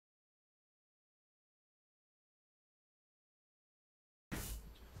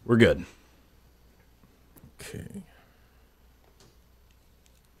We're good. Okay.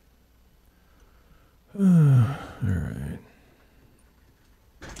 All right.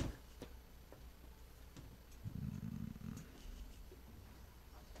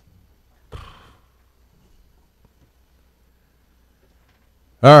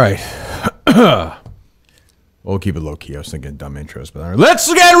 All right. We'll keep it low key. I was thinking dumb intros, but all right.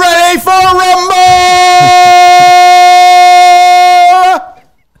 Let's get ready for Rumble!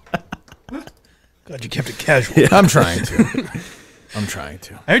 Glad you kept it casual. Yeah. I'm trying to. I'm trying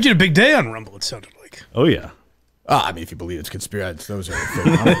to. I heard you had a big day on Rumble, it sounded like. Oh, yeah. I mean, if you believe it's conspiracy, those are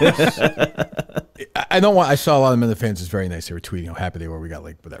fake. I don't want. I saw a lot of the fans. It's very nice. They were tweeting how happy they were. We got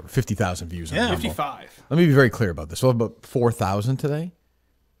like whatever 50,000 views. Yeah, on 55. Let me be very clear about this. So about 4,000 today.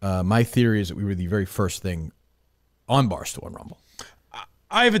 My theory is that we were the very first thing on Barstool and Rumble.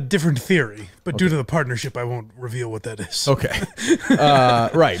 I have a different theory, but due to the partnership, I won't reveal what that is. Okay,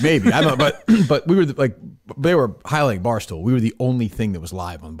 right? Maybe I don't know, but we were like they were highlighting Barstool. We were the only thing that was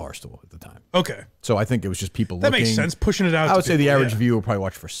live on Barstool at the time. Okay, so I think it was just people. That looking. makes sense. Pushing it out. I would say the people, average viewer will probably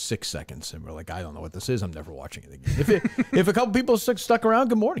watch for 6 seconds, and we're like, I don't know what this is. I'm never watching it again. If a couple people stuck around,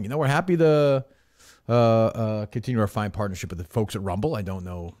 good morning. You know, we're happy to continue our fine partnership with the folks at Rumble. I don't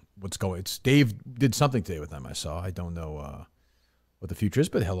know what's going. It's Dave did something today with them. I saw. I don't know what the future is,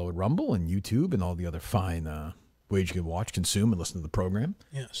 but hello at Rumble and YouTube and all the other fine ways you can watch, consume, and listen to the program.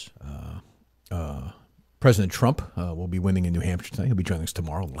 Yes. President Trump will be winning in New Hampshire tonight. He'll be joining us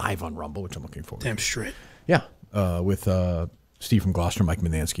tomorrow live on Rumble, which I'm looking forward to. Damn straight. Yeah. With Steve from Gloster, Mike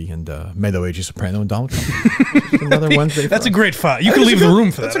Manansky, and Meadow A.J. Soprano and Donald Trump. Another Wednesday. That's a great fight. You can leave the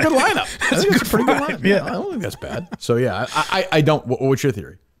room for that. That's a good lineup. That's a pretty good lineup. Yeah, I don't think that's bad. So, yeah, I don't. What's your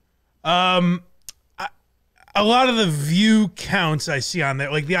theory? A lot of the view counts I see on there,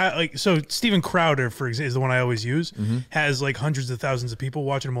 so Steven Crowder, for example, is the one I always use, has like hundreds of thousands of people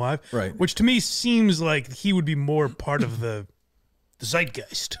watching him live, right? Which to me seems like he would be more part of the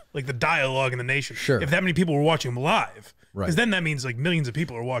zeitgeist, like the dialogue in the nation. Sure. If that many people were watching him live, right? Because then that means like millions of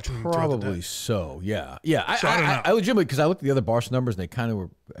people are watching him. Probably so. Yeah, yeah. So I don't know. I legitimately, because I looked at the other Barstool numbers and they kind of were.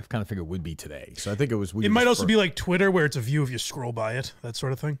 I kind of figured it would be today. So I think it was. It might also be like Twitter, where it's a view if you scroll by it, that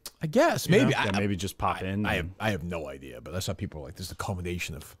sort of thing. I guess maybe. Yeah, maybe just pop in. I have no idea, but that's how people are like. This is the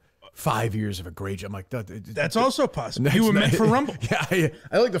culmination of 5 years of a great. I'm like, that's also possible. You were meant for Rumble. Yeah,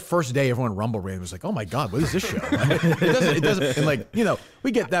 I like the first day everyone Rumble ran was like, oh my god, what is this show? it doesn't. And like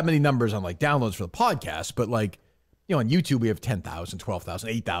we get that many numbers on like downloads for the podcast, but like. On YouTube, we have 10,000, 12,000,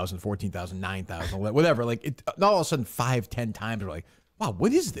 8,000, 14,000, 9,000, whatever. Like, not all of a sudden 5, 10 times we're like, wow,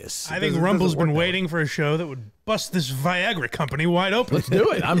 what is this? I think Rumble's been waiting for a show that would bust this Viagra company wide open. Let's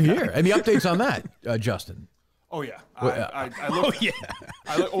do it. I'm here. And the updates on that, Justin. Oh, yeah. No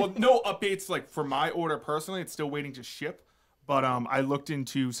updates like for my order personally. It's still waiting to ship. But I looked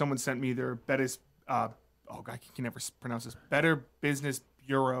into, someone sent me their I can never pronounce this, Better Business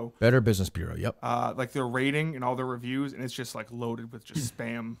Bureau, yep. Like their rating and all their reviews, and it's just like loaded with just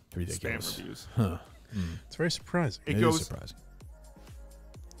spam reviews. Huh. It's very surprising. It is surprising.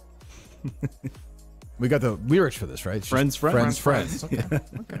 We got the lyrics for this, right? Friends. Okay.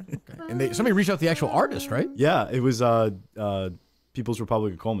 And somebody reached out to the actual artist, right? Yeah, it was People's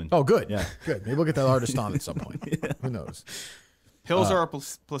Republic of Coleman. Oh, good. Yeah, good. Maybe we'll get that artist on at some point. Yeah. Who knows? Pills are a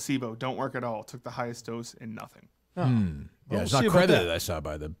placebo. Don't work at all. Took the highest dose and nothing. Oh. Yeah, it's not credited. I saw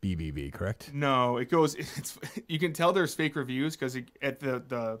by the BBB, correct? No, it goes. You can tell there's fake reviews because at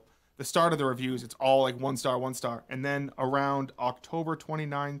the start of the reviews, it's all like 1 star, and then around October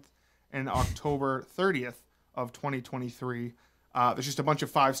 29th and October 30th of 2023, there's just a bunch of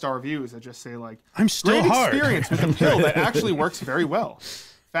 5-star reviews that just say like, "I'm still great hard." Experience with a pill that actually works very well.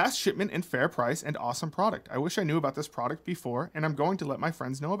 Fast shipment and fair price and awesome product. I wish I knew about this product before, and I'm going to let my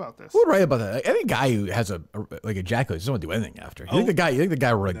friends know about this. Who would write about that? Any guy who has a ejaculate doesn't want to do anything after. You think the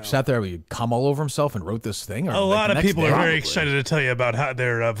guy like sat there and come all over himself and wrote this thing? Or a lot of people are very excited to tell you about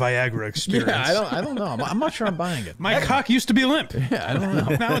their Viagra experience. Yeah, I don't know. I'm not sure I'm buying it. My cock used to be limp. Yeah, I don't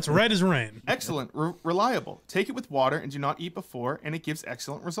know. Now it's red as rain. Excellent, reliable. Take it with water and do not eat before, and it gives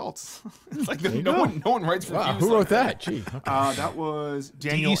excellent results. It's like no one writes reviews. Wow, who wrote that? Gee, okay. That was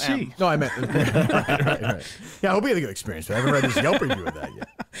Daniel M. No, I meant right. Yeah, I hope you had a good experience. But I haven't read this Yelp review of that yet.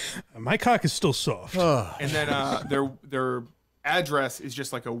 My cock is still soft. And then their address is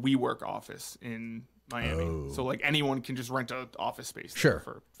just like a WeWork office in Miami. Oh. So like anyone can just rent an office space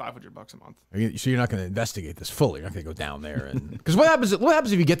for $500 a month. So you're not going to investigate this fully. You're not going to go down there and because what happens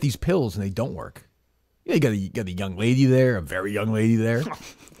if you get these pills and they don't work? You got a young lady there, a very young lady there,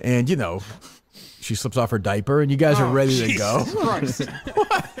 and she slips off her diaper, and you guys are ready to go. Christ.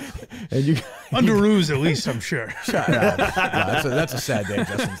 And you Underoos, at least, I'm sure. shut up. No, that's a sad day in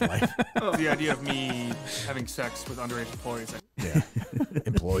Justin's life. The idea of me having sex with underage employees. Yeah.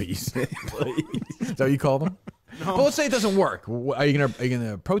 Employees. Is that what you call them? No. But let's say it doesn't work. Are you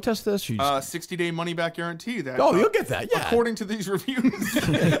gonna protest this? Or you just... 60-day money-back guarantee. That you'll get that. Yeah. According to these reviews,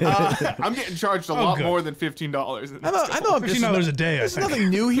 I'm getting charged a lot more than $15. I know. $15 a day. There's nothing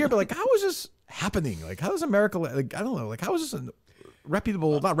new here, but like, how is this happening? Like, how is America? Like, I don't know. Like, how is this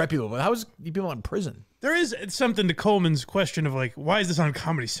reputable? Not reputable, but how is people in prison? There is something to Coleman's question of like, why is this on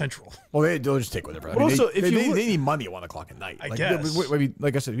Comedy Central? Well, they'll just take whatever. But also, if they need money at 1 o'clock at night. I guess.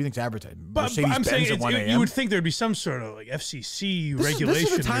 Like I said, everything's advertised. But I'm saying you would think there'd be some sort of like FCC regulation.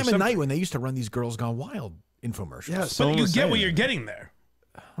 This is the time of night when they used to run these Girls Gone Wild infomercials. Yeah, but you get what you're getting there.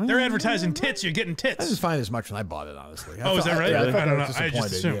 They're advertising tits. You're getting I tits. didn't find as much when I bought it, honestly. Is that right? I don't know. I I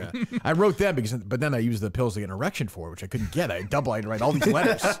just assumed. Yeah. I wrote that but then I used the pills to get an erection for, which I couldn't get. I had to write all these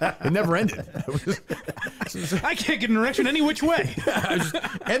letters. It never ended. I can't get an erection any which way.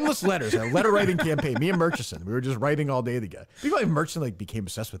 Endless letters. A letter writing campaign. Me and Murchison. We were just writing all day together. People like Murchison became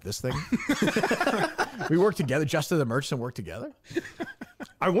obsessed with this thing. We worked together. Justin and Murchison worked together.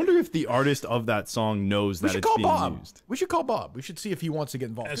 I wonder if the artist of that song knows that it's being used. We should call Bob. We should see if he wants to get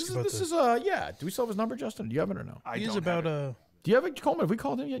involved. This is yeah. Do we still have his number, Justin? Do you have it or no? He's about Do you have it, Coleman? Have we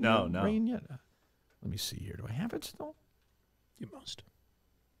called him yet? No. Rain yet? Let me see here. Do I have it still? You must.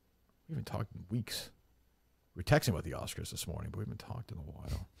 We haven't talked in weeks. We were texting about the Oscars this morning, but we haven't talked in a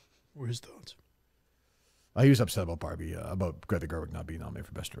while. What are his thoughts? He was upset about Barbie, about Greta Gerwig not being nominated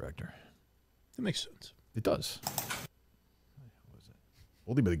for Best Director. That makes sense. It does. What is it?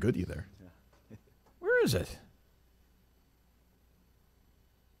 Oldie but a goodie there. Yeah. Where is it?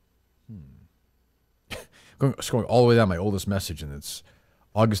 Scrolling all the way down my oldest message, and it's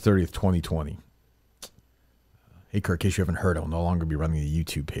August 30th, 2020. Hey, Kirk, in case you haven't heard, I'll no longer be running the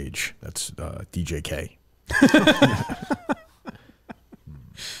YouTube page. That's DJK.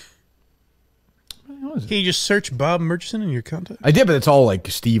 Can you just search Bob Murchison in your contact? I did, but it's all like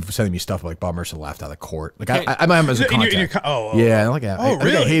Steve sending me stuff like Bob Murchison laughed out of court. Like I might have him as a contact. Yeah, like I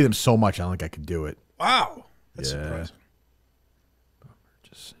really? I hate him so much. I don't think I could do it. Wow, that's surprising. Bob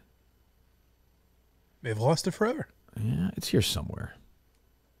Murchison. They've lost it forever. Yeah, it's here somewhere.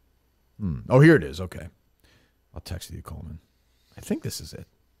 Oh, here it is. Okay, I'll text you, Coleman. I think this is it.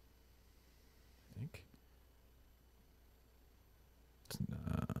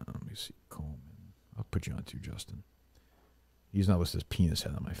 Let me see, Coleman. I'll put you on too, Justin. He's not listed as penis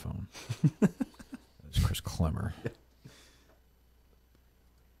head on my phone. That's Chris Clemmer.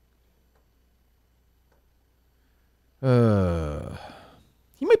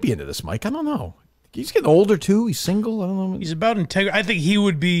 He might be into this, Mike. I don't know. He's getting older too. He's single. I don't know. He's about integrity. I think he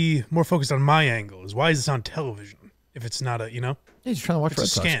would be more focused on my angle. Is why is this on television if it's not a Yeah, he's trying to watch Red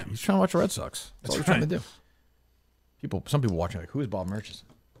Sox. Scam. He's trying to watch the Red Sox. That's all he's trying to do. Some people watching like, who is Bob Murchison?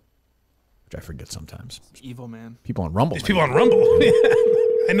 Which I forget sometimes. Evil man. People on Rumble. There's people on Rumble.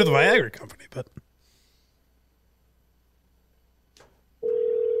 I know the Viagra company, but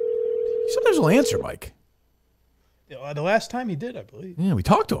sometimes he'll answer, Mike. The last time he did, I believe. Yeah, we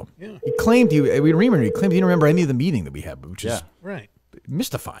talked to him. Yeah. He claimed he claimed he didn't remember any of the meeting that we had, which is right.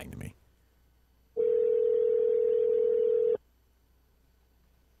 mystifying to me.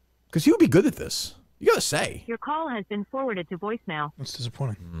 Because he would be good at this. You gotta say. Your call has been forwarded to voicemail. That's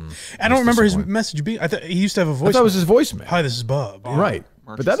disappointing. I don't remember his message being. I thought he used to have a voicemail. I thought it was his voicemail. Hi, this is Bob. Yeah. Right,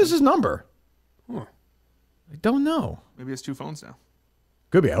 but that is his number. Huh. I don't know. Maybe he has 2 phones now.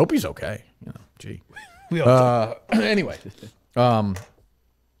 Could be. I hope he's okay. You know, gee. We all anyway, a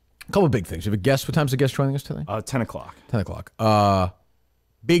couple of big things. You have a guest. What time's the guest joining us today? 10 o'clock. 10 o'clock.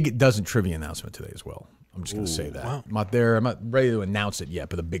 Big doesn't trivia announcement today as well. I'm just going to say that. Wow. I'm not there. I'm not ready to announce it yet,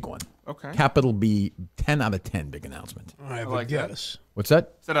 but a big one. Okay. Capital B, 10 out of 10 big announcement. I have like a guess. What's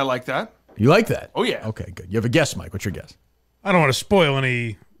that? Said I like that. You like that? Oh, yeah. Okay, good. You have a guess, Mike. What's your guess? I don't want to spoil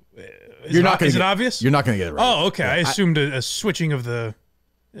any. Is it obvious? You're not going to get it right. Oh, okay. Yeah, I assumed a switching of the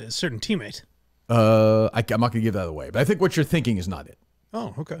certain teammate. I'm not going to give that away, but I think what you're thinking is not it.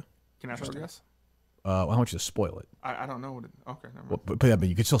 Oh, okay. Can I have a guess? I want you to spoil it. I don't know what it. Okay, never mind. Well, but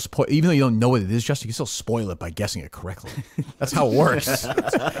you can still spoil, even though you don't know what it is, Justin, you can still spoil it by guessing it correctly. That's how it works.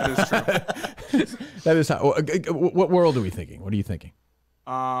 That is true. That is how. What world are we thinking? What are you thinking?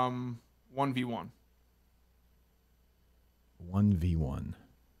 1v1. 1v1. I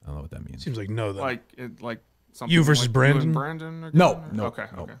don't know what that means. Seems like no, though. Like something You versus like Brandon? You and Brandon? Or No. Okay.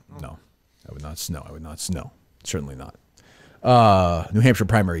 No. I would not snow. Certainly not. New Hampshire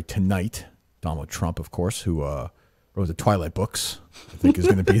primary tonight. Donald Trump, of course, who wrote the Twilight books. I think is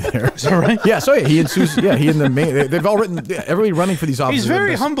going to be there. Is that right? Yeah. So yeah, he and Susan. Yeah, he and the main. They've all written. Everybody running for these offices. He's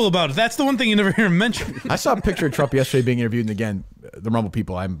very humble about it. That's the one thing you never hear him mention. I saw a picture of Trump yesterday being interviewed, and again, the Rumble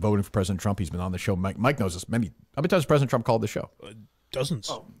people. I'm voting for President Trump. He's been on the show. Mike knows this. How many times has President Trump called the show?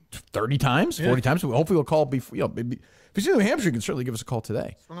 Dozens. 30 times, 40 times. Hopefully, we'll call before. Maybe, if he's in New Hampshire, you can certainly give us a call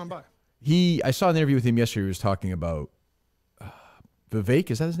today. Run on by. I saw an interview with him yesterday. He was talking about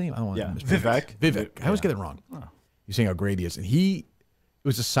Vivek. Is that his name? I don't want to Vivek. Vivek. I always get it wrong. Oh. He's saying how great he is, and it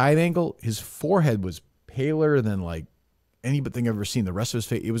was a side angle. His forehead was paler than like anything I've ever seen. The rest of his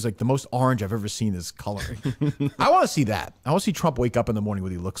face, it was like the most orange I've ever seen his coloring. I want to see that. I want to see Trump wake up in the morning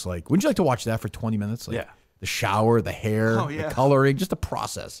what he looks like. Wouldn't you like to watch that for 20 minutes? Like, the shower, the hair, the coloring, just the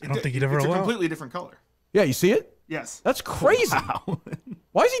process. I don't think he'd ever It's allow a completely different color. Yeah, you see it? Yes. That's crazy. Wow.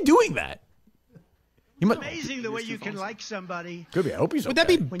 Why is he doing that? It's amazing the way you can like somebody. Could be. I hope he's Would that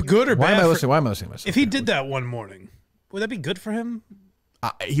be good or bad? Why am I listening to myself? If he did that one morning, would that be good for him?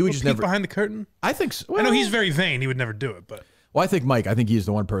 He would just never behind the curtain. I think so. Well, I know he's very vain. He would never do it, but I think Mike. I think he's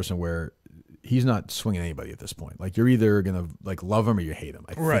the one person where he's not swinging anybody at this point. Like you're either gonna like love him or you hate him.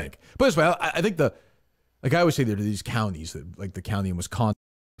 I think. But this way, I think like I always say there to these counties that like the county in Wisconsin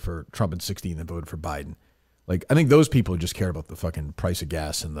for Trump in 2016 and voted for Biden. Like I think those people just care about the fucking price of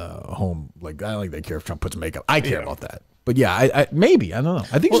gas and the home. Like I don't think they care if Trump puts makeup. I care about that. But yeah, maybe I don't know.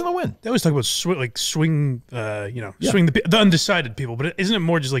 I think he's gonna win. They always talk about swing the undecided people. But isn't it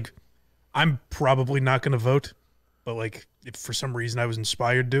more just like I'm probably not going to vote, but like if for some reason I was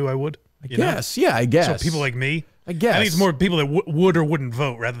inspired to, I would. I guess. Yeah, I guess. So people like me. I guess. I think it's more people that would or wouldn't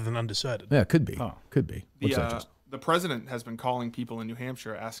vote rather than undecided. Yeah, could be. Could be. The president has been calling people in New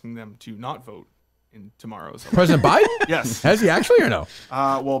Hampshire asking them to not vote in tomorrow's President Biden? Yes. Has he actually or no?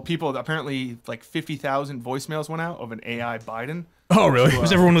 Well, people apparently like 50,000 voicemails went out of an AI Biden. Oh, really?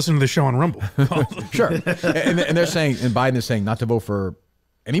 Was everyone listening to the show on Rumble? Sure. And they're saying, and Biden is saying not to vote for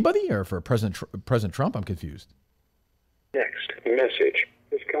anybody or for President Trump? I'm confused. Next message.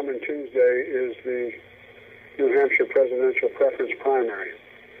 This coming Tuesday is the New Hampshire presidential preference primary.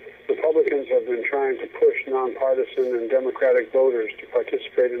 Republicans have been trying to push nonpartisan and Democratic voters to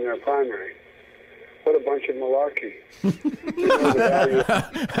participate in their primary. What a bunch of malarkey.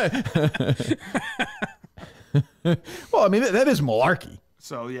 Well, I mean, that is malarkey.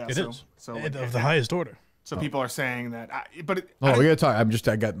 So, yeah. It is. So of the highest order. So people are saying that, we gotta talk. We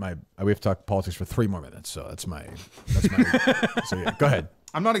have to talk politics for 3 more minutes. So that's my. So yeah, go ahead.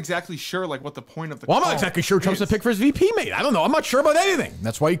 I'm not exactly sure like what the point of the. Well, I'm not exactly sure Trump's the pick for his VP mate. I don't know. I'm not sure about anything.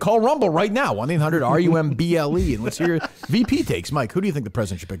 That's why you call Rumble right now. 1-800-RUMBLE and let's hear your VP takes. Mike, who do you think the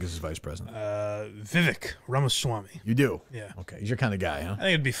president should pick as his vice president? Vivek Ramaswamy. You do? Yeah. Okay, he's your kind of guy, huh? I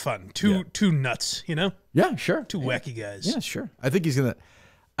think it'd be fun. Two nuts, you know? Yeah, sure. Two wacky guys. Yeah, sure. I think he's gonna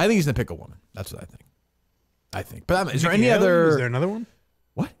pick a woman. That's what I think. But is there any other? Is there another one?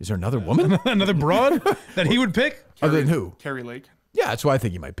 What? Is there another woman? Another broad that he would pick? Other than who? Carrie Lake. Yeah, that's what I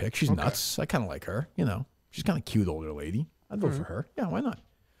think he might pick. She's nuts. I kind of like her. You know, she's kind of cute older lady. I'd vote for her. Yeah, why not?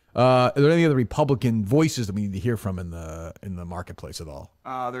 Are there any other Republican voices that we need to hear from in the marketplace at all?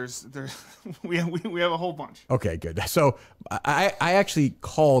 There's we have a whole bunch. Okay, good. So I actually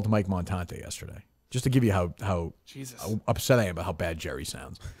called Mike Montante yesterday just to give you how upset I am about how bad Gerry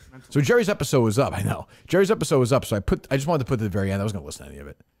sounds. So Jerry's episode was up. I know Jerry's episode was up. So I just wanted to put it at the very end. I was going to listen to any of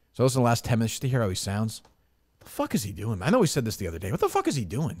it. So I listened to the last 10 minutes just to hear how he sounds. What the fuck is he doing? I know he said this the other day. What the fuck is he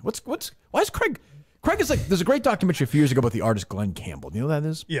doing? Why is Craig? Craig is like, there's a great documentary a few years ago about the artist Glenn Campbell. Do you know who that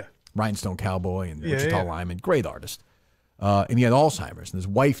is? Yeah. Rhinestone Cowboy and Wichita Lineman. Great artist. And he had Alzheimer's, and his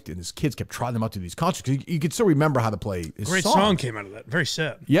wife and his kids kept trotting him out to these concerts. You could still remember how to play his Great song came out of that. Very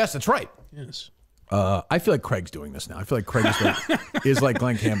sad. Yes, that's right. Yes. I feel like Craig's doing this now. I feel like Craig is like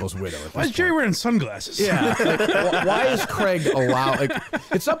Glenn Campbell's widow. Why is Gerry wearing sunglasses? Yeah. Like, why is Craig allowed?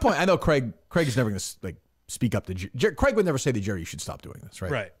 Like, at some point, I know Craig is never going to speak up to Craig would never say to Gerry, you should stop doing this,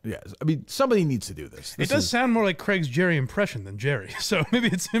 right? Right. Yeah. I mean, somebody needs to do this. It does sound more like Craig's Gerry impression than Gerry. So maybe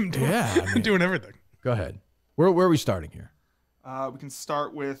it's him doing everything. Go ahead. Where are we starting here? We can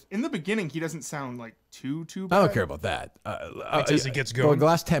start with, in the beginning, he doesn't sound like too bad. I don't care about that. As he gets going. Well, the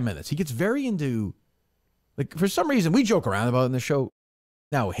last 10 minutes, he gets very into, like, for some reason, we joke around about it in the show.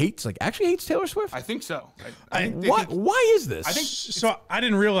 Now actually hates Taylor Swift? I think so. Why is this? I think so. I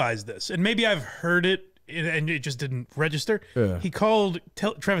didn't realize this, and maybe I've heard it, and it just didn't register. Yeah. He called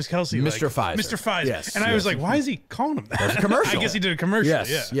Travis Kelce Mr. Pfizer. Mr. Pfizer. Yes, and I was like, why is he calling him that? That was a commercial. I guess he did a commercial.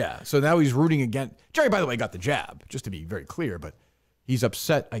 Yes, yeah. So now he's rooting against Gerry. By the way, got the jab, just to be very clear, but he's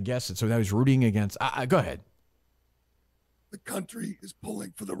upset, I guess, and so now he's rooting against. Go ahead. The country is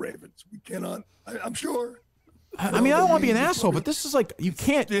pulling for the Ravens. We cannot. I'm sure I mean, I don't want to be an asshole, but this is like you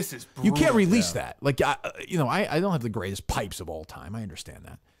can't. This is you can't brutal. release that. Like I don't have the greatest pipes of all time. I understand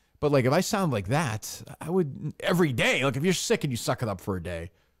that, but like if I sound like that, I would every day. Like if you're sick and you suck it up for a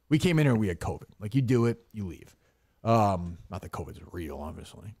day, we came in here and we had COVID. Like you do it, you leave. Not that COVID's real,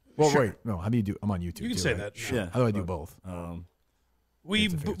 obviously. Well, Sure. wait, no. How do you do? I'm on YouTube. You can too, say right? that. Yeah. How do I do both?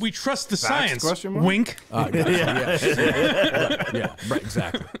 We trust the science. Question mark? Wink. Yeah, right,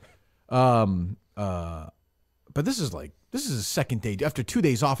 exactly. But this is a second day after 2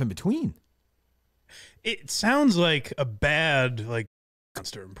 days off in between. It sounds like a bad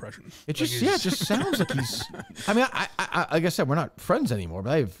monster impression. It just it just sounds like he's. I mean, I like I said, we're not friends anymore,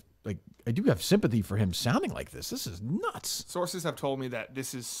 but I do have sympathy for him sounding like this. This is nuts. Sources have told me that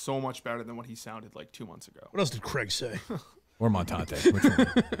this is so much better than what he sounded like 2 months ago. What else did Craig say? Or Montante. Which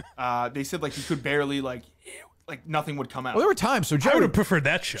one? They said like he could barely like nothing would come out. Well, there were times. So I Gerry would have preferred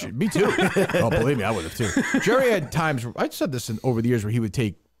that show. Me too. Oh, believe me, I would have too. Jerry had times. I'd said this over the years where he would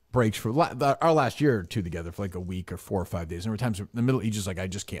take breaks for our last year or two together for like a week or 4 or 5 days. And there were times in the middle he just like I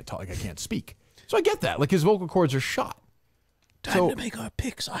just can't talk, like I can't speak. So I get that. Like his vocal cords are shot. Time to make our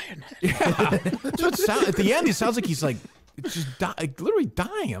picks, Ironhead. Yeah. So at the end, it sounds like he's like just literally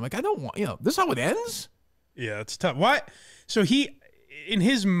dying. I'm like, I don't want this is how it ends. Yeah, it's tough. Why? So in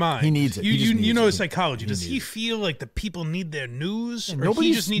his mind, he needs it. You know his psychology. Does he feel like the people need their news, or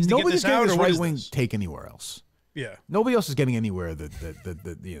he just needs to get this out, or what is right-wing this? take anywhere else? Yeah, nobody else is getting anywhere.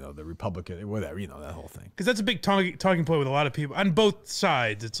 The Republican, whatever, that whole thing. Because that's a big talking point with a lot of people on both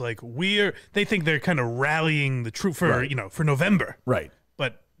sides. It's like they think they're kind of rallying the troop for for November, right?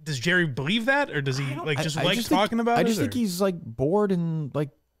 But does Gerry believe that, or does he just talking about it? I just think he's like bored and like.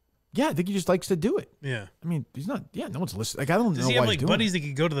 Yeah, I think he just likes to do it. Yeah. I mean, he's not. Yeah, no one's listening. Like, I don't know. Does he have like buddies that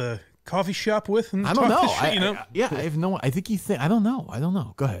could go to the coffee shop with? And I don't know. I have no. I think he think. I don't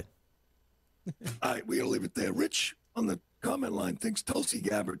know. Go ahead. All right, we'll leave it there. Rich on the comment line thinks Tulsi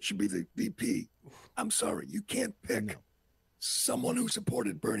Gabbard should be the VP. I'm sorry, you can't pick someone who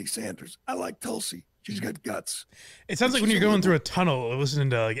supported Bernie Sanders. I like Tulsi. She's got guts. It sounds like when you're going through a tunnel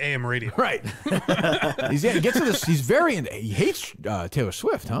listening to like AM radio. Right. He gets to this. He's very into. He hates Taylor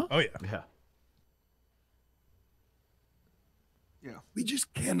Swift, huh? Oh yeah. Yeah. Yeah. We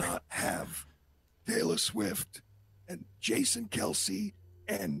just cannot have Taylor Swift and Jason Kelsey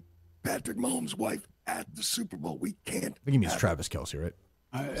and Patrick Mahomes' wife at the Super Bowl. We can't. I think he means Travis Kelsey, right?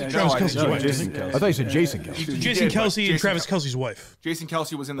 Travis Kelsey's wife. Jason Kelsey. I thought you said Jason Kelsey. Jason Kelsey and Travis Kelsey's wife. Jason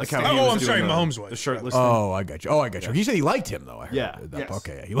Kelsey was in the. I'm sorry, Mahomes' wife. The shirtless. Oh, I got you. Yeah. He said he liked him though. I heard. Yeah. Yes.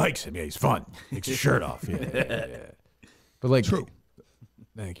 Okay. He likes him. Yeah, he's fun. Takes his shirt off. Yeah. But like, True.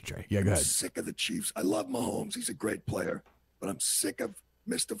 Thank you, Trey. Yeah, go I'm ahead. sick of the Chiefs. I love Mahomes. He's a great player, but I'm sick of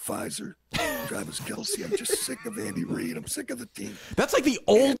Mr. Pfizer, Travis Kelsey. I'm just sick of Andy Reid. I'm sick of the team. That's like the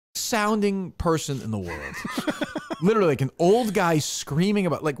old sounding person in the world. Literally like an old guy screaming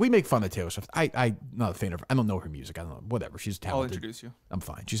about, like, we make fun of Taylor Swift. I'm not a fan of her. I don't know her music. I don't know. Whatever. She's talented. I'll introduce you. I'm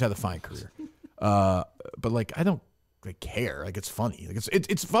fine. She's had a fine career. But like, I don't care. Like, it's funny. Like,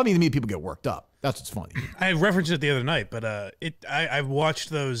 it's funny to me that people get worked up. That's what's funny. I referenced it the other night, but I've watched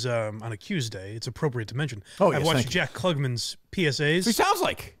those on a Tuesday. It's appropriate to mention. Oh, yes, I've watched thank you. Jack Klugman's PSAs. He sounds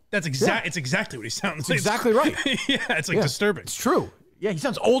like. That's It's exactly what he sounds like. Exactly right. Yeah, it's like disturbing. It's true. Yeah, he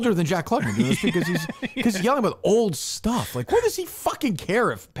sounds older than Jack Klugman. That's because he's yelling about old stuff. Like, what does he fucking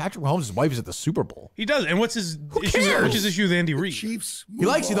care if Patrick Mahomes' wife is at the Super Bowl? He does. And what's his issue? cares? What's his issue with Andy Reid? Chiefs. He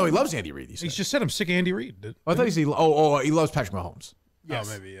likes, he loves Andy Reid. He just said I'm sick of Andy Reid. Oh, I thought he said, he loves Patrick Mahomes. Yes.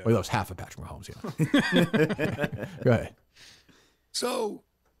 Oh, maybe, yeah. Or he loves half of Patrick Mahomes, yeah. Go ahead. So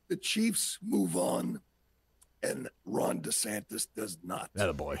the Chiefs move on, and Ron DeSantis does not.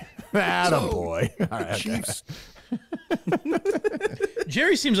 Attaboy. Attaboy. All right, okay. Chiefs.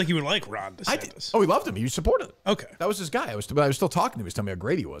 Jerry seems like he would like Ron DeSantis. He loved him. He supported him. Okay. That was his guy. I was still talking to him. He was telling me how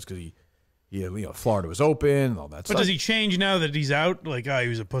great he was because Florida was open and all that But stuff. does he change now that he's out? Like, he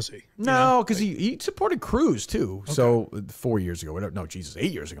was a pussy. No, because he supported Cruz too. Okay. So 4 years ago, whatever. No, Jesus,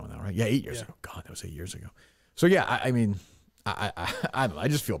 8 years ago now, right? Yeah, 8 years ago. God, that was 8 years ago. So yeah, I mean, I don't know. I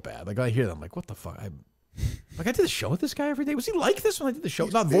just feel bad. Like I hear them, like, what the fuck? I did a show with this guy every day. Was he like this when I did the show?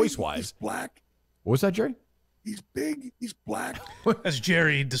 Not voice wise. He's black. What was that, Jerry? He's big. He's black. That's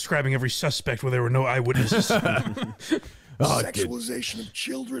Jerry describing every suspect where there were no eyewitnesses. Sexualization of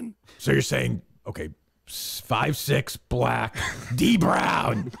children. So you're saying, okay, 5'6", black, D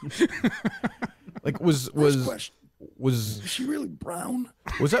Brown. Like was she really brown?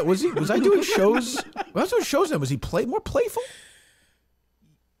 Was I doing shows? When I was doing shows then, was he more playful?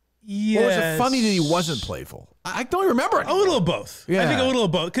 Yes. Or was it funny that he wasn't playful? I don't remember anymore. A little of both. Yeah. I think a little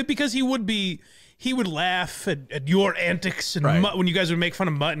of both. Because he would laugh at your antics and Right. Mutt, when you guys would make fun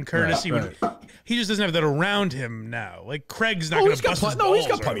of Mutt and Curtis. Right. he just doesn't have that around him now. Like Craig's not going to bust his balls. No, he's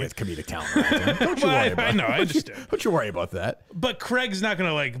got plenty of comedic talent. Right? Don't you worry about I know, I understand. Don't you worry about that. But Craig's not going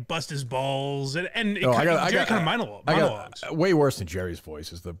to like bust his balls, and Gerry kind of monologues. Way worse than Jerry's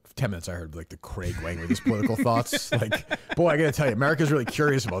voice is the 10 minutes I heard like the Craig weighing with his political thoughts. Like, boy, I got to tell you, America's really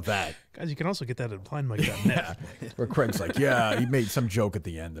curious about that. Guys, you can also get that at blindmike.net. Where Craig's like, yeah, he made some joke at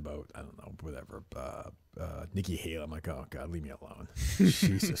the end about, I don't know, whatever, Nikki Haley. I'm like, oh, God, leave me alone.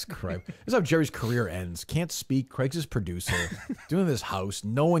 Jesus Christ. This is how Jerry's career ends. Can't speak. Craig's his producer. Doing this house.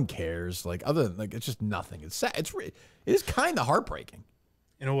 No one cares. Like, other than, like, it's just nothing. It's sad. It is kind of heartbreaking.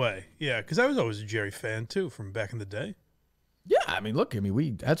 In a way, yeah, because I was always a Gerry fan, too, from back in the day. Yeah, I mean, look,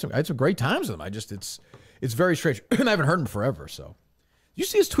 we had some great times with him. It's very strange. And I haven't heard him forever, so. You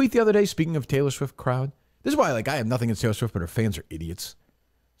see his tweet the other day, speaking of Taylor Swift crowd? This is why, like, I have nothing against Taylor Swift, but her fans are idiots.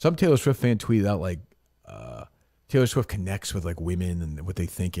 Some Taylor Swift fan tweeted out, like, Taylor Swift connects with, like, women and what they're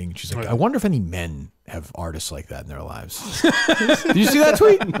thinking. She's like, I wonder if any men have artists like that in their lives. Did you see that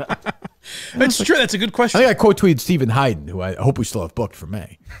tweet? That's true. That's a good question. I think I quote tweeted Stephen Hayden, who I hope we still have booked for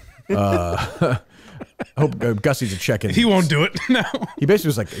May. I hope Gussie's a check-in. He won't do it. No. He basically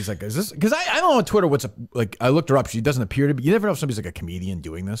was like, he's like, is this? Because I don't know on Twitter what's like. I looked her up. She doesn't appear to be. You never know if somebody's like a comedian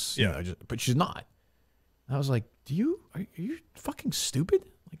doing this. Yeah. You know, but she's not. And I was like, are you fucking stupid?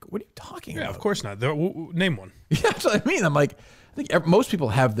 Like, what are you talking about? Yeah, of course not. Name one. Yeah, that's what I mean. I'm like, I think most people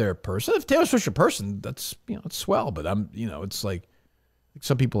have their person. If Taylor Swift's your person, that's, it's swell. But it's like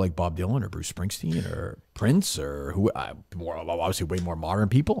some people like Bob Dylan or Bruce Springsteen or Prince or obviously way more modern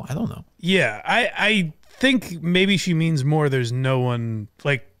people. I don't know. Yeah, I think maybe she means more. There's no one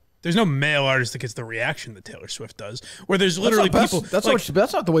like. There's no male artist that gets the reaction that Taylor Swift does, where there's literally people. That's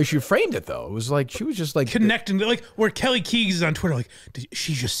not the way she framed it, though. It was like she was just like connecting, like where Kelly Keegs is on Twitter, like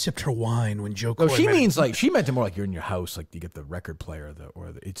she just sipped her wine when Joe. No, she means like she meant it more like you're in your house, like you get the record player,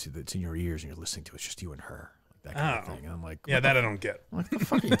 it's in your ears and you're listening to it. It's just you and her, like that kind of thing. And I'm like, yeah, that I don't get. I'm like, what the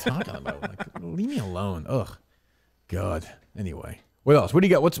fuck are you talking about? Like, leave me alone. Ugh, God. Anyway, what else? What do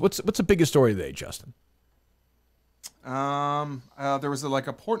you got? What's the biggest story today, Justin? There was a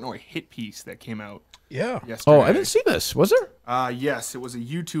Portnoy hit piece that came out. Yeah. Yesterday. Oh, I didn't see this. Was there? Yes, it was a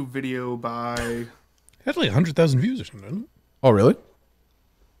YouTube video by. Had like 100,000 views or something. Didn't it? Oh, really?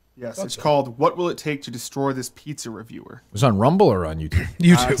 Yes, it's called "What Will It Take to Destroy This Pizza Reviewer." It was on Rumble or on YouTube?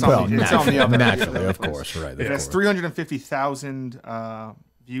 YouTube. Naturally, of course, right. It has 350,000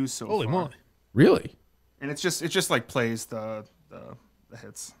 views so Holy far. moly! Really? And it just like plays the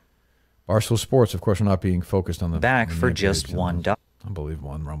hits. Barstool Sports, of course, are not being focused on the back for just $1. Unbelievable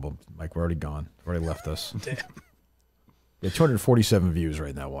on Rumble. Mike, we're already gone. Already left us. Damn. Yeah, 247 views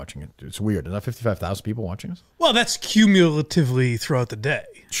right now watching it. It's weird. Is that 55,000 people watching us? Well, that's cumulatively throughout the day.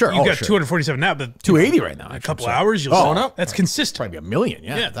 Sure. You've got 247 now, but 280 right now. In a couple hours, you'll see up. That's consistent. Probably a million.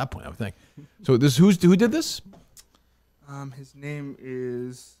 Yeah, at that point, I would think. So who did this? His name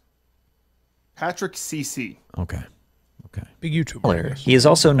is Patrick CC. Okay. Big YouTuber. He is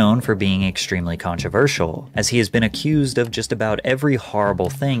also known for being extremely controversial, as he has been accused of just about every horrible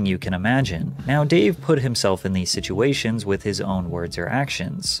thing you can imagine. Now, Dave put himself in these situations with his own words or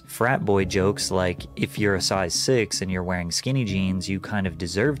actions. Frat boy jokes like, if you're a size 6 and you're wearing skinny jeans, you kind of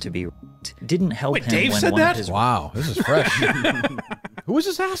deserve to be didn't help him Dave when said one that? of his... Wow, this is fresh. Who is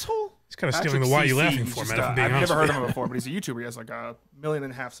this asshole? He's kind of stealing the "Why Are You Laughing" format. I've never heard of him before, but he's a YouTuber. He has like 1.5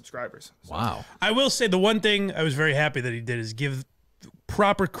 million subscribers. So. Wow. I will say the one thing I was very happy that he did is give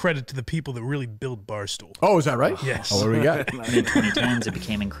proper credit to the people that really build Barstool. Oh, is that right? Yes. Oh, what do we got? In the 2010s, it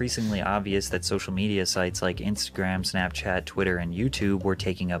became increasingly obvious that social media sites like Instagram, Snapchat, Twitter, and YouTube were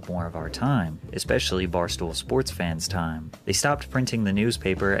taking up more of our time, especially Barstool sports fans' time. They stopped printing the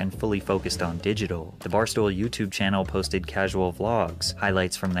newspaper and fully focused on digital. The Barstool YouTube channel posted casual vlogs,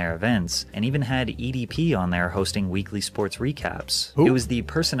 highlights from their events, and even had EDP on there hosting weekly sports recaps. Who? It was the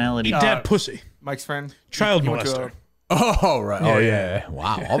personality... Dad Pussy. Mike's friend. Child He went to molester. Oh, right. Yeah, Oh, yeah. yeah.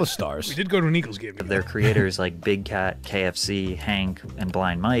 Wow, all the stars. We did go to an Eagles game. of their creators like Big Cat, KFC, Hank, and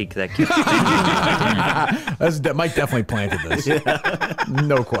Blind Mike that kept Mike definitely planted this.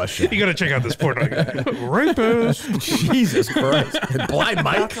 No question. You got to check out this Portnoy guy. Rapist. Jesus Christ. Blind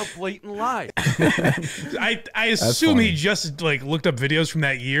Mike? That's a blatant lie. I assume he just like looked up videos from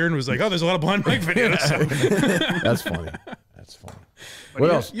that year and was like, oh, there's a lot of Blind Mike videos. That's funny. That's funny. What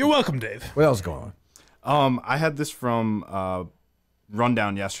else? You're welcome, Dave. What else is going on? I had this from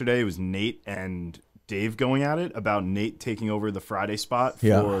Rundown yesterday. It was Nate and Dave going at it about Nate taking over the Friday spot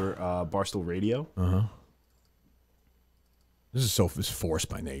for Barstool Radio. This is forced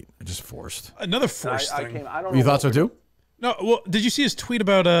by Nate. Just forced. Another forced thing. You thought so too? No, well, did you see his tweet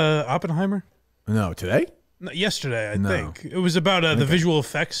about Oppenheimer? No, today? No, yesterday, I think. It was about the visual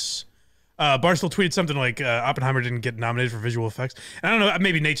effects Barstool tweeted something like Oppenheimer didn't get nominated for visual effects. And I don't know,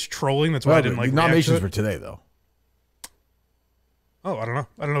 maybe Nate's trolling. That's why I didn't like. The nominations were today, though. Oh, I don't know.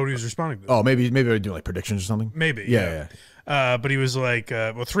 I don't know what he was responding to. Oh, maybe they're doing like predictions or something. Maybe. Yeah. But he was like,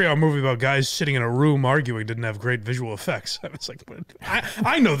 well, 3-hour movie about guys sitting in a room arguing didn't have great visual effects. I was like,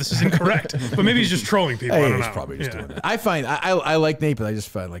 I know this is incorrect, but maybe he's just trolling people. I don't know. He's probably just doing that. I find I like Nate, but I just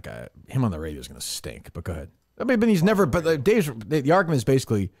find like him on the radio is going to stink. But go ahead. I mean, but he's never. But Dave's the argument is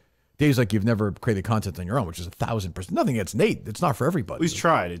basically. Dave's like, you've never created content on your own, which is 1,000%. Nothing against Nate. It's not for everybody. Well, he's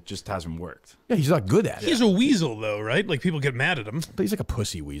tried. It just hasn't worked. Yeah, he's not good at it. He's a weasel, though, right? Like, people get mad at him. But he's like a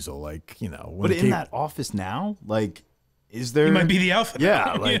pussy weasel. Like, you know. But in that office now, like, is there... He might be the alpha.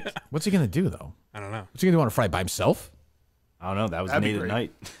 Yeah, like... What's he going to do, though? I don't know. What's he going to do on a Friday by himself? I don't know. That was That'd Nate at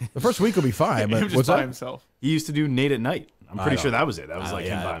night. The first week will be fine, but Just what's by that? himself. He used to do Nate at night. I'm pretty sure that was it. That was like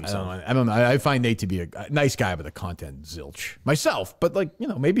him by himself. I don't know. I find Nate to be a nice guy, but the content zilch. Myself, but like, you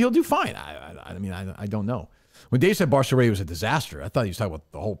know, maybe he'll do fine. I mean, I don't know. When Dave said Barstool Radio was a disaster, I thought he was talking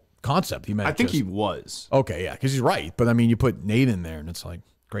about the whole concept. He meant I think he was. Okay, yeah, because he's right. But I mean, you put Nate in there, and it's like,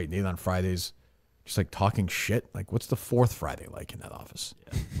 great, Nate on Fridays, just like talking shit. Like, what's the fourth Friday like in that office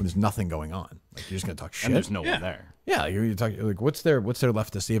when there's nothing going on? Like, you're just gonna talk shit. And there's no one there. Yeah, you're talking like, what's there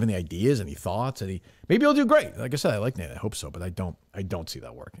left to see? Have any ideas, any thoughts? Maybe he'll do great. Like I said, I like Nate. I hope so, but I don't see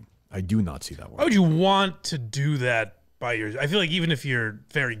that working. I do not see that working. Why would you want to do that by yourself? I feel like even if you're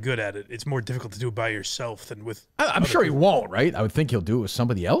very good at it, it's more difficult to do it by yourself than with. I'm sure people. He won't, right? I would think he'll do it with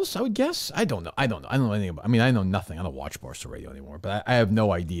somebody else. I would guess. I don't know. I don't know anything about. I mean, I know nothing. I don't watch Barstool Radio anymore, but I have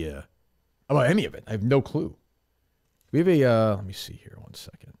no idea about any of it. I have no clue. We have a. Let me see here. 1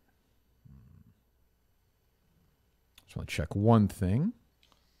 second. Just want to check one thing.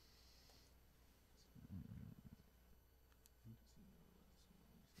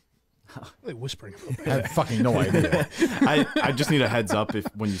 Really whispering. I have fucking no idea. I just need a heads up if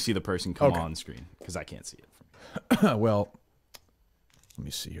when you see the person come on screen because I can't see it. Well, let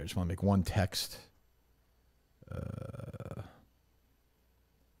me see here. I just want to make one text.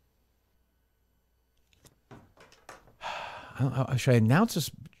 Should I announce this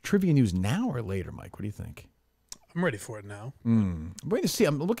trivia news now or later, Mike? What do you think? I'm ready for it now. I'm waiting to see.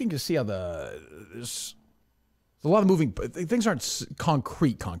 I'm looking to see how there's a lot of moving. Things aren't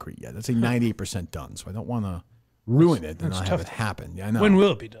concrete yet. I'd say 98% done. So I don't want to ruin it and not have it happen. Yeah, I know. When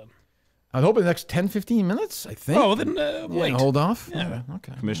will it be done? I'd hope in the next 10, 15 minutes, I think. Oh, then wait. Hold off. Yeah.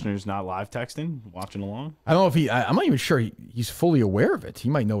 Okay. Commissioner's not live texting, watching along. I don't know if I'm not even sure he's fully aware of it. He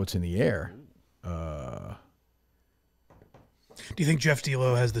might know what's in the air. Do you think Jeff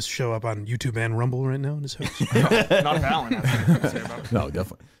D'Lo has this show up on YouTube and Rumble right now in his house? Not Fallon. No,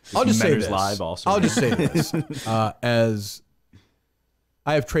 definitely. I'll just say this. Live also. I'll just say this. As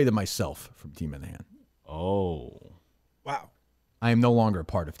I have traded myself from Team Minihane. Oh. Wow. I am no longer a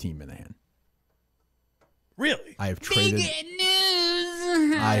part of Team Minihane. Really? I have traded. Big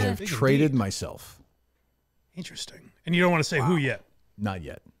news. I have traded myself. Interesting. And you don't want to say who yet? Not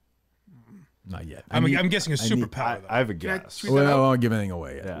yet. Not yet. I'm guessing a superpower. I have a guess. Well, I won't give anything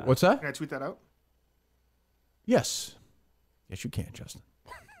away yet. Yeah. What's that? Can I tweet that out? Yes. Yes, you can, Justin.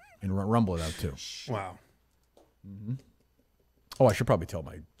 And rumble it out, too. Wow. Mm-hmm. Oh, I should probably tell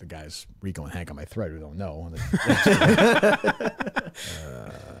the guys, Rico and Hank, on my thread who don't know. Let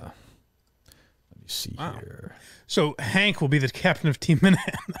me see here. So Hank will be the captain of Team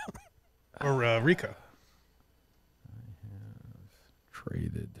Minihane. Or Rico. I have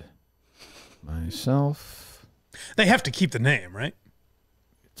traded myself. They have to keep the name, right?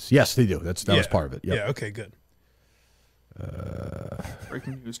 Yes, they do. That was part of it. Yep. Yeah, okay, good.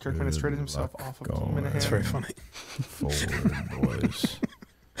 Breaking news. Kirk has traded himself off of Team Minihane. That's very funny. Forward, boys.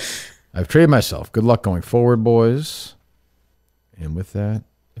 I've traded myself. Good luck going forward, boys. And with that,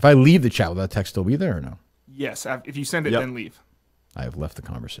 if I leave the chat, will that text still be there or no? Yes. If you send it, then leave. I have left the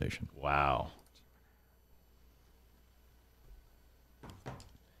conversation. Wow.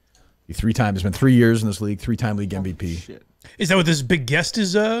 He 3 times. It's been 3 years in this league. 3-time league MVP. Shit. Is that what this big guest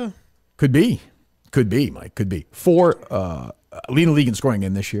is? Could be. Could be, Mike. Could be. 4 leading the league in scoring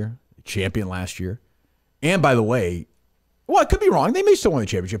again this year. Champion last year. And by the way, well, I could be wrong. They may still win the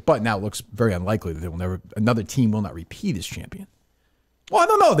championship, but now it looks very unlikely that another team will not repeat as champion. Well, I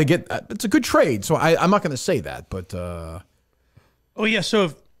don't know. They get it's a good trade, so I'm not going to say that. But oh yeah, so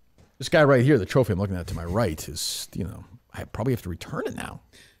if this guy right here, the trophy I'm looking at to my right, is I probably have to return it now.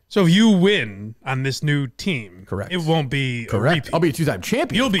 So if you win on this new team, correct, it won't be correct. A repeat. I'll be a 2-time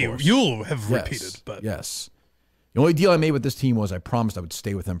champion. You'll have repeated, but yes. The only deal I made with this team was I promised I would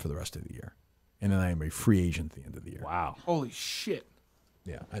stay with them for the rest of the year, and then I am a free agent at the end of the year. Wow, holy shit!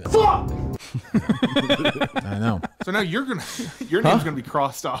 Yeah, I know. I know. So now your name's gonna be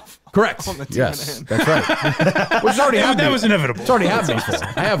crossed off. Correct. On the Team Yes, Minihane. that's right. Which already happened. That was inevitable. It's already happened before.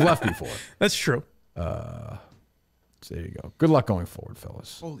 I have left before. That's true. So there you go. Good luck going forward,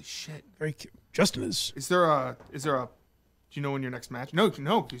 fellas. Holy shit! Very cute. Justin is. Is there a? Do you know when your next match? No.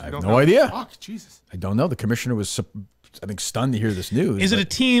 I have no idea. Fuck, Jesus. I don't know. The commissioner was, I think, stunned to hear this news. Is it a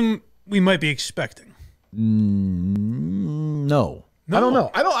team we might be expecting? No. I don't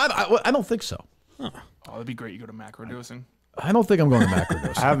know. I don't think so. Oh, that'd be great. You go to macro dosing. I don't think I'm going to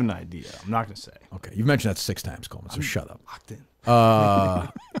macrodose. I have an idea. I'm not going to say. Okay, you've mentioned that 6 times, Coleman. So shut up. Locked in.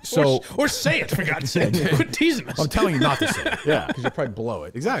 Or say it for God's sake. Quit teasing us. I'm telling you not to say it. Yeah. Because you'll probably blow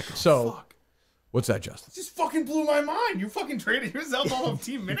it. Exactly. So, Fuck. what's that, Justin? This fucking blew my mind. You fucking traded yourself off of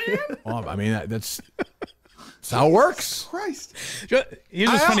Team Minihane? Well, I mean, that's how it works. Christ. Here's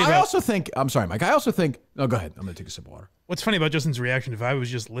what's funny about. I also think. I'm sorry, Mike. I also think. No, go ahead. I'm going to take a sip of water. What's funny about Justin's reaction? If I was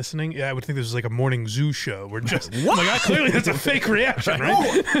just listening, I would think this was like a morning zoo show. Where just like, clearly that's a fake reaction,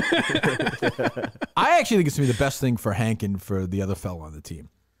 right? I actually think it's going to be the best thing for Hank and for the other fellow on the team,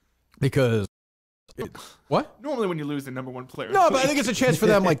 because what? Normally, when you lose the #1 player. No, but I think it's a chance for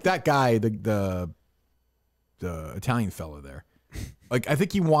them, like that guy, the Italian fellow there. Like, I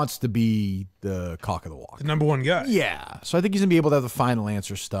think he wants to be the cock of the walk. The #1 guy. Yeah. So I think he's going to be able to have the final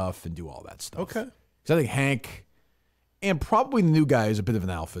answer stuff and do all that stuff. Okay. Because I think Hank, and probably the new guy, is a bit of an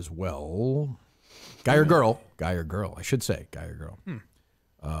alpha as well. Guy or girl. I should say. Guy or girl.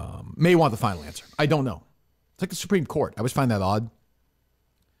 May want the final answer. I don't know. It's like the Supreme Court. I always find that odd.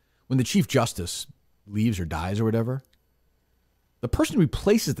 When the Chief Justice leaves or dies or whatever, the person who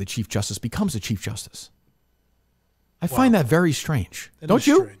replaces the Chief Justice becomes the Chief Justice. I find that very strange. Don't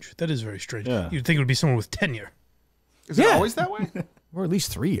you? Strange. That is very strange. Yeah. You'd think it would be someone with tenure. Is it always that way? Or at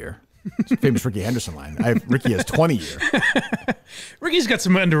least 3 year. It's a famous Ricky Henderson line. Ricky has 20 year. Ricky's got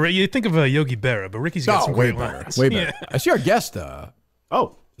some underrated. You think of Yogi Berra, but Ricky's got some way great better. lines. Way better. Yeah. I see our guest.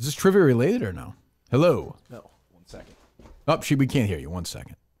 Oh. Is this trivia related or no? Hello. No. 1 second. Oh, we can't hear you. 1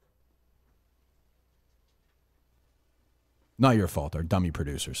 second. Not your fault. Our dummy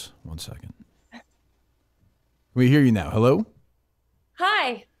producers. 1 second. We hear you now. Hello?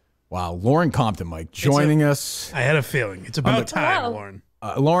 Hi. Wow. Lauren Compton, Mike, joining us. I had a feeling. It's about time, Lauren.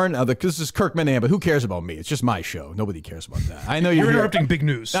 Lauren, this is Kirk Minihane, but who cares about me? It's just my show. Nobody cares about that. I know You're here. interrupting big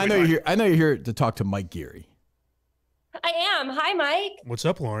news. I know you're here. I know you're here to talk to Mike Gerry. I am. Hi, Mike. What's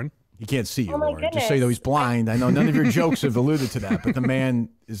up, Lauren? He can't see you, Oh, my Lauren. Just so you know, he's blind. I know none of your jokes have alluded to that, but the man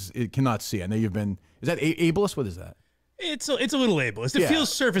cannot see. I know you've been. Is that ableist? What is that? It's a little ableist. It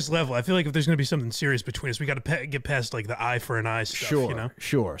feels surface level. I feel like if there's going to be something serious between us, we got to get past like the eye for an eye stuff. Sure, you know?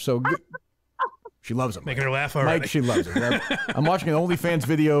 sure. So she loves it. Making her laugh already. Mike, she loves it. I'm watching an OnlyFans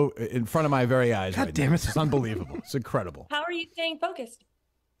video in front of my very eyes. God right damn now. it. It's unbelievable. It's incredible. How are you staying focused?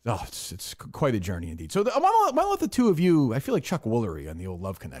 Oh, it's quite a journey indeed. So why don't let the two of you? I feel like Chuck Woolery on the old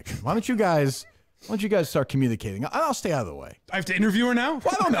Love Connection. Why don't you guys start communicating? I'll stay out of the way. I have to interview her now?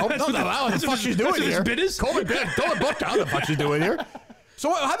 Well, I don't know. What the fuck she's doing here? This bit is? Coleman, don't book down the fuck she's doing here.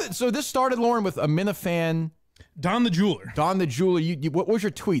 So this started, Lauren, with a Minifan. Don the Jeweler. Don the Jeweler. What was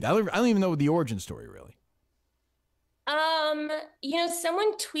your tweet? I don't even know the origin story really.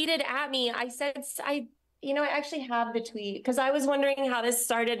 Someone tweeted at me. I said, I actually have the tweet because I was wondering how this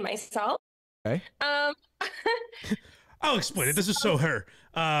started myself. Okay. I'll explain it. This is so her.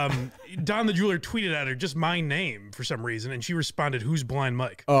 Don the Jeweler tweeted at her just my name for some reason, and she responded, "Who's Blind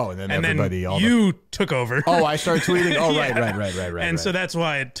Mike?" Oh, and then everybody. You took over. Oh, I started tweeting. Oh, Yeah. right. And so that's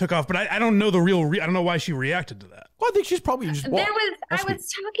why it took off. But I don't know the real. I don't know why she reacted to that. Well, I think she's probably just. I was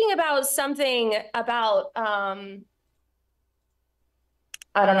talking about something about.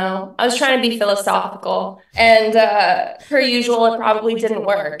 I don't know. I was trying to be philosophical, and per usual, it probably didn't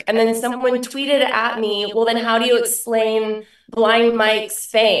work. And then someone tweeted at me, "Well, then how do you explain Blind Mike's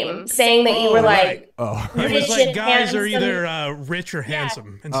fame?" Saying that you were like, it was like guys are either rich or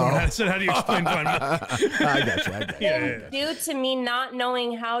handsome, and someone said, "How do you explain Blind Mike?" I got you. Due to me not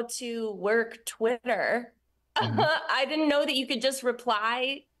knowing how to work Twitter, I didn't know that you could just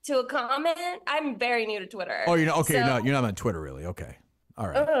reply to a comment. I'm very new to Twitter. Oh, you're not okay. You're not on Twitter, really. Okay. All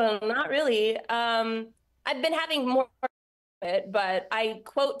right. Oh, not really. I've been having more of it, but I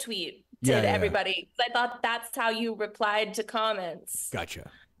quote tweet to everybody because I thought that's how you replied to comments. Gotcha.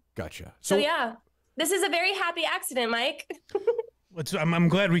 So yeah, this is a very happy accident, Mike. I'm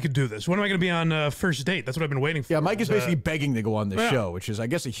glad we could do this. When am I going to be on first date? That's what I've been waiting for. Yeah, Mike is basically begging to go on the show, which is, I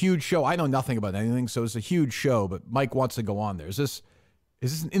guess, a huge show. I know nothing about anything, so it's a huge show, but Mike wants to go on there. Is this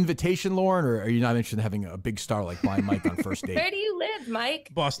an invitation, Lauren, or are you not interested in having a big star like Blind Mike on first date? Where do you live,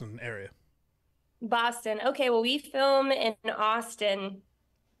 Mike? Boston area. Boston. Okay, well, we film in Austin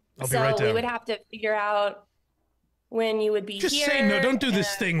So we would have to figure out when you would be just here. Say no. Don't do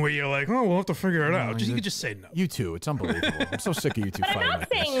this thing where you're like, oh, we'll have to figure it out. You could just say no. You two, it's unbelievable. I'm so sick of you two fighting. I'm not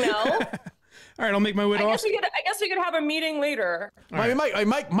saying no. All right, I'll make my way to Austin. I guess we could have a meeting later.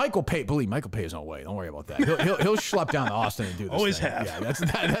 Mike will pay. Believe Mike will pay his own way. Don't worry about that. He'll schlep down to Austin and do this. Always thing. have. Yeah,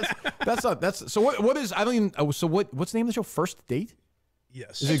 that's not. So what is? I don't even. So what's the name of the show? First Date?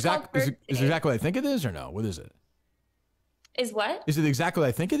 Yes. Is it exactly what I think it is, or no? What is it? Is what? Is it exactly what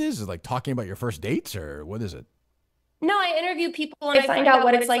I think it is? Is it like talking about your first dates, or what is it? No, I interview people and I find out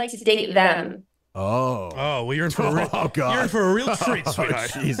what it's like to date them. Oh. Well, you're in for a real, you're in for a real treat,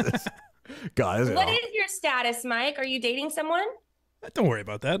 sweetheart. Jesus. God, what is your status, Mike? Are you dating someone? Don't worry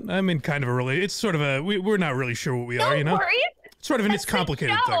about that. I'm in kind of a really. It's sort of a. We're not really sure what we are. You know. Worry. Sort of it's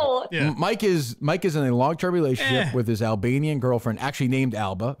complicated thing. Yeah. Mike is in a long-term relationship with his Albanian girlfriend, actually named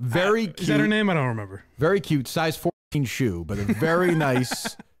Alba. Very cute. Is that her name? I don't remember. Very cute, size 14 shoe, but a very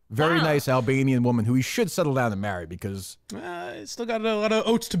nice. Very nice Albanian woman who he should settle down and marry because still got a lot of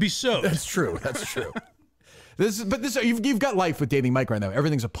oats to be sowed. That's true. That's true. You've got life with dating Mike right now.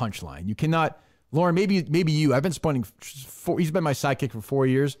 Everything's a punchline. You cannot, Lauren. Maybe you. I've been spending. He's been my sidekick for 4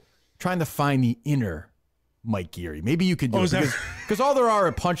 years, trying to find the inner Mike Gerry. Maybe you can do it because all there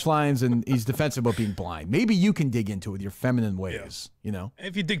are punchlines and he's defensive about being blind. Maybe you can dig into it with your feminine ways. Yeah. You know,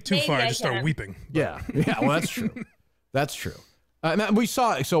 if you dig too far, I just start weeping. Yeah. Well, that's true. That's true. And we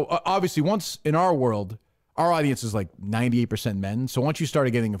saw, so obviously once in our world, our audience is like 98% men. So once you started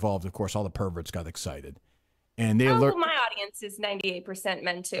getting involved, of course, all the perverts got excited. And they my audience is 98%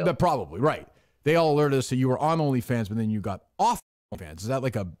 men too. Probably, right. They all alerted us that you were on OnlyFans, but then you got off OnlyFans. Is that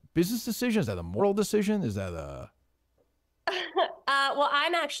like a business decision? Is that a moral decision? Is that a... well,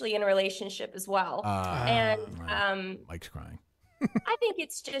 I'm actually in a relationship as well. Mike's crying. I think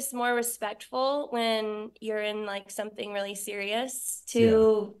it's just more respectful when you're in like something really serious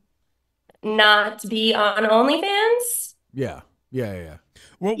to not be on OnlyFans. Yeah.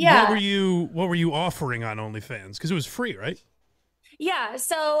 What were you offering on OnlyFans? Because it was free, right? Yeah,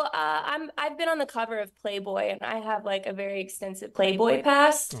 so I've been on the cover of Playboy, and I have like a very extensive Playboy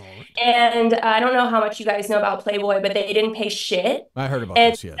past. And I don't know how much you guys know about Playboy, but they didn't pay shit. I heard about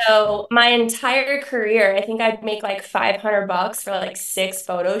this. Yes. So my entire career, I think I'd make like $500 for like 6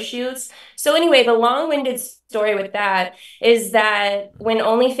 photo shoots. So anyway, the long-winded story with that is that when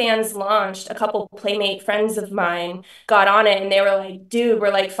OnlyFans launched, a couple Playmate friends of mine got on it and they were like, dude, we're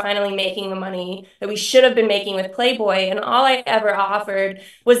like finally making the money that we should have been making with Playboy. And all I ever offered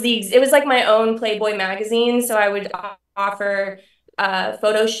was it was like my own Playboy magazine. So I would offer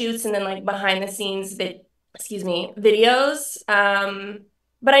photo shoots and then like behind the scenes videos.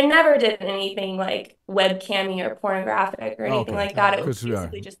 But I never did anything like webcammy or pornographic or anything like that. It was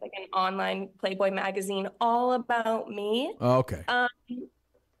basically just like an online Playboy magazine all about me. Okay. And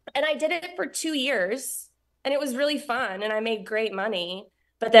I did it for 2 years and it was really fun and I made great money.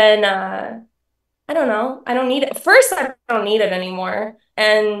 But then I don't know. I don't need it. First, I don't need it anymore.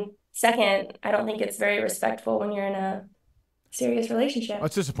 And second, I don't think it's very respectful when you're in a serious relationship.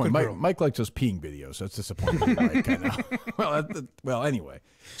 That's disappointing. Mike likes those peeing videos. That's disappointing. Mike, I know. Well, anyway.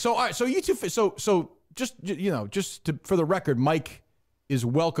 So, all right. So you two. So just for the record, Mike is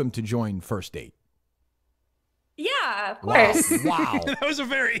welcome to join First Date. Yeah, of course. Wow. That was a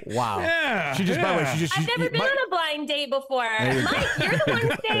very Yeah. By the way, I've never been on a blind date before. Mike, you're the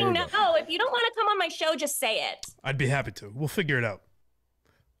one saying no. If you don't want to come on my show, just say it. I'd be happy to. We'll figure it out.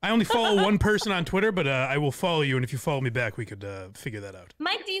 I only follow one person on Twitter, but I will follow you, and if you follow me back, we could figure that out.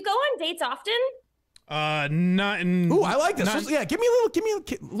 Mike, do you go on dates often? Not in. Ooh, I like this. Give me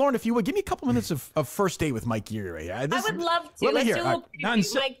Lauren, if you would, give me a couple minutes of First Date with Mike Gerry. I would love to. Let's do a little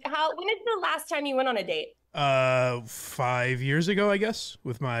preview. Mike, when is the last time you went on a date? 5 years ago, I guess,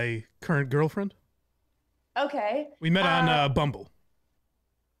 with my current girlfriend. Okay. We met on Bumble.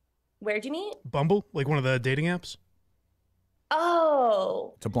 Where'd you meet? Bumble, like one of the dating apps.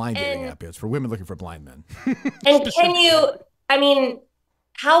 Oh. It's a blind dating app. It's for women looking for blind men. And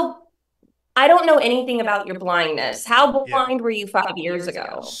I don't know anything about your blindness. How blind were you 5 years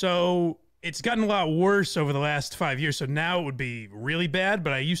ago? So it's gotten a lot worse over the last 5 years. So now it would be really bad,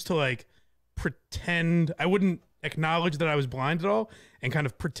 but I used to like pretend. I wouldn't acknowledge that I was blind at all and kind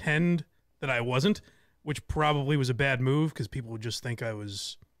of pretend that I wasn't, which probably was a bad move because people would just think I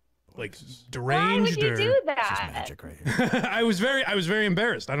was like deranged. Why would you do that? This is magic right here. I was very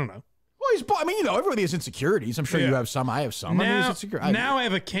embarrassed. I don't know. Well, everybody has insecurities. I'm sure you have some. I have some. Now I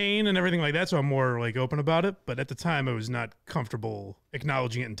have a cane and everything like that, so I'm more like open about it. But at the time, I was not comfortable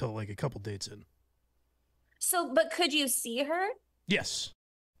acknowledging it until like a couple dates in. So, but could you see her? Yes.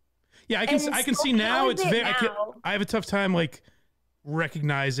 Yeah, I can see now. It's very. I have a tough time like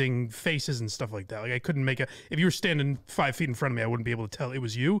recognizing faces and stuff like that. Like I couldn't make a, if you were standing 5 feet in front of me, I wouldn't be able to tell it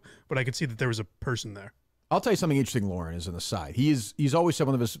was you, but I could see that there was a person there. I'll tell you something interesting, Lauren, is an aside. He's always said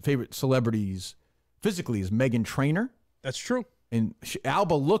one of his favorite celebrities physically is Meghan Trainor. That's true. And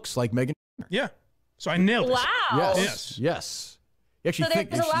Alba looks like Meghan Trainor. Yeah. So I nailed it. Wow. Yes. You actually So think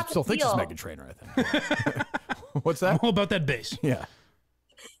there's a lot she still to thinks it's feel. Meghan Trainor, I think. What's that? I'm all about that bass. Yeah.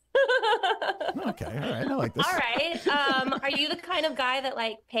 Okay. All right. I like this. All right. Are you the kind of guy that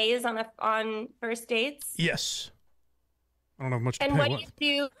like pays on first dates? Yes. I don't have much to And pay. what do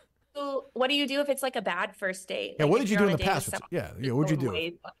you do? What do you do if it's like a bad first date? Yeah. Like, What if did you you're do in on the a date past? with someone Yeah. What'd you who's do? way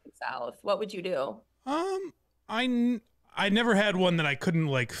fucking south. What would you do? I never had one that I couldn't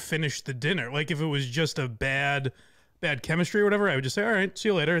like finish the dinner. Like if it was just a bad chemistry or whatever, I would just say, all right, see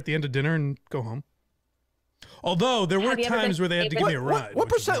you later at the end of dinner and go home. Although there were Have you ever times been where they had to give me a ride. What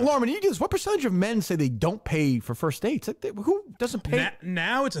percent, Lauren, when you do this, what percentage of men say they don't pay for first dates? Like, who doesn't pay?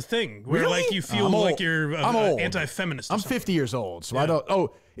 Now it's a thing where Really? like you feel I'm like old. you're I'm old. anti-feminist. Or I'm something. 50 years old, so Yeah. I don't.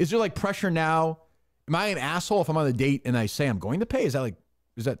 Oh, is there like pressure now? Am I an asshole if I'm on a date and I say I'm going to pay? Is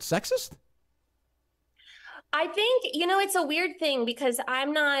that sexist? I think, it's a weird thing because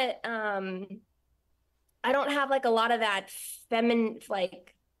I'm not, I don't have like a lot of that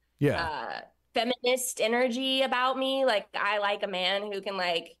feminist energy about me. Like I like a man who can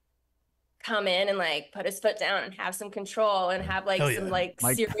like come in and like put his foot down and have some control and have like Hell some yeah. like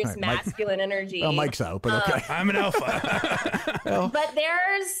Mike- serious all right, Mike- masculine energy. Well, Mike's out, but okay. I'm an alpha. Well, But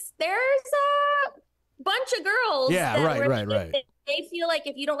there's a bunch of girls. Yeah, that right, were- right. They feel like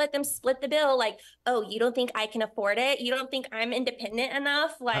if you don't let them split the bill, like, oh, you don't think I can afford it? You don't think I'm independent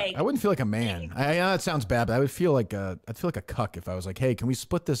enough? Like, I wouldn't feel like a man. I know that sounds bad, but I would feel like I'd feel like a cuck if I was like, hey, can we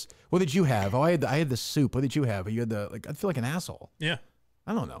split this? What did you have? Oh, I had the soup. What did you have? You had I'd feel like an asshole. Yeah.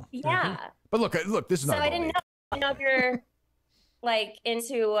 I don't know. yeah. But look, this is So not I about didn't me. know if you're like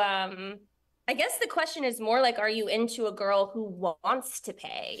into I guess the question is more like, are you into a girl who wants to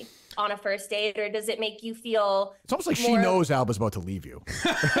pay on a first date, or does it make you feel It's almost like she more- knows Alba's about to leave you.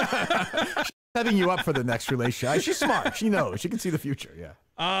 She's setting you up for the next relationship. She's smart. She knows. She can see the future.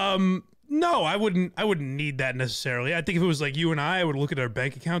 Yeah. No, I wouldn't need that necessarily. I think if it was like you and I would look at our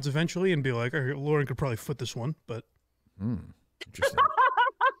bank accounts eventually and be like, all right, Lauren could probably foot this one, but Interesting.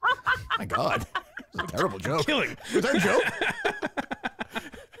 My God. That's a terrible joke. killing. Was that a joke?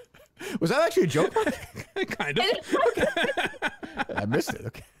 Was that actually a joke? Kind of. I missed it.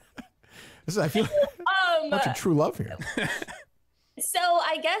 Okay. I feel much of true love here. So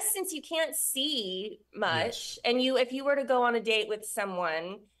I guess since you can't see much, and if you were to go on a date with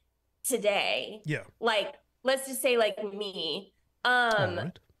someone today, Yeah. like let's just say like me,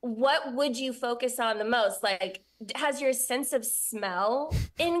 right. what would you focus on the most? Like, has your sense of smell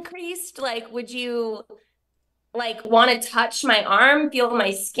increased? Like, would you like want to touch my arm, feel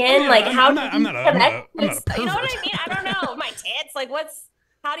my skin? Yeah, like, I'm not a you know what I pervert. mean? I don't know. My tits. Like,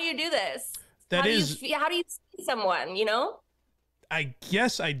 how do you do this? That how is- do you see someone? I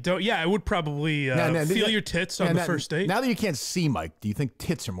guess I don't. Yeah, I would probably feel your tits on the first date. Now that you can't see Mike, do you think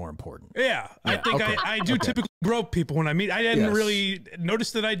tits are more important? Yeah, I think okay. I do typically grope people when I meet. I didn't really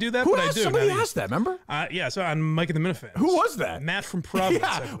notice that I do that, Who but I asked? do. Somebody now that asked that, remember? Yeah, so on Mike and the Minifans. Who was that? Matt from Providence.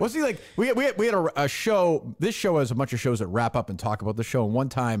 Yeah. Was he like, we had a show. This show has a bunch of shows that wrap up and talk about the show. And one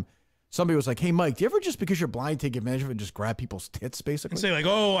time, somebody was like, hey, Mike, do you ever just because you're blind take advantage of it and just grab people's tits, basically? And say like,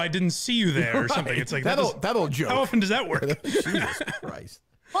 oh, I didn't see you there or something. It's like, that old joke. how often does that work? Jesus Christ.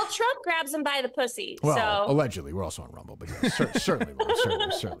 Well, Trump grabs him by the pussy. Well, so allegedly, we're also on Rumble, but yes, certainly,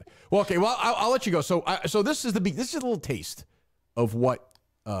 Lauren, certainly. Well, okay, well, I'll let you go. So this is a little taste of what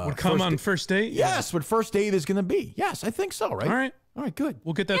would come on first date. Yes, what first date is going to be. Yes, I think so. Right. All right, good.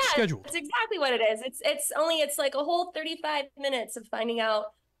 We'll get that scheduled. That's exactly what it is. It's like a whole 35 minutes of finding out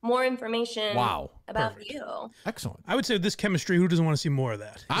more information about you. Excellent. I would say with this chemistry, who doesn't want to see more of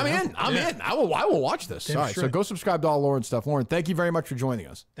that? I'm in. I will watch this. Damn All right, straight. so go subscribe to all Lauren stuff. Lauren, thank you very much for joining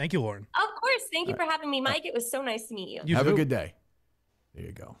us. Thank you, Lauren. Of course. Thank you for having me, Mike. It was so nice to meet you. Have a good day. There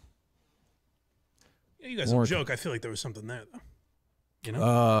you go. Yeah, you guys Lauren. joke. I feel like there was something there, though. You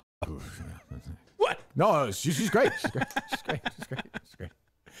know? What? No, she's great. She's great. She's great.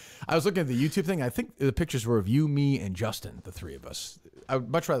 I was looking at the YouTube thing. I think the pictures were of you, me, and Justin, the three of us. I would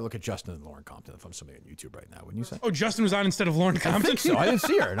much rather look at Justin than Lauren Compton if I'm somebody on YouTube right now. Wouldn't you say? Oh, Justin was on instead of Lauren Compton? I think so. I didn't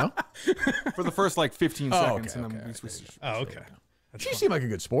see her, no? For the first like 15 seconds. Okay, And then okay, we switched. Oh, okay. She seemed like a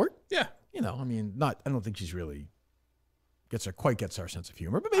good sport. Yeah. You know, I mean, I don't think she's really quite gets our sense of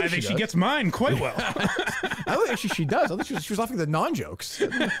humor, but maybe I think she does. gets mine quite well. I think actually she does. I think she was laughing at the non-jokes.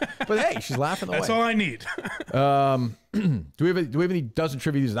 But hey, she's laughing away. That's all I need. Do we have any dozen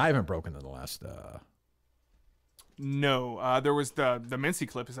trivia that I haven't broken in the last? No, there was the Mintzy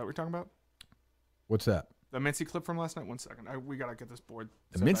clip. Is that what you're talking about? What's that? The Mintzy clip from last night? 1 second. We got to get this board.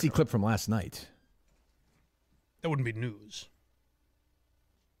 The Mintzy clip from last night. That wouldn't be news.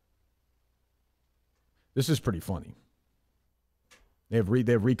 This is pretty funny. They have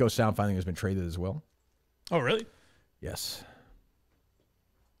Rico sound finding has been traded as well. Oh, really? Yes.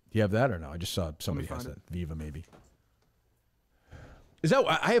 Do you have that or no? I just saw somebody has that. Viva, maybe. Is that,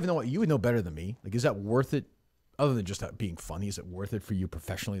 I have no, you would know better than me. Like, is that worth it? Other than just being funny, is it worth it for you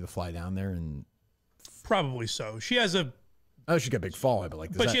professionally to fly down there and? Probably so. She has a. Oh, she's got a big following, but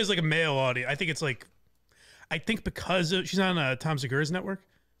like. But she has like a male audience. I think it's like. I think because she's on Tom Segura's network,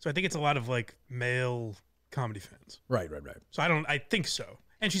 so I think it's a lot of like male comedy fans. Right. So I think so.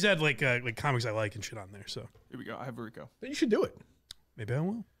 And she's had like comics I like and shit on there. So here we go. I have Rico. Then you should do it. Maybe I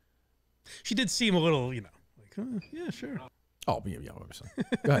will. She did seem a little, like, yeah, sure. Oh, yeah, obviously.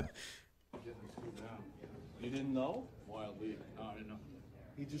 Go ahead. You didn't know? Wildly. No, I didn't know.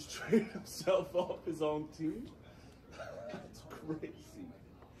 He just traded himself off his own team? That's crazy.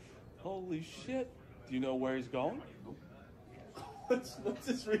 Holy shit. Do you know where he's going? What's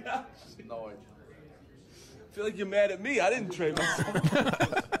his reaction? No idea. I feel like you're mad at me. I didn't trade myself.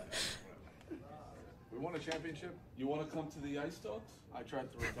 We won a championship. You want to come to the Ice Dogs? I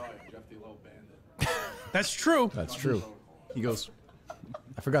tried to retire. Jeff D. Lowe banned it. That's true. That's true. He goes,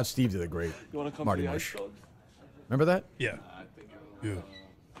 I forgot Steve did a great You want to come Marty to the Mush. Ice Dogs? Remember that? Yeah. I think yeah.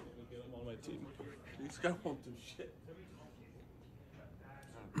 get him on my team. This guy won't do shit.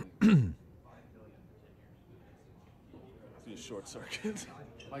 Be a short circuit.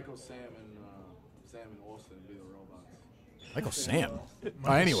 Michael, Sam, and Austin be the robots. Michael Sam.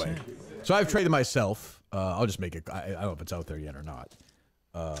 Anyway, so I've traded myself. I'll just make it. I don't know if it's out there yet or not.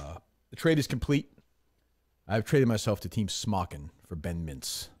 The trade is complete. I've traded myself to Team Smockin for Ben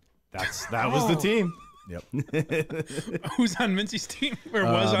Mintz. That was the team. Yep. Who's on Mintzy's team? Or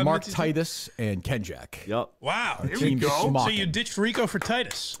was on Mark Mintzy's Titus and Kenjac. Yep. Wow. Here we go. So you ditched Rico for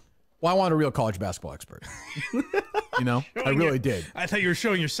Titus. Well, I want a real college basketball expert. I really did. I thought you were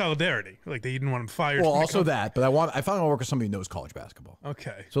showing your solidarity, like they didn't want him fired. Well, also that, but I finally want to work with somebody who knows college basketball.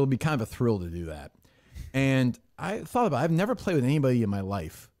 Okay. So it'll be kind of a thrill to do that. And I thought about it. I've never played with anybody in my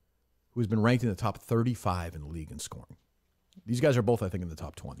life who's been ranked in the top 35 in the league in scoring. These guys are both, I think, in the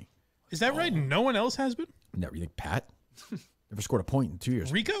top 20. Is that right? No one else has been? Never. You think Pat? Never scored a point in 2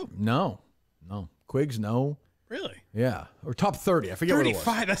 years. Rico? No. Quiggs, no. Really? Yeah. Or top 30. I forget 35,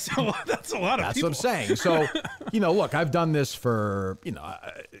 what it was. that's a lot. That's a lot of That's people. what I'm saying. So, look, I've done this for,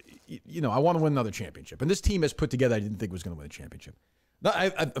 I want to win another championship. And this team has put together, I didn't think was going to win a championship.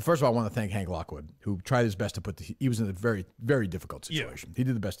 First of all, I want to thank Hank Lockwood, who tried his best to he was in a very, very difficult situation. Yeah. He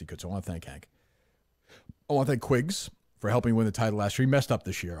did the best he could, so I want to thank Hank. I want to thank Quiggs for helping win the title last year. He messed up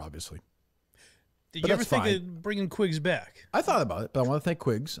this year, obviously. Did you ever think of bringing Quiggs back? I thought about it, but I want to thank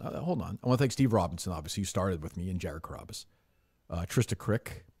Quiggs. Hold on. I want to thank Steve Robinson, obviously, who started with me, and Jared Carabas. Trista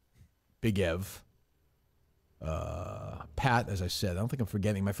Crick, Big Ev, Pat, as I said. I don't think I'm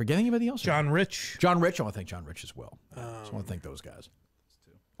forgetting. Am I forgetting anybody else? John Rich. I want to thank John Rich as well. So I want to thank those guys.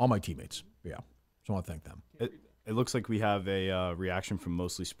 All my teammates. Yeah. So I want to thank them. It looks like we have a reaction from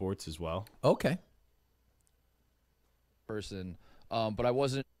Mostly Sports as well. Okay. Person, but I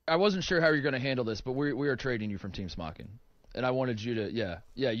wasn't sure how you're going to handle this, but we are trading you from Team Smockin, and I wanted you to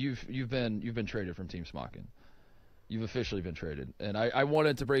you've been traded from Team Smockin. You've officially been traded, and I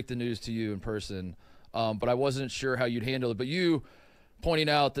wanted to break the news to you in person, but I wasn't sure how you'd handle it. But you pointing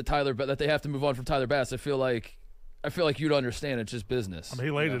out that they have to move on from Tyler Bass, I feel like you'd understand. It's just business. I mean,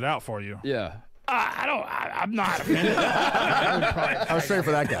 he laid it out for you. Yeah. I'm not offended. I was straight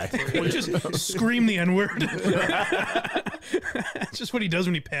for that guy. He just scream the N-word. It's just what he does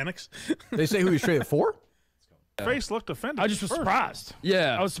when he panics. They say who he's traded for? Face looked offended. I just was surprised.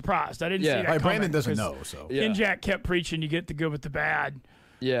 Yeah. I was surprised. I didn't see that coming. Brandon doesn't know, so. Yeah. Kenjac kept preaching you get the good with the bad.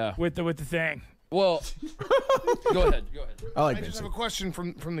 Yeah. With the thing. Well, go ahead. I just have a question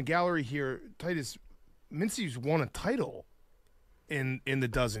from the gallery here. Titus, Mintzy's won a title in the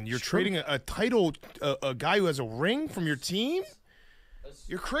dozen. You're trading a title, a guy who has a ring from your team?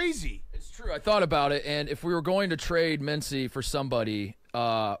 You're crazy. It's true. I thought about it, and if we were going to trade Mintzy for somebody,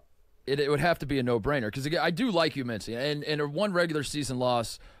 it would have to be a no-brainer. Because again, I do like you, Mintzy, and a one regular season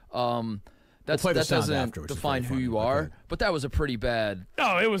loss, that doesn't define who you are. But that was a pretty bad.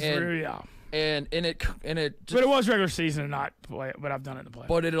 Oh, it was really, yeah. And it just, but it was regular season and not play, but I've done it in the play.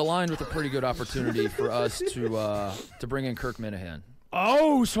 But it aligned with a pretty good opportunity for us to bring in Kirk Minihane.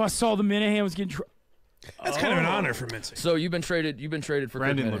 Oh, so I saw the Minihane was getting. That's kind of an honor for Mintzy. So you've been traded for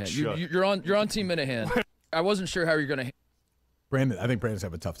Brandon Kirk Minihane. You're on Team Minihane. I wasn't sure how you're gonna. Brandon, I think Brandon's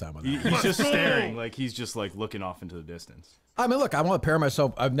having a tough time on that. He's just staring, like he's just like looking off into the distance. I mean, look, I want to pair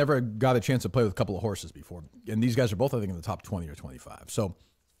myself. I've never got a chance to play with a couple of horses before, and these guys are both, I think, in the top 20 or 25. So,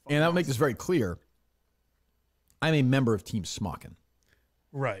 and I'll make this very clear. I'm a member of Team Smockin.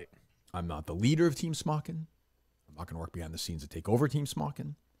 Right. I'm not the leader of Team Smockin. I'm not going to work behind the scenes to take over Team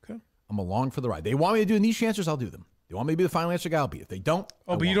Smockin. Okay. I'm along for the ride. They want me to do niche answers, I'll do them. They want me to be the final answer guy, I'll be. If they don't,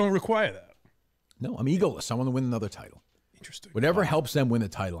 but you don't require that. No, I'm egoless. I want to win another title. Interesting. Whatever helps them win the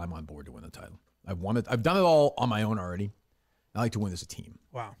title, I'm on board to win the title. I've done it all on my own already. I like to win as a team.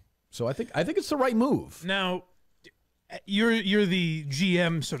 Wow. So I think it's the right move. Now, you're the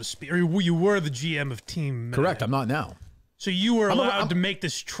GM, so to speak, or you were the GM of Team Minihane. Correct. I'm not now. So you were allowed to make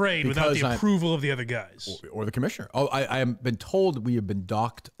this trade without the approval of the other guys. Or the commissioner. Oh, I have been told we have been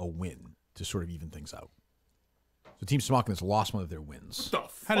docked a win to sort of even things out. So Team Smockin has lost one of their wins.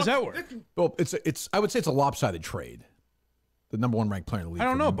 How does that work? Well, I would say it's a lopsided trade. The number one ranked player in the league. I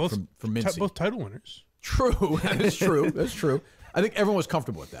don't know. Both title winners. True. That is true. That's true. I think everyone was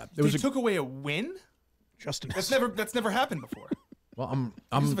comfortable with that. They took away a win? Justin. That's never happened before. Well,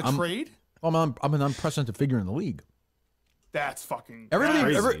 I'm a trade? I'm an unprecedented figure in the league. That's fucking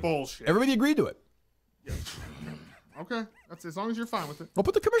bullshit. Everybody agreed to it. Yeah. Okay. That's as long as you're fine with it. We'll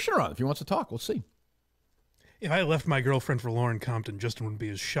put the commissioner on if he wants to talk. We'll see. If I left my girlfriend for Lauren Compton, Justin wouldn't be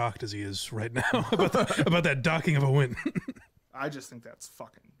as shocked as he is right now about that docking of a win. I just think that's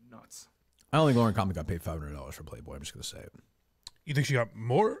fucking nuts. I don't think Lauren Compton got paid $500 for Playboy. I'm just going to say it. You think she got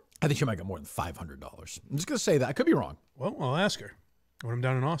more? I think she might get more than $500. I'm just going to say that. I could be wrong. Well, I'll ask her. When I'm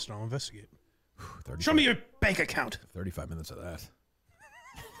down in Austin, I'll investigate. Show me your bank account. 35 minutes of that.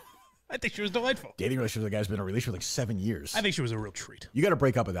 I think she was delightful. Dating relationship with a guy's been in a relationship for like 7 years. I think she was a real treat. You got to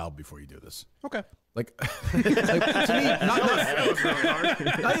break up with Al before you do this. Okay. Like to me,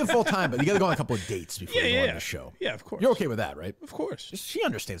 not even full time, but you got to go on a couple of dates before you go on the show. Yeah, of course. You're okay with that, right? Of course. She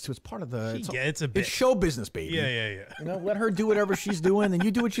understands too. It's part of the. It's a bit. It's show business, baby. Yeah. You know, let her do whatever she's doing, and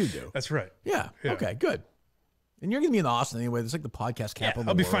you do what you do. That's right. Yeah. Okay. Good. And you're gonna be in Austin anyway. It's like the podcast capital.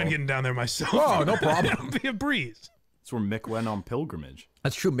 I'll be fine getting down there myself. Oh, no problem. It'll be a breeze. That's where Mick went on pilgrimage.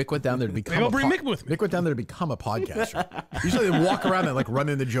 That's true. Mick went down there to become. Maybe I'll bring Mick with me. Mick went down there to become a podcaster. Usually they walk around and like run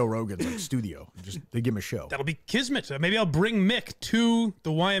into Joe Rogan's like studio. They give him a show. That'll be kismet. Maybe I'll bring Mick to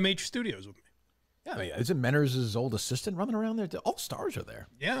the YMH studios with me. Yeah, I mean, isn't Meners' old assistant running around there? All stars are there.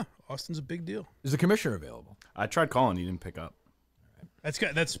 Yeah, Austin's a big deal. Is the commissioner available? I tried calling. He didn't pick up.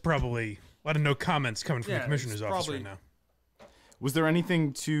 That's probably a lot of no comments coming from the commissioner's office right now. Was there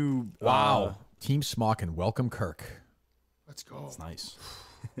anything to? Wow, Team Smockin, welcome Kirk. Let's go. It's nice.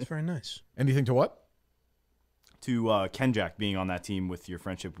 It's very nice. Anything to what? To Kenjac being on that team with your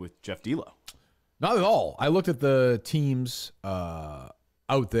friendship with Jeff D'Lo. Not at all. I looked at the teams out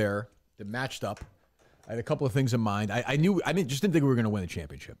there that matched up. I had a couple of things in mind. I just didn't think we were going to win the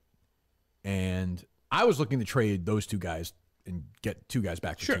championship, and I was looking to trade those two guys and get two guys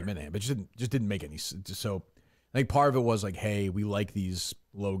back to Team Minihane, but just didn't make any sense. So I think part of it was like, hey, we like these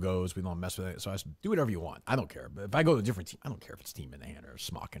logos. We don't mess with it. So I said, do whatever you want. I don't care. But if I go to a different team, I don't care if it's Team Minihane or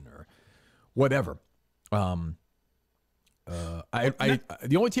Smockin or whatever. The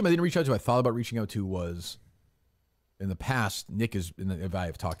only team I didn't reach out to, I thought about reaching out to was in the past. Nick and I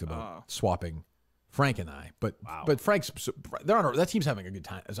have talked about swapping Frank and I, but Frank's that team's having a good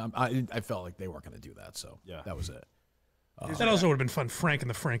time. I felt like they weren't going to do that, so that was it. That also would have been fun. Frank and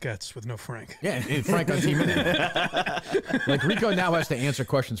the Frankettes with no Frank. Yeah, and Frank on Team Minihane. Like Rico now has to answer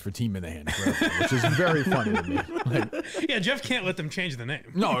questions for Team Minihane, which is very funny to me. Like, yeah, Jeff can't let them change the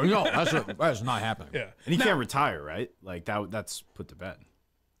name. No, that's not happening. Yeah, and he can't retire, right? Like that's put to bed.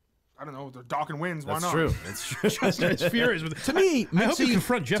 I don't know. They're docking wins. Why That's not? true. That's true. Justin's furious with it. To me, I hope you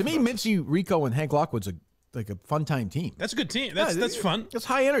confront Jeff. To me, Mintzy, Rico, and Hank Lockwood's a fun time team. That's a good team. That's fun. That's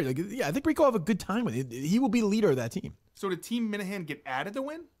high energy. Like, I think Rico will have a good time with it. He will be the leader of that team. So did Team Minihane get added to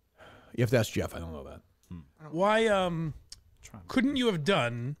win? You have to ask Jeff. I don't know that. Why couldn't you have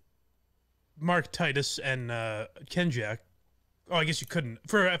done Mark Titus and Kenjac? Oh, I guess you couldn't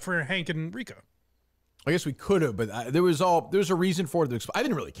for Hank and Rico. I guess we could have, but there was a reason for it. I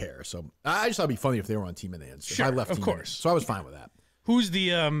didn't really care, so I just thought it'd be funny if they were on Team Minihane. So sure, I left of Team course. Minihane, so I was fine with that. Who's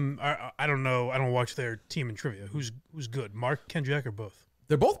the I don't know. I don't watch their team in trivia. Who's good? Mark, Kenjac, or both?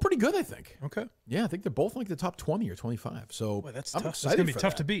 They're both pretty good, I think. Okay. Yeah, I think they're both like the top 20 or 25. So Boy, that's I'm tough. It's excited gonna be for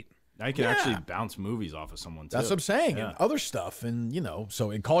tough that. to beat. Now you can actually bounce movies off of someone too. That's what I'm saying, Yeah. and other stuff, and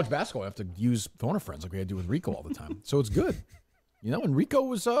so in college basketball, I have to use phone a friends like we had to do with Rico all the time. So it's good, and Rico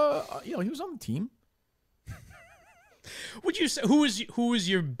was, he was on the team. Would you say who is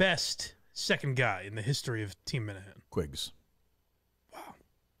your best second guy in the history of Team Minihane? Quiggs. Wow, I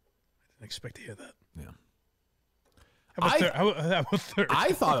didn't expect to hear that. Yeah.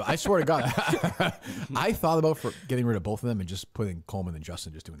 I thought, I swear to God, I thought about getting rid of both of them and just putting Coleman and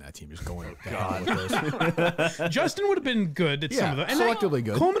Justin, just doing that team, just going down with those. Justin would have been good at some of them. And selectively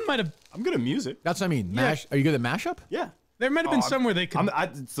good. Coleman might have. I'm good at music. That's what I mean. Are you good at mashup? Yeah. There might have been somewhere they could.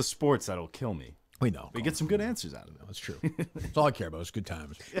 It's the sports that'll kill me. We know. We get some good answers out of them. That's true. That's all I care about. It's good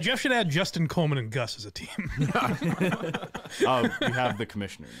times. Jeff should add Justin, Coleman, and Gus as a team. We have the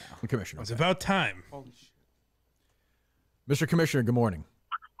commissioner now. The commissioner. It's about time. Mr. Commissioner, good morning.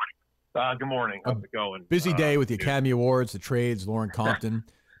 Good morning. How's it going? Busy day with the Academy Awards, the trades, Lauren Compton.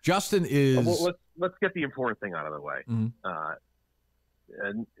 Justin is. Well, let's get the important thing out of the way.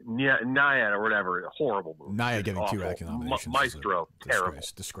 Naya or whatever, horrible movie. Naya getting two Academy nominations. Maestro, terrible.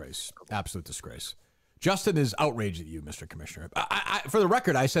 Disgrace. Absolute disgrace. Justin is outraged at you, Mr. Commissioner. For the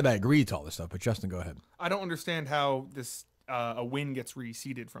record, I said I agreed to all this stuff, but Justin, go ahead. I don't understand how this a win gets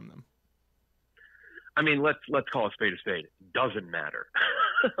reseeded from them. I mean, let's call a spade a spade. It doesn't matter.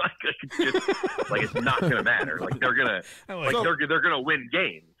 It's not gonna matter. Like they're gonna they're gonna win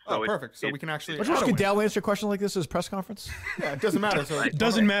games. So perfect. So we can actually. Would you ask Goodell answer a question like this at his press conference? Yeah, it doesn't matter. So it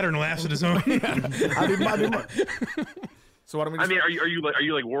doesn't matter, and laughs at his own. So what do we? I mean, are you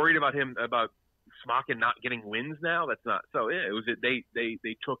like worried about him about Smockin not getting wins now? That's not. So yeah, it was they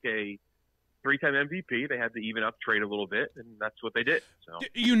took a 3-time MVP. They had to even up trade a little bit, and that's what they did. So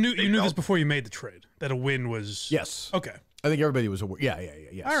you knew this before you made the trade that a win was. Yes. Okay. I think everybody was aware. Yeah.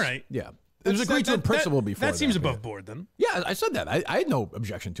 Yes. All right. Yeah. It was agreed to in principle before. That seems above board then. Yeah, I said that. I had no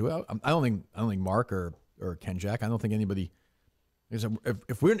objection to it. I don't think Mark or Kenjac. I don't think anybody. If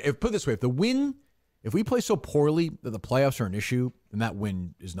put it this way, if we play so poorly that the playoffs are an issue, then that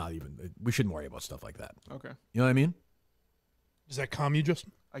win is not even. We shouldn't worry about stuff like that. Okay. You know what I mean? Does that calm you,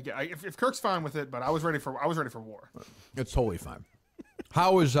 Justin? If Kirk's fine with it, but I was ready for war. It's totally fine.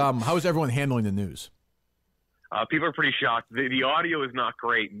 How is everyone handling the news? People are pretty shocked. The audio is not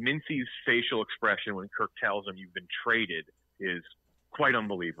great. Mintzy's facial expression when Kirk tells him you've been traded is quite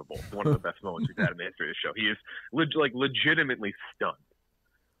unbelievable. It's one of the best moments we've had in the history of the show. He is legitimately stunned.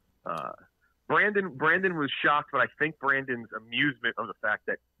 Brandon was shocked, but I think Brandon's amusement of the fact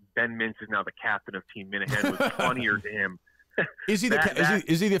that Ben Mintz is now the captain of Team Minihane was funnier to him. Is he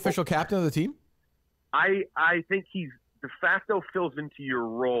the official captain of the team? I think he's de facto fills into your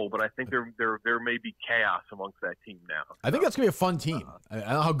role, but I think there may be chaos amongst that team now. I think that's gonna be a fun team. I don't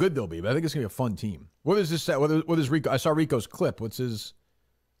know how good they'll be, but I think it's gonna be a fun team. What is this? What is Rico? I saw Rico's clip. How's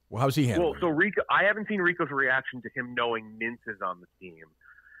he handling? Well, so Rico, I haven't seen Rico's reaction to him knowing Mintz is on the team.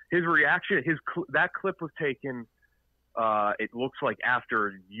 His reaction, that clip was taken. It looks like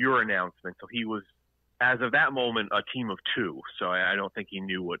after your announcement, so he was, as of that moment, a team of two. So I don't think he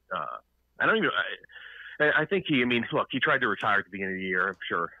knew what. I think look, he tried to retire at the beginning of the year. I'm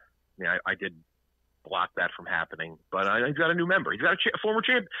sure. I did block that from happening, but he's got a new member. He's got a former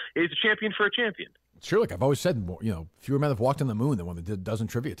champion. He's a champion for a champion. Sure, like I've always said, fewer men have walked on the moon than one that did a dozen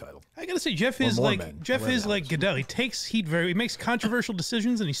trivia title. I gotta say, Jeff is like Goodell. He takes heat he makes controversial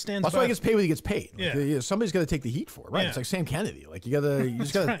decisions and he stands. That's why he gets paid what he gets paid. Yeah. Somebody's got to take the heat for it, right? Yeah. It's like Sam Kennedy. Like you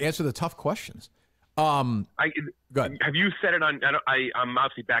just got to answer the tough questions. Go ahead. Have you said it on? I'm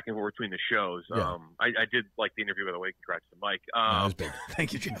obviously back and forth between the shows. Yeah. I did like the interview, by the way. Congrats to Mike. That was big.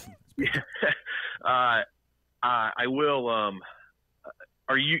 Thank you, Jeff. I will.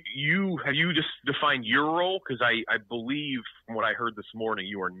 Have you just defined your role? Because I believe from what I heard this morning,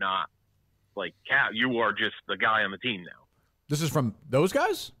 you are not like Cap. You are just the guy on the team now. This is from those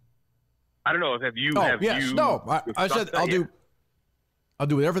guys? I don't know. Have you? No. I said I'll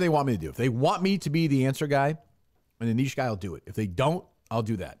do whatever they want me to do. If they want me to be the answer guy and the niche guy, I'll do it. If they don't, I'll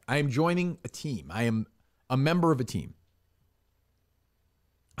do that. I am joining a team. I am a member of a team.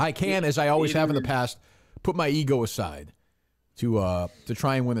 I can, as I always have in the past, put my ego aside to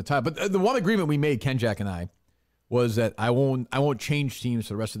try and win the title. But the one agreement we made, Kenjac and I, was that I won't change teams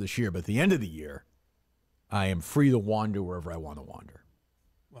for the rest of this year. But at the end of the year, I am free to wander wherever I want to wander.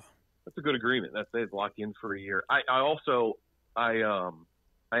 Wow, that's a good agreement. That's locked in for a year.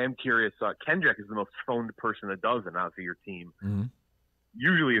 I am curious. Kenjac is the most phoned person that does it out of your team. Mm-hmm.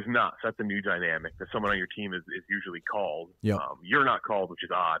 Usually is not. So that's a new dynamic. That someone on your team is usually called. Yep. You're not called, which is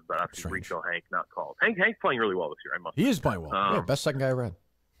odd. But obviously Rico, Hank not called. Hank's playing really well this year. He is playing well. Best second guy I read.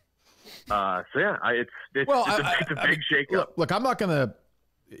 It's a big shakeup. Look, I'm not gonna.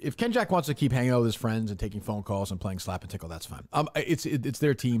 If Kenjac wants to keep hanging out with his friends and taking phone calls and playing slap and tickle, that's fine. It's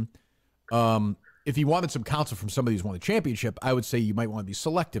their team. If he wanted some counsel from somebody who's won the championship, I would say you might want to be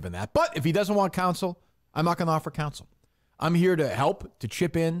selective in that. But if he doesn't want counsel, I'm not going to offer counsel. I'm here to help, to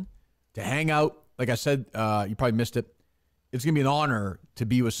chip in, to hang out. Like I said, you probably missed it. It's going to be an honor to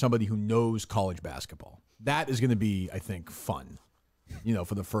be with somebody who knows college basketball. that is going to be, I think, fun,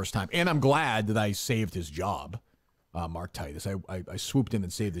 for the first time. And I'm glad that I saved his job, Mark Titus. I swooped in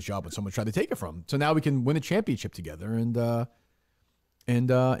and saved his job when someone tried to take it from him. So now we can win a championship together, and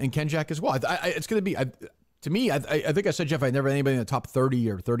Kenjac as well. It's going to be, to me, I think I said, Jeff, I never had anybody in the top 30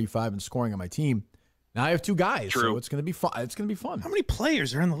 or 35 in scoring on my team. Now I have 2 guys, so it's going to be fun. It's going to be fun. How many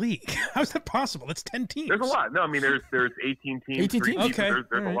players are in the league? How is that possible? That's 10 teams. There's a lot. No, I mean, there's 18 teams. 18 teams. Okay.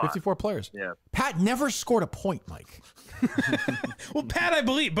 There's a lot. 54 players. Yeah. Pat never scored a point, Mike. Well, Pat, I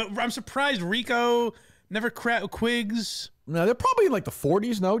believe, but I'm surprised Rico never Quigs. No, they're probably in like the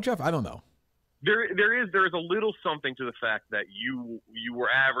 40s. No, Jeff, I don't know. There is a little something to the fact that you were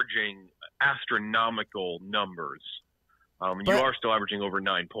averaging astronomical numbers. You are still averaging over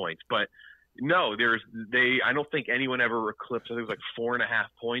 9 points, but no, I don't think anyone ever eclipsed. I think it was like 4.5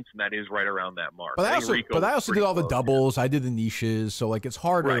 points, and that is right around that mark. But I also did all the doubles. I did the niches, so like it's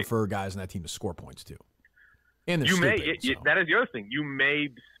harder for guys in that team to score points too. And that is the other thing. You may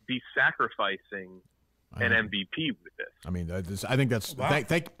be sacrificing an MVP with this. I mean, I think that's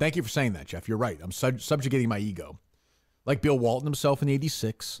thank you for saying that, Jeff. You're right. I'm subjugating my ego, like Bill Walton himself in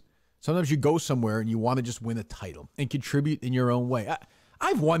 '86. Sometimes you go somewhere and you want to just win a title and contribute in your own way.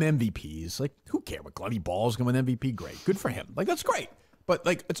 I've won MVPs. Like, who cares? What Glutty Ball's going to win MVP? Great. Good for him. Like, that's great. But,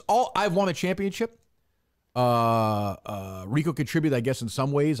 like, it's all – I've won a championship. Rico contributed, I guess, in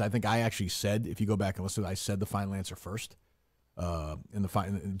some ways. I think I actually said, if you go back and listen, I said the final answer first.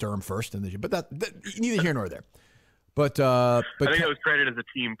 In Durham first. But that neither here nor there. But I think it was credited as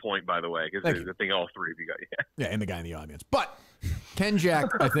a team point, by the way, because I think all 3 of you got Yeah, and the guy in the audience. But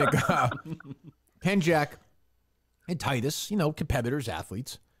Kenjac, I think – Kenjac – and Titus, competitors,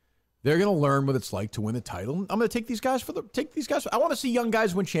 athletes, they're going to learn what it's like to win a title. I'm going to take these guys I want to see young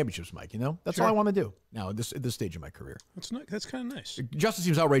guys win championships, Mike. That's all I want to do now at this stage of my career. That's kind of nice. Justin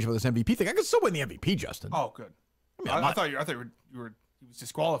seems outraged about this MVP thing. I can still win the MVP, Justin. Oh, good. I thought you were he was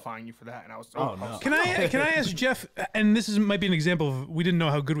disqualifying you for that, and I was. Oh no. Can I ask Jeff? And this might be an example of we didn't know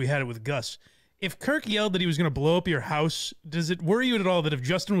how good we had it with Gus. If Kirk yelled that he was going to blow up your house, does it worry you at all that if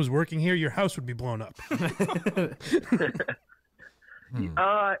Justin was working here, your house would be blown up?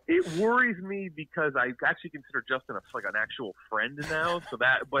 It worries me because I actually consider Justin an actual friend now. So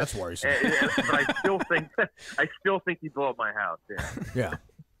that's worrisome. But I still think he'd blow up my house.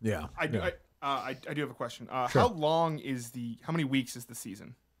 Yeah. I do have a question. Sure. How many weeks is the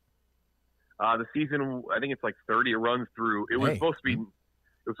season? The season, I think it's like 30. It runs through. It was supposed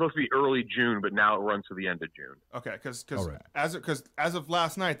to be early June, but now it runs to the end of June. Okay, because as of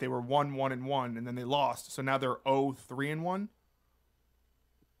last night they were 1-1-1, and then they lost, so now they're 0-3-1.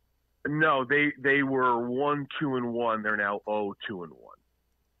 No, they were 1-2-1. They're now 0-2-1.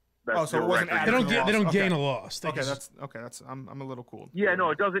 So it wasn't they don't gain a loss. I'm a little cool. Yeah,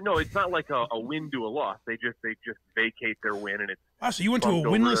 no, it doesn't. No, it's not like a win to a loss. They just vacate their win, and it's. So you went to a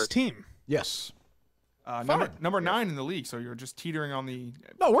winless team. Yes. Number 9 in the league, so you're just teetering on the.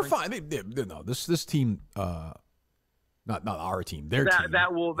 No, we're fine. No, this team, not our team. Their team.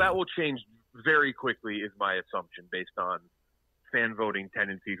 That will change very quickly, is my assumption, based on fan voting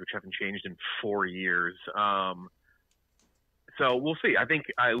tendencies, which haven't changed in 4 years. So we'll see. I think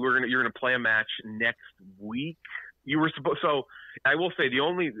you're gonna play a match next week. You were supposed. So I will say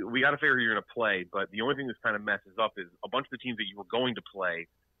we got to figure who you're gonna play, but the only thing this kind of messes up is a bunch of the teams that you were going to play.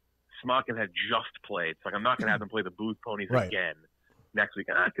 Smockin had just played. It's like I'm not going to have them play the Booth Ponies again next week.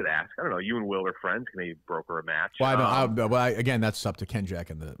 I could ask. I don't know. You and Will are friends. Can maybe broker a match? Well, again, that's up to Kenjac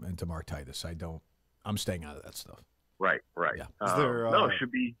and to Mark Titus. I'm staying out of that stuff. Right. Yeah. It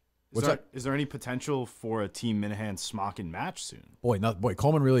should be. Is there any potential for a Team Minihane Smockin match soon? Boy,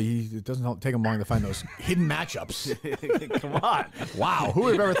 Coleman really. It doesn't take him long to find those hidden matchups. Come on! Wow, who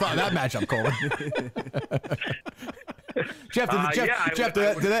would have ever thought of that matchup, Coleman? Jeff, did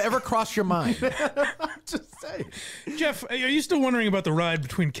that ever cross your mind? Just say, Jeff, are you still wondering about the ride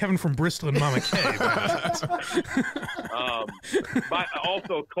between Kevin from Bristol and Mama K? But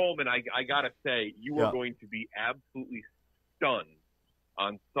also, Coleman, I gotta say, you are going to be absolutely stunned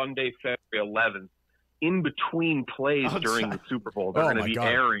on Sunday, February 11th. In between plays during the Super Bowl, they're going to be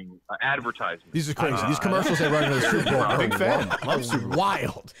airing advertisements. These are crazy. These commercials they run in the Super Bowl. Big fan. Love Super Bowl.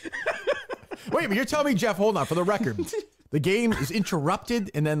 Wild. Wait, but you're telling me, Jeff, hold on, for the record, the game is interrupted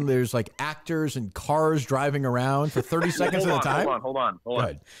and then there's like actors and cars driving around for 30 seconds at a time? Hold on.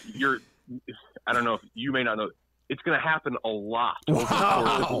 I don't know if you may not know. It's going to happen a lot.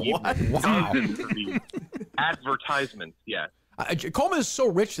 Wow. Advertisements, yes. Coleman is so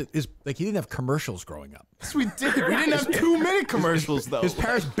rich that he didn't have commercials growing up. Yes, we did. We didn't have 2 minute commercials, though. His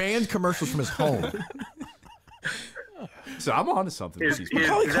parents banned commercials from his home. So I'm on to something.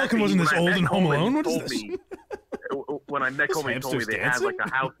 Macaulay Culkin wasn't this old in Home Alone. What is this? When I met Coleman, he told me hamsters they had dancing? like a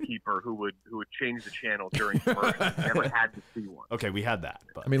housekeeper who would change the channel during commercials. Never had to see one. Okay, we had that.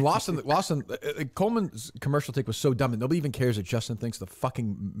 But. I mean, Coleman's commercial take was so dumb that nobody even cares that Justin thinks the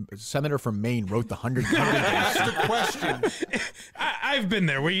fucking senator from Maine wrote the 100. That's the question. I've been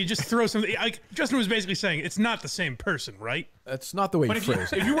there where you just throw something. Like Justin was basically saying, it's not the same person, right? That's not the way But you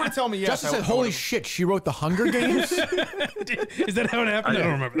phrase it. if you were to tell me yes, Justin said, "Holy shit, she wrote the Hunger Games." Is that how it happened? I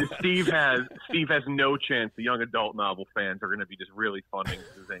don't remember. Steve has no chance. The young adult novel fans are going to be just really funding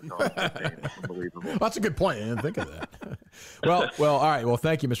his income. It's unbelievable. Well, that's a good point. I didn't think of that. well, all right. Well,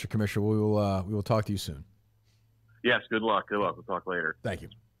 thank you, Mr. Commissioner. We will talk to you soon. Yes. Good luck. Good luck. We'll talk later. Thank you,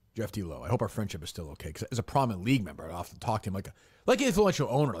 Jeff D. Lowe. I hope our friendship is still okay. Because as a prominent league member, I often talk to him like an influential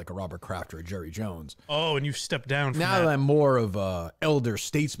owner, like a Robert Kraft or a Jerry Jones. Oh, and you've stepped down. From Now that I'm more of a elder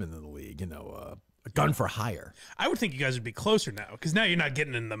statesman in the league. A gun for hire. I would think you guys would be closer now, because now you're not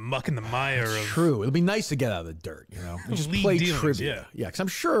getting in the muck and the mire of. True. It'll be nice to get out of the dirt, and just League play dealings, trivia. Yeah, because I'm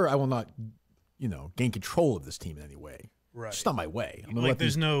sure I will not, gain control of this team in any way. Right. It's not my way. I'm gonna Like let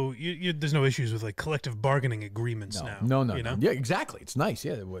there's these- no there's no issues with like collective bargaining agreements now. No. You know? Yeah, exactly. It's nice.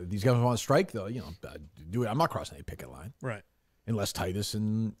 Yeah, these guys want to strike, though. Do it. I'm not crossing any picket line. Right. Unless Titus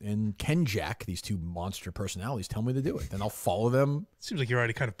and Kenjac, these two monster personalities, tell me to do it, then I'll follow them. Seems like you're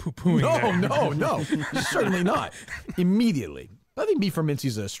already kind of poo-pooing. there. No, certainly not. Immediately. I think me for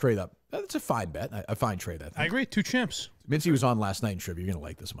Mintzy's a straight up. That's a fine bet. A fine trade. I think. I agree. Two champs. Mintzy was on last night in trivia. You're gonna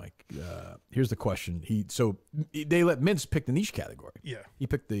like this, Mike. Here's the question. They let Mintz pick the niche category. Yeah. He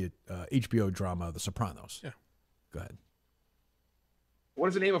picked the HBO drama The Sopranos. Yeah. Go ahead. What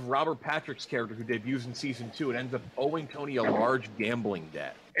is the name of Robert Patrick's character who debuts in season 2 and ends up owing Tony a large gambling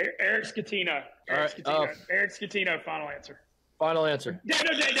debt? Eric Scatino. Eric Scatino. Final answer. Final answer. No,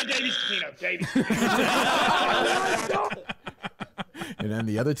 Davey Scatino. Davey. And then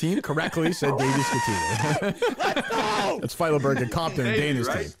the other team correctly said Davey Scatino. That's Feidelberg and Compton and Dana's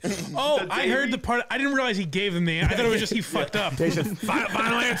team. Oh, I heard the part. I didn't realize he gave them the. I thought it was just he fucked up. They said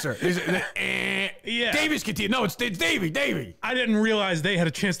final answer. Yeah. Davey Scatino. No, it's Davey. I didn't realize they had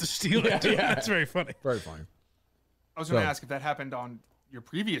a chance to steal it. Yeah. That's very funny. Very funny. I was going to ask if that happened on your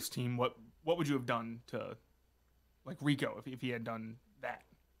previous team. What would you have done to, like Rico, if he had done that?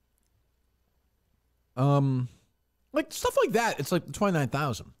 Like stuff like that. It's like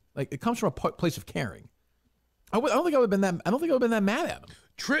 29,000. Like it comes from a place of caring. I don't think I would have been that. I don't think I would have been that mad at him.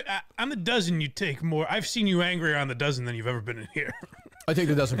 On the dozen, you take more. I've seen you angrier on the dozen than you've ever been in here. I take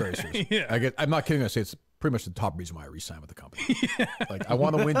the dozen very seriously. Yeah. I'm not kidding. I say it's pretty much the top reason why I re-signed with the company. Like I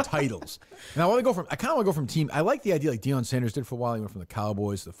want to win titles, and I kind of want to go from team. I like the idea like Deion Sanders did for a while. He went from the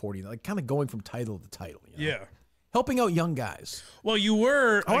Cowboys to the 40. Like kind of going from title to title. Yeah. Helping out young guys. Well, you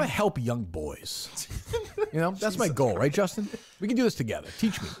were. I want to help young boys. That's my goal, right, Justin? We can do this together.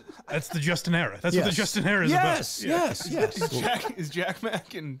 Teach me. That's the Justin era. That's what the Justin era is about. Yes. Is Jack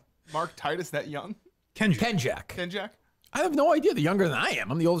Mack and Mark Titus that young? Kenjac. I have no idea. They're younger than I am.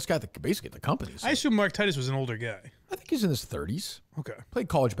 I'm the oldest guy basically at the company. So. I assume Mark Titus was an older guy. I think he's in his 30s. Okay. Played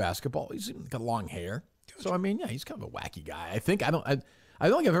college basketball. He's got long hair. Gotcha. So I mean, yeah, he's kind of a wacky guy. I think I don't think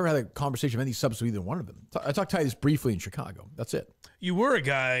I've ever had a conversation with any subs with either one of them. I talked Titus briefly in Chicago. That's it. You were a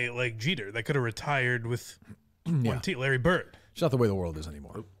guy like Jeter that could have retired with one team, Larry Bird. It's not the way the world is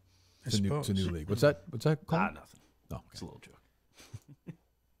anymore. It's a new league. What's that? What's that called? Nothing. No, okay. It's a little joke.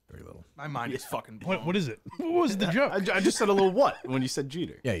 Very little. My mind is fucking blown. What is it? What was the joke? I just said a little what when you said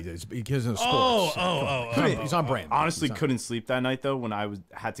Jeter. Yeah, he does. Because of sports. He's on brand. Honestly, couldn't sleep that night though when I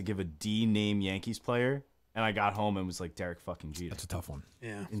had to give a D name Yankees player. And I got home and was like Derek fucking Jeter. That's a tough one.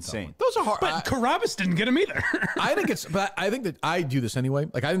 Yeah, insane. Those are hard. But Carabas didn't get him either. I think that I do this anyway.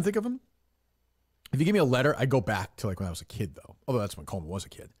 Like I didn't think of him. If you give me a letter, I go back to like when I was a kid though. Although that's when Coleman was a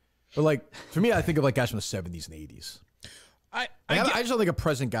kid. But like for me, I think of like guys from the 70s and 80s. I just don't think of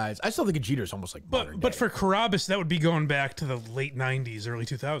present guys. I still think of Jeter's almost like modern But day. for Carabas, that would be going back to the late 90s, early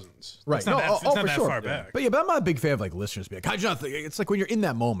 2000s. Right. It's not that far back. But I'm not a big fan of like listeners being like, how'd you not think? It's like when you're in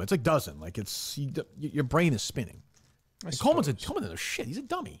that moment, it's like doesn't. Like it's your brain is spinning. Coleman's a shit. He's a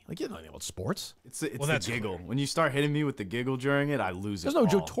dummy. Like, you don't know anything about sports. It's the giggle. When you start hitting me with the giggle during it, I lose There's it no all.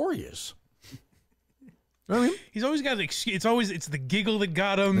 Joe Torres. You know what I mean? He's always got it's the giggle that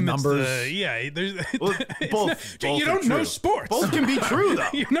got him. The numbers. Both you don't know sports. Both can be true, though.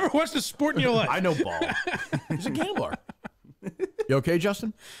 You've never watched a sport in your life. I know ball. He's a gambler. You okay,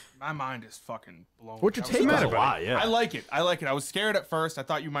 Justin? My mind is fucking blown. What's your take on it? I like it. I was scared at first. I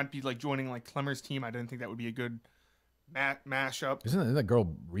thought you might be like joining like Clemmer's team. I didn't think that would be a good mashup. Isn't that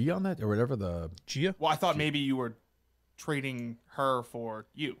girl Rhea on that or whatever the Gia? Well, I thought maybe you were trading her for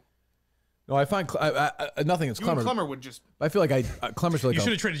you. No, I find nothing against Clemmer. Clemmer would just. I feel like Clemmer's like you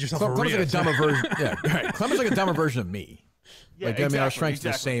should have traded yourself for Clemmer's Rhea. like a dumber version. Yeah, right. Clemmer's like a dumber version of me. Yeah, like, I mean, our strengths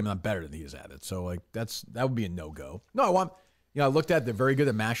are the same, and I'm better than he is at it. So, like, that would be a no-go. No, I want, I looked at, they're very good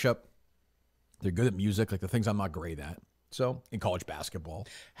at mashup. They're good at music, like the things I'm not great at. So, in college basketball.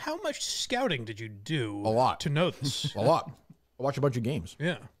 How much scouting did you do A lot. to know this? A lot. I watch a bunch of games.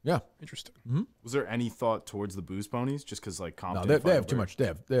 Yeah. Yeah. Interesting. Mm-hmm. Was there any thought towards the booze ponies? Just because, like, Compton. No, they have too much. They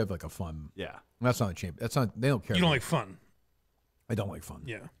have like a fun. Yeah. That's not a champ. That's not. They don't care. You don't like fun. I don't like fun.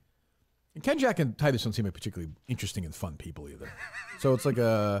 Yeah. And Kenjac and Titus don't seem like particularly interesting and fun people either. So it's like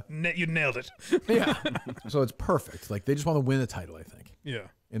a. You nailed it. Yeah. So it's perfect. Like they just want to win a title, I think. Yeah.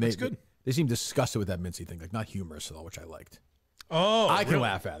 And that's good. They seem disgusted with that Mintzy thing, like not humorous at all, which I liked. Oh, I can really?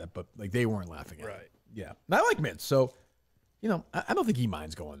 laugh at it, but like they weren't laughing at Right. it. Yeah. And I like Mintz, so I don't think he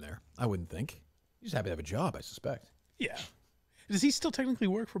minds going there. I wouldn't think. He's happy to have a job, I suspect. Yeah. Does he still technically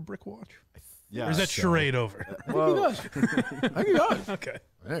work for Brick Watch? Yeah. Or is that charade over? I think he does. I think he does. Okay.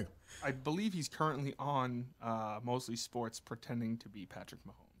 Hey. I believe he's currently on Mostly Sports pretending to be Patrick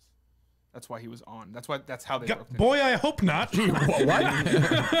Mahomes. That's why he was on. That's how they worked. Boy, I hope not. What?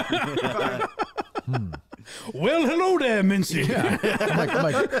 Well, hello there, Mintzy. Yeah. I'm like,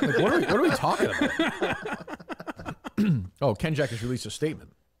 what are we talking about? Oh, Kenjac has released a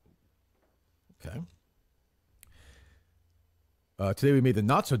statement. Okay. Today we made the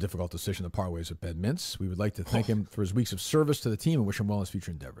not-so-difficult decision to part ways with Ben Mintz. We would like to thank him for his weeks of service to the team and wish him well in his future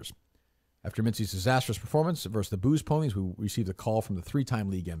endeavors. After Mintzy's disastrous performance versus the Booze Ponies, we received a call from the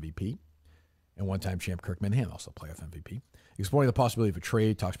three-time league MVP and one-time champ Kirk Minihane, also playoff MVP, exploring the possibility of a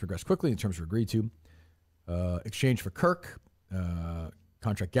trade. Talks progressed quickly and terms were agreed to. Exchange for Kirk,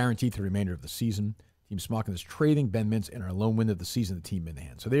 contract guaranteed for the remainder of the season. Team Smockin is trading Ben Mintz in our lone win of the season to Team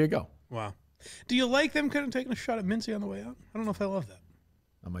Minihane. So there you go. Wow. Do you like them kind of taking a shot at Mintzy on the way out? I don't know if I love that.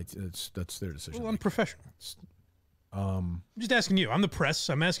 That's their A decision. little unprofessional. I'm just asking you. I'm the press.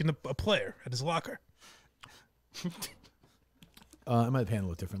 I'm asking a player at his locker. I might have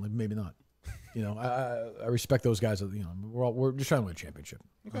handled it differently, but maybe not. I respect those guys. We're just trying to win a championship.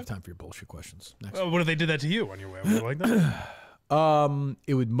 I don't have time for your bullshit questions. Next. What if they did that to you on your way? Would you like that?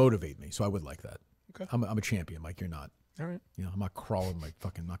 It would motivate me, so I would like that. Okay. I'm a champion, Mike. You're not. All right. I'm not crawling to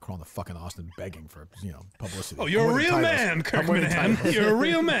fucking Austin begging for publicity. Oh, you're a real man, Kirk Minihane. You're a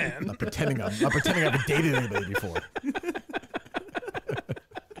real man. I'm not pretending I haven't dated anybody before.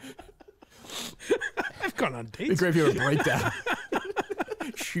 I've gone on dates. It'd be great if you had a breakdown.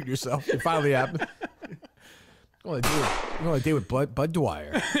 Shoot yourself. It finally happened. Well, I did with Bud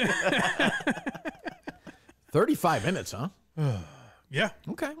Dwyer. 35 minutes, huh? Yeah.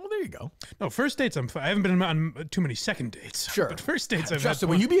 Okay. Well, there you go. No, first dates. I haven't been on too many second dates. Sure. But first dates, I've Justin,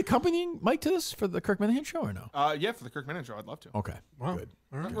 had. will you be accompanying Mike to this for the Kirk Minihane show or no? Yeah, for the Kirk Minihane show, I'd love to. Okay. Wow. Good.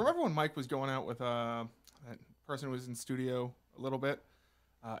 All right. Remember when Mike was going out with that person who was in studio a little bit?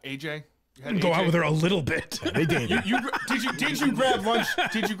 AJ. You had Go AJ. out with her a little bit. Yeah, they dated. Did you grab lunch?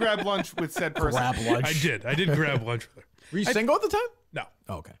 Did you grab lunch with said person? Grab lunch. I did grab lunch with her. Were you single at the time? No.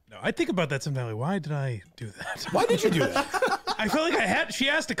 Oh, okay. No, I think about that sometimes. Like, why did I do that? Why did you do that? I felt like she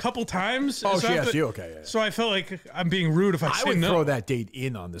asked a couple times. Oh, so she I asked you. Okay. Yeah. So I felt like I'm being rude if I say would no. throw that date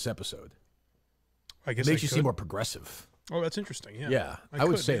in on this episode. I guess It makes I you could. seem more progressive. Oh, that's interesting. Yeah. Yeah, I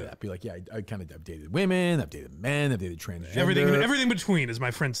would could, say yeah. that. Be like, yeah, I kind of I've dated women, I've dated men, I've dated transgender. Everything between is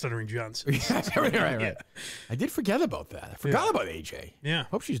my friend Stuttering Johnson. right. Yeah. I did forget about that. I forgot about AJ. Yeah.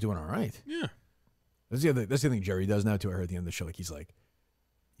 Hope she's doing all right. Yeah. That's the other thing Gerry does now too. I heard at the end of the show, like he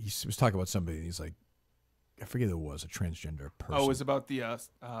was talking about somebody, and he's like, I forget who it was, a transgender person. Oh, it was about the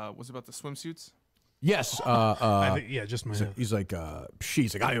swimsuits. Yes. I think, yeah, just my. He's like,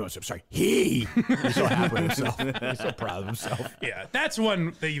 she's like, I don't know. I'm sorry. He's so happy with himself. He's so proud of himself. Yeah, that's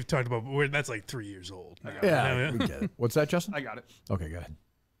one that you've talked about. Where that's like 3 years old. Yeah, we get it. What's that, Justin? I got it. Okay, go ahead.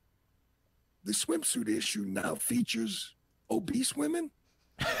 The swimsuit issue now features obese women,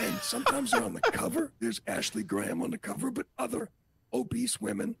 and sometimes they're on the cover. There's Ashley Graham on the cover, but other obese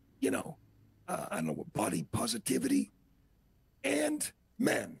women, I don't know what, body positivity, and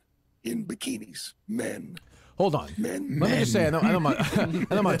men in bikinis. Men. Hold on. Men. Let me just say, I know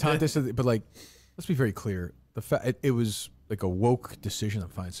my Titus, but like, let's be very clear. The fact it was like a woke decision. I'm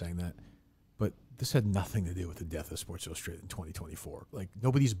fine saying that, but this had nothing to do with the death of Sports Illustrated in 2024. Like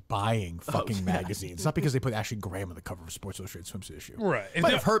nobody's buying fucking magazines. It's not because they put Ashley Graham on the cover of Sports Illustrated swimsuit issue. Right. It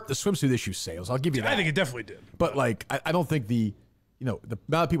might have hurt the swimsuit issue sales. I'll give you that. I think it definitely did. But like, I don't think the amount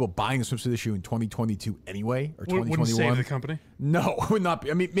of people buying the swimsuit issue in 2022 anyway, or 2021. Wouldn't save the company? No, it would not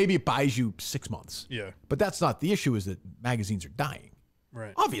be. I mean, maybe it buys you 6 months. Yeah. But that's not the issue. Is that magazines are dying?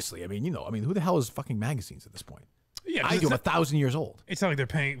 Right. Obviously, I mean, who the hell is fucking magazines at this point? Yeah, I do. I'm 1,000 years old. It's not like they're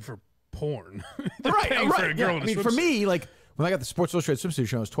paying for porn. Right. For a girl in a I mean, for swimsuit. me, like when I got the Sports Illustrated swimsuit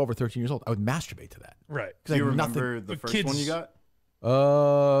show, I was 12 or 13 years old. I would masturbate to that. Right. Do you remember the first one you got?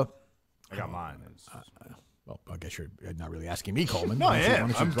 I got mine. Well, I guess you're not really asking me, Coleman. No, I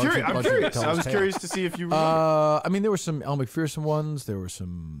am. I'm curious. I was curious to see if you remember. I mean, there were some Elle McPherson ones. There were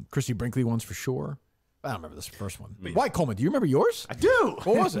some Christy Brinkley ones for sure. I don't remember this first one. Why, Coleman? Do you remember yours? I do.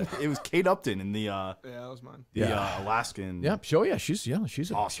 What was it? It was Kate Upton in the Yeah, that was mine. Alaskan. Yeah, sure. Yeah, she's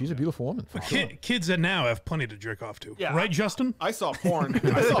a beautiful woman. But kids that now have plenty to jerk off to. Yeah. Right, Justin? I saw porn.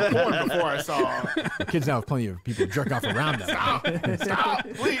 I saw porn before I saw. The kids now have plenty of people jerking off around them. Stop,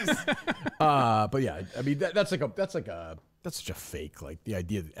 please. But yeah, I mean that's such a fake. Like the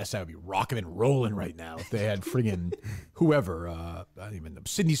idea that SI would be rocking and rolling right now if they had friggin' whoever, I don't even know,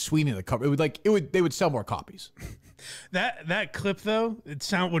 Sydney Sweeney in the cover. They would sell more copies. That clip though, it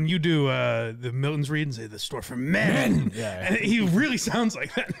sound when you do the Milton's read and say the store for men. Yeah. And he really sounds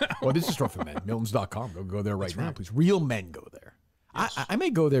like that now. Well, this is store for men. Miltons.com. Go there right now, please. Real men go there. Yes. I may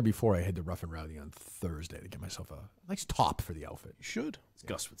go there before I head to Rough and Rowdy on Thursday to get myself a nice top for the outfit. You should. As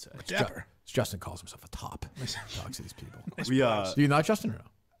Gus would say. Justin calls himself a top. Talks to these people. Do you not, Justin, or no?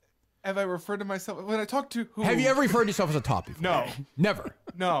 Have I referred to myself when I talk to who? Have you ever referred to yourself as a top before? No. Never.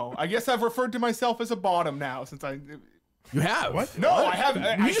 No. I guess I've referred to myself as a bottom now since I. You have? What? No, I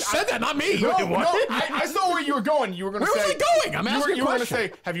haven't. You just said that, not me. No, I saw where you were going. You were going to say. Where was I going? I'm asking You were going a to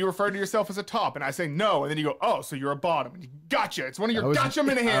question. say, have you referred to yourself as a top? And I say no, and then you go, oh, so you're a bottom. Gotcha. It's one of your gotcha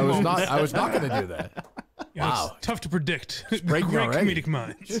Minihane moments. I was not going to do that. Wow. It's tough to predict. Breaking Great already. comedic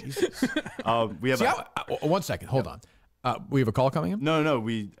minds. We have. See, 1 second. Hold on. We have a call coming in? No.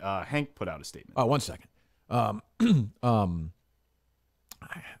 We Hank put out a statement. Oh, 1 second.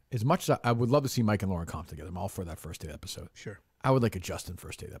 As much as I would love to see Mike and Lauren Compton together, I'm all for that first date episode. Sure. I would like a Justin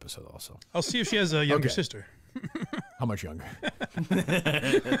first date episode also. I'll see if she has a younger sister. How much younger?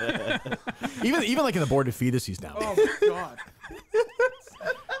 even like in aborted fetus, he's down. Oh my god.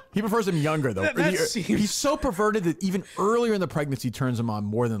 He prefers him younger though. Seems... He's so perverted that even earlier in the pregnancy turns him on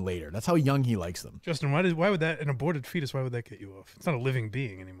more than later. That's how young he likes them. Justin, why would that an aborted fetus? Why would that get you off? It's not a living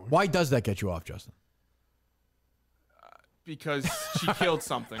being anymore. Why does that get you off, Justin? Because she killed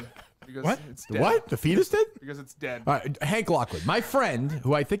something. Because What? It's dead. What? The fetus did? Because it's dead. All right, Hank Lockwood, my friend,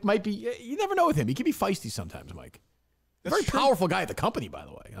 who I think might be. You never know with him. He can be feisty sometimes, Mike. Very powerful guy at the company, by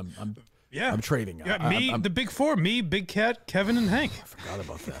the way. I'm trading. Yeah, the big four: me, Big Cat, Kevin, and Hank. I forgot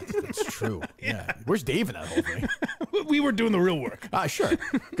about that. That's true. Yeah. Where's Dave in that whole thing? We were doing the real work. Sure.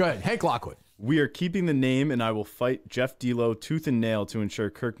 Go ahead, Hank Lockwood. We are keeping the name, and I will fight Jeff D'Lo tooth and nail to ensure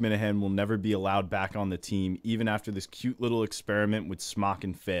Kirk Minihane will never be allowed back on the team, even after this cute little experiment with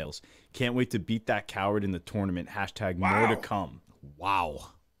Smockin fails. Can't wait to beat that coward in the tournament. # more to come. Wow.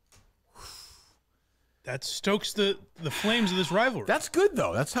 That stokes the flames of this rivalry. That's good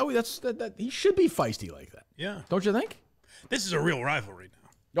though. That's how he should be feisty like that. Yeah. Don't you think? This is a real rivalry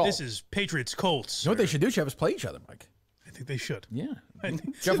now. Oh. This is Patriots Colts. You know what they should do? Should have us play each other, Mike. I think they should. Yeah.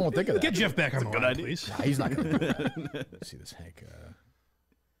 Jeff won't think of that. Get Jeff back on the line, please. Nah, he's not going to do that. Let's see this, Hank.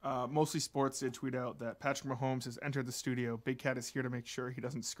 Mostly Sports did tweet out that Patrick Mahomes has entered the studio. Big Cat is here to make sure he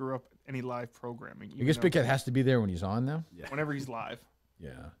doesn't screw up any live programming. I guess Big Cat has to be there when he's on now? Yeah. Whenever he's live.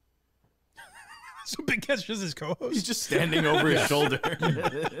 Yeah. So Big Cat's just his co-host? He's just standing over his shoulder.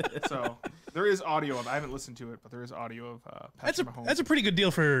 So there is audio of I haven't listened to it, but there is audio of Patrick Mahomes. That's a pretty good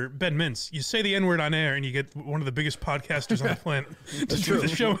deal for Ben Mintz. You say the N-word on air and you get one of the biggest podcasters on the planet to do the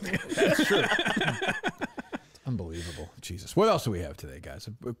show with you. That's true. Unbelievable. Jesus. What else do we have today, guys?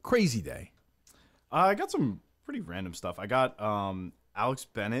 A crazy day. I got some pretty random stuff. I got Alex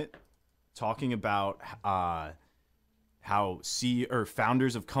Bennett talking about how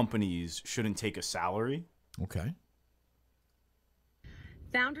founders of companies shouldn't take a salary. Okay.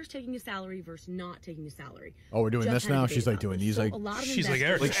 Founders taking a salary versus not taking a salary. Oh, we're doing Just this had a now? debate She's like about doing this. these So like... a lot of She's like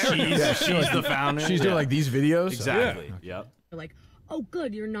investors- Eric. She's the founder. She's doing like these videos? Exactly. Yeah. Yep. They're like, oh,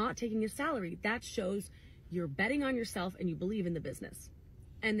 good, you're not taking a salary. That shows you're betting on yourself and you believe in the business.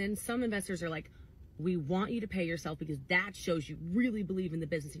 And then some investors are like, we want you to pay yourself because that shows you really believe in the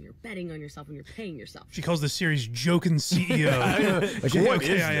business and you're betting on yourself and you're paying yourself. She calls the series "Joking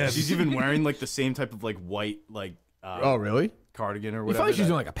CEO." She's even wearing like the same type of like white oh, really? Cardigan or You whatever. feel like she's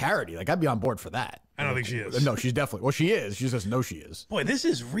doing like a parody. Like, I'd be on board for that. I don't think she is. No, she's definitely... Well, she is. She just doesn't know she is. Boy, this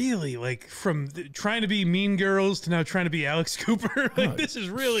is really like from trying to be Mean Girls to now trying to be Alex Cooper. Like, this is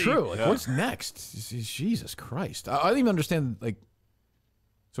really... It's true. Like, what's next? Jesus Christ. I don't even understand, like...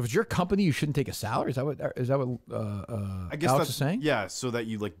 So if it's your company, you shouldn't take a salary? Is that what I guess Alex is saying? Yeah, so that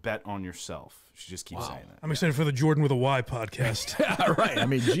you like bet on yourself. She just keeps saying that. I'm excited for the Jordan with a Y podcast. Yeah, right. I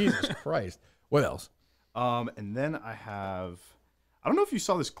mean, Jesus Christ. What else? And then I I don't know if you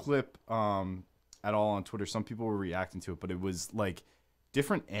saw this clip at all on Twitter. Some people were reacting to it, but it was like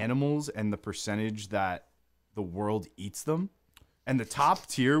different animals and the percentage that the world eats them. And the top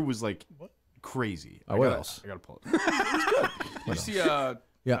tier was like crazy. What else? I gotta pull it. It's good. You see, I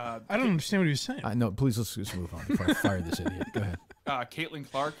don't understand what he was saying. I know. Please let's move on before I fire this idiot. Go ahead. Caitlin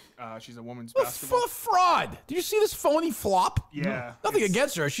Clark. She's a women's basketball. Full fraud. Did you see this phony flop? Yeah. Nothing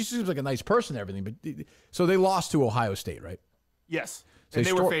against her. She seems like a nice person and everything. But so they lost to Ohio State, right? Yes. So And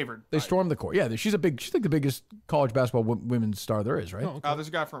they were favored. They stormed the court. Yeah, she's like the biggest college basketball women's star there is, right? There's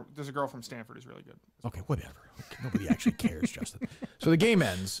a girl from Stanford who's really good. Okay, whatever. Okay, nobody actually cares, Justin. So the game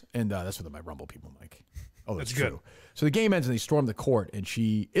ends, and that's what my Rumble people like. Oh, that's good. true. So the game ends, and they storm the court, and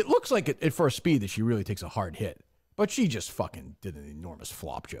it looks like at first speed that she really takes a hard hit, but she just fucking did an enormous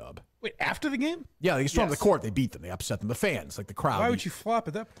flop job. Wait, after the game? Yeah, they stormed the court, they beat them, they upset them, the fans, like the crowd. Why would you flop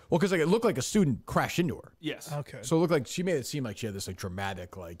at that point? Well, because it looked like a student crashed into her. Yes. Okay. So it looked like she made it seem like she had this like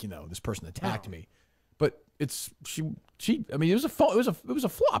dramatic, like, this person attacked me, but she. I mean, it was a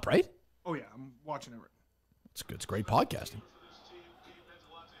flop, right? Oh yeah, I'm watching it. It's good. It's great podcasting.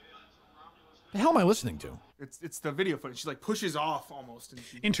 The hell am I listening to? It's the video footage. She like pushes off almost. And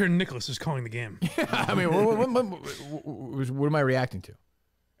Intern Nicholas is calling the game. I mean, what am I reacting to?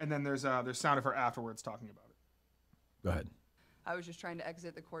 And then there's sound of her afterwards talking about it. Go ahead. I was just trying to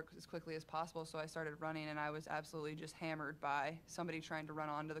exit the court as quickly as possible, so I started running, and I was absolutely just hammered by somebody trying to run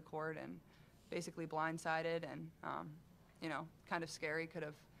onto the court and basically blindsided and, kind of scary. Could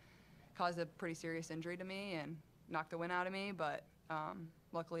have caused a pretty serious injury to me and knocked the wind out of me, but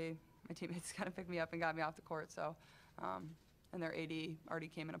luckily my teammates kind of picked me up and got me off the court. So, and their AD already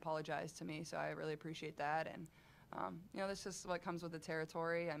came and apologized to me, so I really appreciate that. And this is what comes with the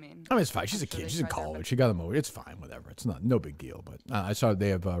territory. I mean, it's fine. She's a kid. She's in college. She got a motor. It's fine. Whatever. It's no big deal. But I saw they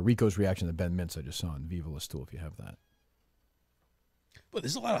have Rico's reaction to Ben Mintz. I just saw on Viva La Stool. If you have that. But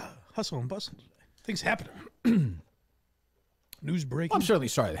there's a lot of hustle and bustle. Things happening. News breaking. I'm certainly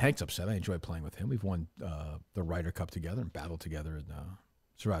sorry that Hank's upset. I enjoy playing with him. We've won the Ryder Cup together and battled together in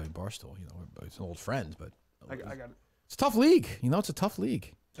Surviving Barstool. It's an old friend, but I got it. It's a tough league. It's a tough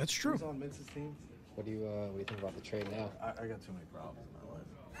league. That's true. Who's on Mintz's team? What do you think about the trade now? I got too many problems in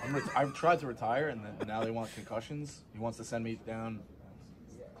my life. I've tried to retire, and then now they want concussions. He wants to send me down.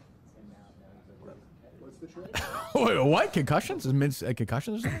 What's the trade? Wait, what? Concussions? Is Mintz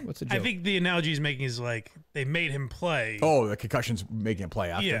concussions or something? What's the joke? I think the analogy he's making is like they made him play. Oh, the concussions making him play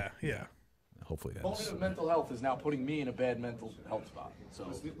after? Yeah. Hopefully that's... Opponent of mental health is now putting me in a bad mental health spot. So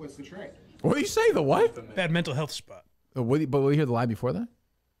what's the trade? What do you say? The what? Bad mental health spot. But will you hear the line before that?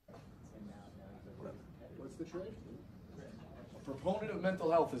 What's the trade? A proponent of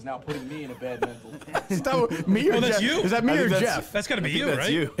mental health is now putting me in a bad mental. Is that me or that's Jeff? you? Is that me I or think Jeff? That's got to be you, That's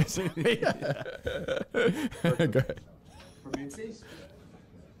right? you. Is it me? Go ahead. For Mintzy?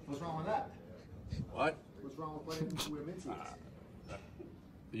 What's wrong with that? What? What's wrong with playing with Mintzy?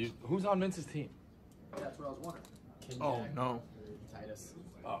 Who's on Mintz's team? That's what I was wondering. Oh no. Titus.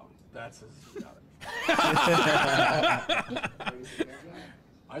 Oh, that's his.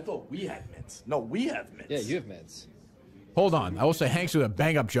 I thought we had Mintz. No, we have Mintz. Yeah, you have Mintz. Hold on. I will say Hank's doing a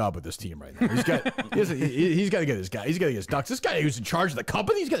bang-up job with this team right now. He's got to get his guy. He's got to get his ducks. This guy who's in charge of the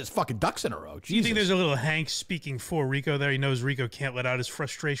company, he's got his fucking ducks in a row. Do you think there's a little Hank speaking for Rico there? He knows Rico can't let out his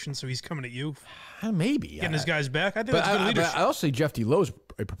frustration, so he's coming at you. Maybe. Getting his guys back. I think But that's good leadership. I'll say Jeff D. Lowe's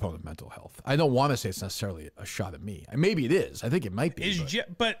a proponent of mental health. I don't want to say it's necessarily a shot at me. Maybe it is. I think it might be.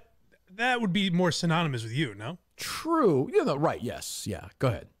 But that would be more synonymous with you, no? True. Right. Yes. Yeah. Go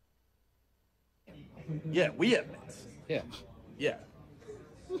ahead. Yeah, we have Mintz. Yeah. Yeah.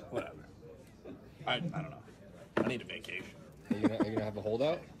 Whatever. I don't know. I need a vacation. Are you gonna have a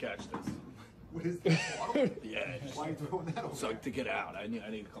holdout? Catch this. What is that? Yeah. Why are you throwing that over? So to get out, I need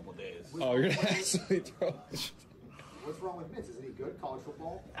a couple of days. Oh, you're gonna actually throw. What's wrong with Mintz? Isn't he good? College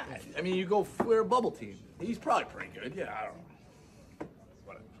football? I mean, we're a bubble team. He's probably pretty good. Yeah, I don't know.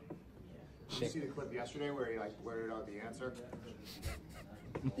 Whatever. Did you see the clip yesterday where he blurted out the answer?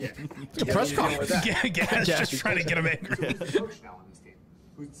 Yeah. It's a press conference. Gas just trying to get him angry. Who's the coach now on this team?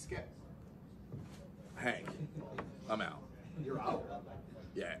 Who's the skip? Hank, I'm out. You're out.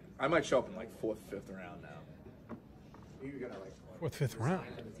 Yeah, I might show up in like 4th, 5th round now. You're gonna 4th, 5th round.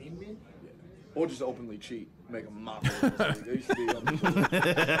 for the team, mean? Or just openly cheat, make a mockery of this league. There used to be,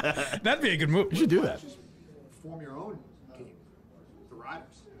 That'd be a good move. You should do that. Just form your own team. The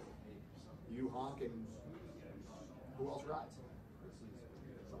riders. You, Honk, and who else rides?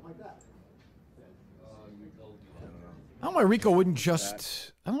 Something like that. I don't know why Rico wouldn't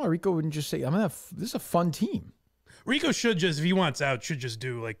just. I don't know why Rico wouldn't just say, this is a fun team. Rico should just, if he wants out, should just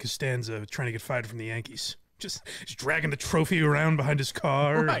do like Costanza trying to get fired from the Yankees. Just dragging the trophy around behind his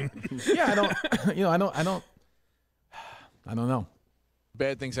car. Right. Yeah, I don't know.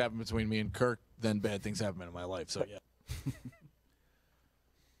 Bad things happen between me and Kirk, then bad things happen in my life. So yeah.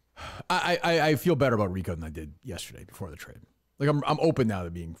 I feel better about Rico than I did yesterday before the trade. Like I'm open now to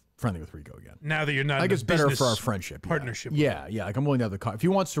being friendly with Rico again. Now that you're not, I think it's better for our friendship, partnership. Yeah. Like I'm willing to have the. If he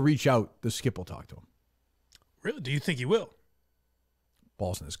wants to reach out, the Skip will talk to him. Really? Do you think he will?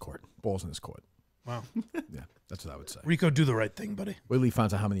 Balls in his court. Balls in his court. Wow. Yeah, that's what I would say. Rico, do the right thing, buddy. Wait till he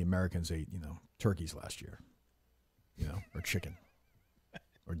finds out how many Americans ate, turkeys last year. Or chicken,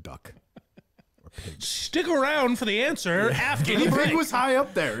 or duck, or pig. Stick around for the answer after the Pig break. was high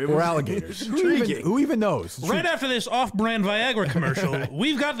up there. Or alligators. Who even knows? Right after this off-brand Viagra commercial,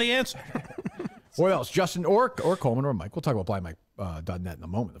 we've got the answer. What else? Justin or Coleman or Mike. We'll talk about blindmike.net in a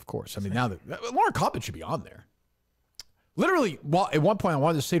moment, of course. I mean, now that Lauren Coppin should be on there. Literally, at one point, I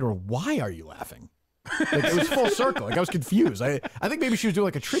wanted to say to her, "Why are you laughing?" Like, it was full circle. Like I was confused. I think maybe she was doing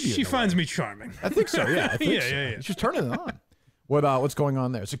like a tribute. She finds me charming. I think so. Yeah. I think so. Yeah. She's turning it on. What's going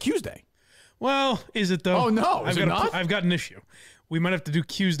on there? It's a Q's Day. Well, is it though? Oh no, I've got an issue. We might have to do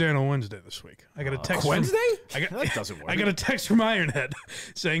Q's Day on a Wednesday this week. I got a text. Wednesday? That doesn't work. I got a text from Ironhead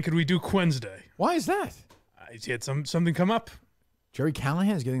saying, "Could we do Wednesday?" Why is that? He had something come up. Jerry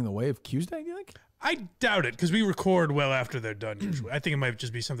Callahan is getting in the way of Q's Day. Do you think? I doubt it because we record well after they're done. Usually, I think it might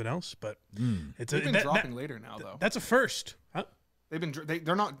just be something else. But They've been dropping later now, though. That's a first. Huh?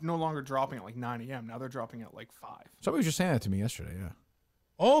 They're no longer dropping at like 9 a.m. Now they're dropping at like 5. Somebody was just saying that to me yesterday. Yeah.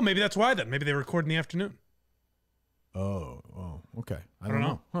 Oh, maybe that's why then. Maybe they record in the afternoon. Oh, okay. I don't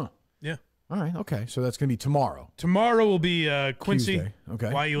know. Huh. Yeah. All right. Okay. So that's gonna be tomorrow. Tomorrow will be Quincy. Tuesday.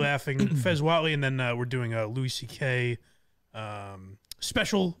 Okay. Why are you laughing? Fez Watley, and then we're doing a Louis C.K.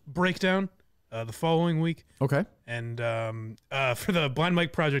 Special breakdown the following week. Okay. And for the Blind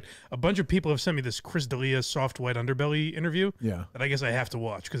Mike project, a bunch of people have sent me this Chris D'Elia soft white underbelly interview. Yeah. That I guess I have to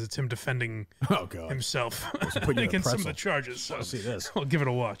watch because it's him defending himself against some of the charges. So I'll see this. I'll give it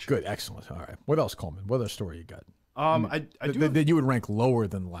a watch. Good. Excellent. All right. What else, Coleman? What other story you got? That you would rank lower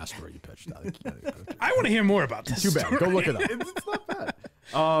than the last story you pitched. I want to hear more about this. Too bad. Go look it up. It's not bad.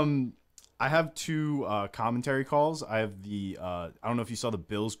 I have two commentary calls. I have the I don't know if you saw the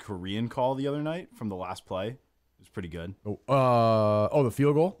Bills Korean call the other night from the last play. It was pretty good. The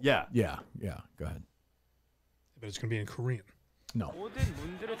field goal? Yeah. Go ahead. But it's going to be in Korean. No.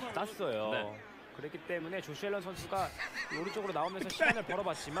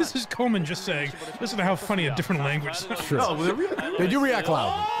 This is Coleman just saying, listen to how funny a different language sounds. True. They do react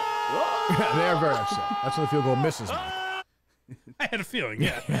loudly. Yeah, they are very upset. That's when the field goal misses. I had a feeling,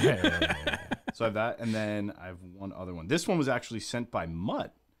 yeah. So I have that, and then I have one other one. This one was actually sent by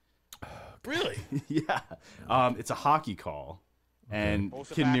Mutt. Really? Yeah. It's a hockey call, and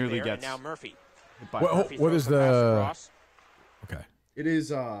kid nearly gets. Now Murphy. What is the? Okay. It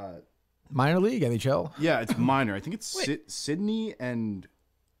is minor league NHL. Yeah, it's minor. I think it's Sydney and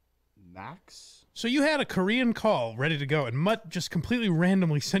Max. So you had a Korean call ready to go, and Mutt just completely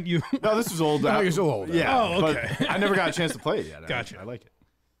randomly sent you. No, this was old. I think it's old. Yeah. Oh, okay. But I never got a chance to play it yet. Gotcha. I like it.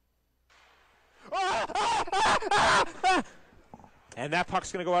 And that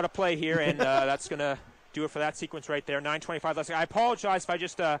puck's going to go out of play here, and that's going to do it for that sequence right there. 9:25 left. I apologize if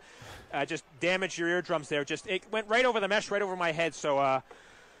I just damaged your eardrums there. It went right over the mesh, right over my head. So, oh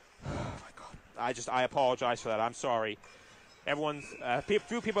my God, I apologize for that. I'm sorry. Everyone's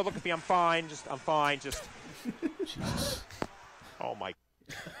few people look at me. I'm fine. I'm fine. Just. Jesus. Oh my.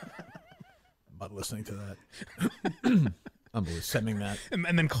 I'm not listening to that. Unbelievable. Sending that. And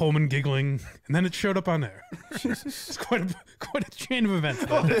then Coleman giggling, and then it showed up on there. It's quite a chain of events.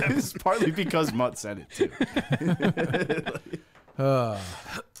 It's partly because Mutt said it too.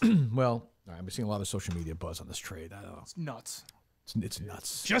 Well, I've been seeing a lot of social media buzz on this trade. I don't know. It's nuts. It's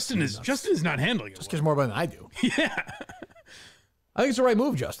nuts. Justin is not handling it. Just cares more about it than I do. Yeah. I think it's the right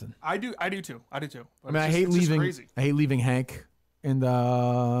move, Justin. I do too. But I mean, I hate leaving Hank, and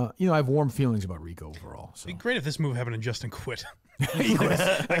I have warm feelings about Rico overall. So. It'd be great if this move happened and Justin quit.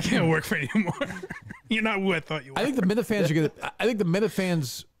 I can't work for you anymore. You're not who I thought you were. I think the Minifans are gonna. I think the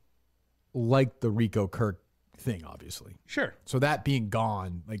Minifans like the Rico Kirk thing, obviously. Sure. So that being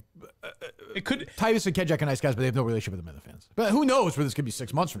gone, like it could. Titus and Kenjac are nice guys, but they have no relationship with the Minifans. But who knows where this could be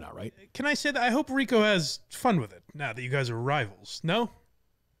 6 months from now, right? Can I say that I hope Rico has fun with it now that you guys are rivals? No.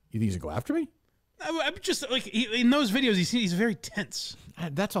 You think he's gonna go after me? I'm just like in those videos. He's very tense.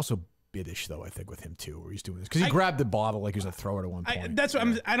 That's also biddish, though. I think with him too, where he's doing this because he grabbed the bottle like he was gonna throw it at one point. That's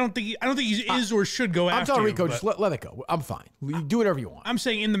what I don't think he is or should go after. I'm telling Rico, just let it go. I'm fine. You do whatever you want. I'm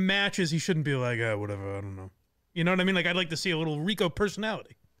saying in the matches he shouldn't be like whatever. I don't know. You know what I mean? Like I'd like to see a little Rico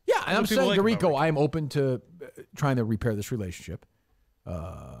personality. Yeah, and I'm saying like to about Rico, I am open to trying to repair this relationship,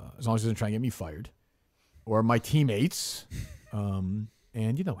 as long as he doesn't try and get me fired or my teammates. And,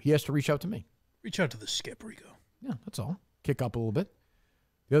 you know, he has to reach out to me. Reach out to the skip, Rico. Yeah, that's all. Kick up a little bit.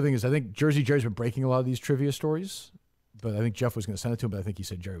 The other thing is I think Jersey Jerry's been breaking a lot of these trivia stories, but I think Jeff was going to send it to him, but I think he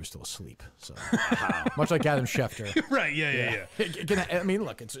said Jerry was still asleep. So much like Adam Schefter. Right, yeah. I mean,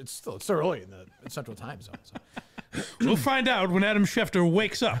 look, it's still early in the Central Time Zone. So. We'll find out when Adam Schefter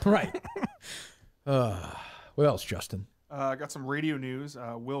wakes up. Right. What else, Justin? I got some radio news.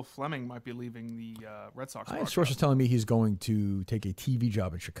 Will Flemming might be leaving the Red Sox. I have sources telling me he's going to take a TV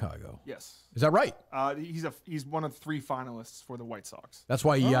job in Chicago. Yes. Is that right? He's one of 3 finalists for the White Sox. That's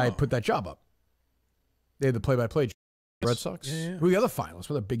why I put that job up. They had the play-by-play Red Sox. Yeah. Who are the other finalists?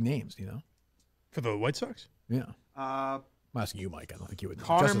 What are the big names, do you know? For the White Sox? Yeah. I'm asking you, Mike. I don't think you would know.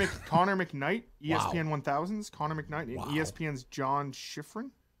 Connor McKnight, ESPN 1000s. Connor McKnight, and ESPN's John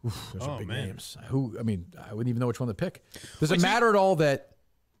Schifrin. Oof, those are big names. I wouldn't even know which one to pick. Does it matter at all that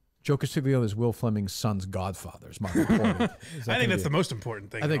Joe Castiglione is Will Fleming's son's godfather? Is more important. I think that's the most important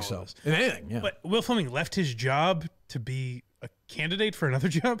thing. I think so. In anything, yeah. But Will Fleming left his job to be a candidate for another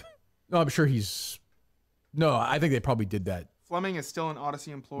job? No, I'm sure he's... No, I think they probably did that. Fleming is still an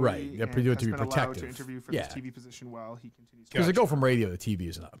Odyssey employee. Right. They're and doing it has to be been allowed protective. to interview for Yeah. this TV position while he continues. Because to go from radio to TV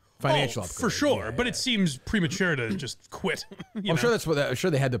is a financial upgrade. For sure, but it seems premature to just quit. I'm sure that's what. I'm sure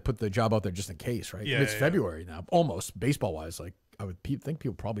they had to put the job out there just in case, right? Yeah, And it's yeah. February now, almost baseball wise. Like I would think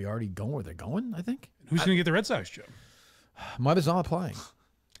people probably already going where they're going. I think. Who's going to get the Red Sox job? Mutt is not applying.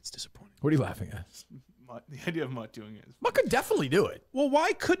 It's disappointing. What are you laughing at? The idea of Mutt doing it. Mutt could definitely do it. Well,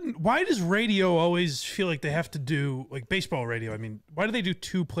 why does radio always feel like they have to do, like baseball radio? I mean, why do they do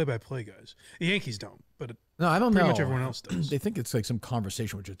 2 play-by-play guys? The Yankees don't, but No, I don't know. pretty much everyone else does. They think it's like some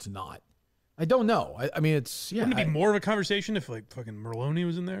conversation, which it's not. I don't know. I mean, it's Wouldn't it be more of a conversation if like fucking Merloni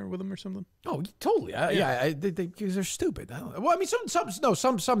was in there with them or something? Oh, totally. Because they're stupid. I don't know. Well, I mean,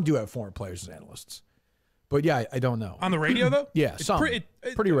 some do have former players as analysts, but yeah, I don't know. On the radio though? Yeah, It's some. Pretty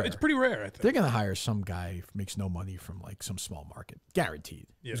rare. It's pretty rare, I think. They're going to hire some guy who makes no money from like some small market, guaranteed.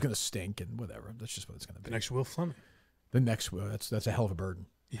 Yeah. Who's going to stink and whatever. That's just what it's going to be. The next Will Fleming. The next Will. That's a hell of a burden.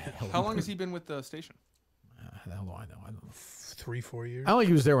 Yeah. How long has he been with the station? How long do I know? I don't know. 3-4 years. I don't think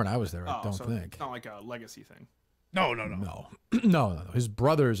he was there when I was there. I don't so think. It's not like a legacy thing. No. His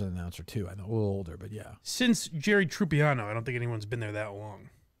brother's an announcer too. I know, a little older, but yeah. Since Jerry Trupiano, I don't think anyone's been there that long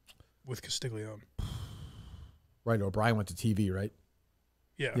with Castiglione. Right. O'Brien went to TV, right?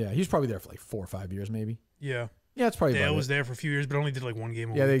 Yeah. Yeah. He was probably there for like 4 or 5 years, maybe. Yeah. Yeah, it's probably Dale about was it. there for a few years, but only did like 1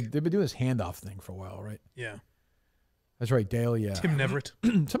 game a Yeah, week. they've been doing this handoff thing for a while, right? Yeah. That's right, Dale. Yeah. Tim Neverett.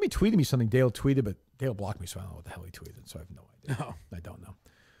 Somebody tweeted me something. Dale tweeted, but Dale blocked me, so I don't know what the hell he tweeted. So I have no idea. No. I don't know.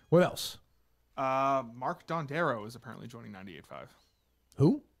 What else? Mark Dondero is apparently joining 98.5.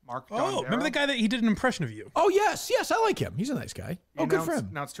 Who? Mark Dondero. Oh, remember the guy that he did an impression of you? Oh, yes. I like him. He's a nice guy. He Good for him.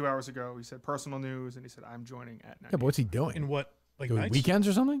 announced 2 hours ago. He said personal news, and he said, I'm joining at 98.5. Yeah, but what's he doing? In what? Like Doing nights? weekends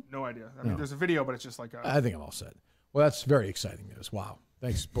or something? No idea. I mean, No. there's a video, but it's just like a... I think I'm all set. Well, that's very exciting news. Wow.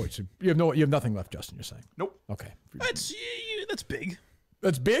 Thanks, boys. You have nothing left, Justin, you're saying? Nope. Okay. That's big.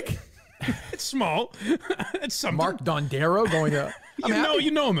 That's big? It's small. It's something. Mark Dondero going to... You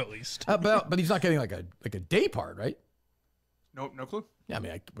know him at least. But he's not getting like a day part, right? No clue. Yeah, I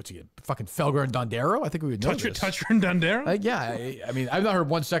mean, what's he get? Fucking Felger and Dondero? I think we would know this. Toucher and Dondero? Yeah, I mean, I've not heard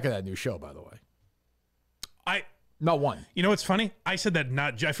 1 second of that new show, by the way. Not one. You know what's funny? I said that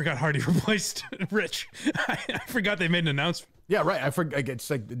I forgot Hardy replaced Rich. I forgot they made an announcement. Yeah, right. I forgot. It's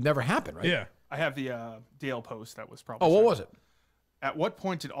like it never happened, right? Yeah. I have the Dale post that was probably... Oh, what was it? At what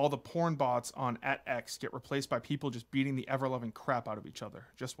point did all the porn bots on @X get replaced by people just beating the ever-loving crap out of each other?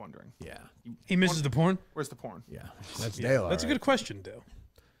 Just wondering. Yeah. He misses the porn? Where's the porn? Yeah. That's Dale. That's a all right. good question, Dale.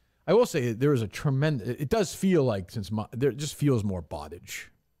 I will say there is a tremendous... It does feel like, there just feels more bottage.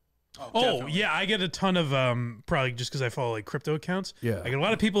 Oh, yeah. I get a ton of, probably just because I follow like crypto accounts. Yeah. I get a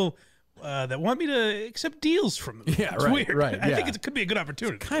lot of people that want me to accept deals from them. Yeah, It's right, weird. right, I yeah. think it could be a good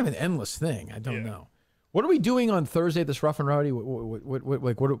opportunity. It's kind of an endless thing. I don't know. What are we doing on Thursday at this Rough and Rowdy?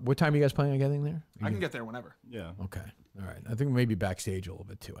 What time are you guys planning on getting there? I can get there whenever. Yeah. Okay. All right. I think maybe backstage a little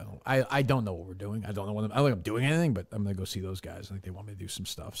bit too. I don't know what we're doing. I don't know I don't think I'm doing anything, but I'm gonna go see those guys. I think they want me to do some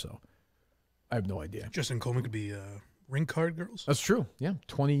stuff, so I have no idea. Justin Coleman could be ring card girls. That's true. Yeah,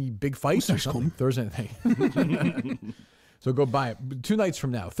 20 big fights or something Thursday night. So go buy it 2 nights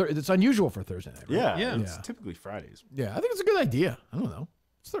from now. It's unusual for Thursday night, right? Yeah. It's typically Fridays. Yeah, I think it's a good idea. I don't know.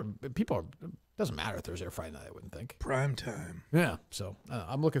 It doesn't matter Thursday or Friday night, I wouldn't think. Prime time. Yeah, so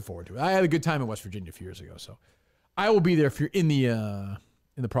I'm looking forward to it. I had a good time in West Virginia a few years ago, so I will be there. If you're in the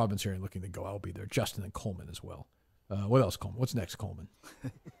province area looking to go, I'll be there. Justin and Coleman as well. What else, Coleman? What's next, Coleman?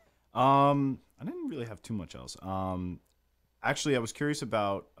 I didn't really have too much else. Actually, I was curious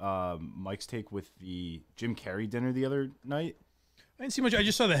about Mike's take with the Jim Carrey dinner the other night. I didn't see much. I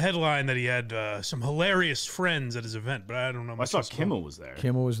just saw the headline that he had some hilarious friends at his event, but I don't know. I saw Kimmel was there.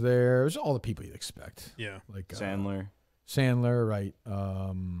 Kimmel was there. It was all the people you'd expect. Yeah. Like Sandler. Sandler, right.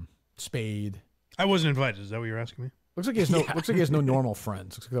 Spade. I wasn't invited. Is that what you're asking me? Looks like he has no. Looks like he has no normal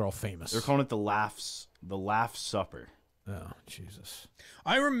friends. Looks like they're all famous. They're calling it the Laugh Supper. Oh Jesus!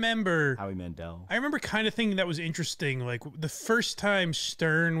 I remember Howie Mandel. I remember kind of thinking that was interesting. Like the first time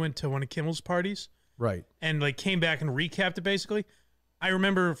Stern went to one of Kimmel's parties, right, and like came back and recapped it. Basically, I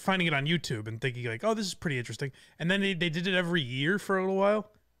remember finding it on YouTube and thinking like, "Oh, this is pretty interesting." And then they did it every year for a little while,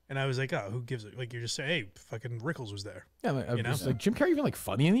 and I was like, "Oh, who gives it?" Like you're just saying, "Hey, fucking Rickles was there." Yeah, like Jim Carrey even like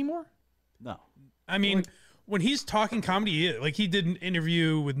funny anymore? No. I mean, when he's talking comedy, like he did an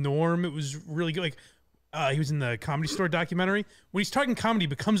interview with Norm, it was really good. Like. He was in the Comedy Store documentary. When he's talking comedy, he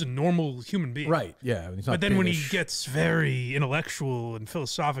becomes a normal human being. Right, yeah. But then when he gets very intellectual and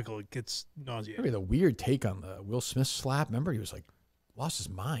philosophical, it gets nauseating. Maybe the weird take on the Will Smith slap. Remember, he was like, lost his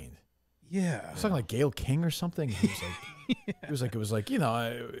mind. Yeah. He was talking like Gayle King or something. He was like, it was like, you know,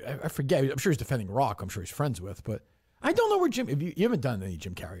 I forget. I'm sure he's defending Rock. I'm sure he's friends with, but I don't know where Jim, if you haven't done any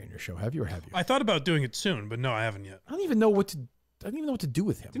Jim Carrey on your show, have you, or have you? I thought about doing it soon, but no, I haven't yet. I don't even know what to do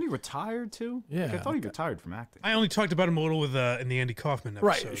with him. Didn't he retire too? Yeah. Like, I thought he retired from acting. I only talked about him a little with in the Andy Kaufman episode.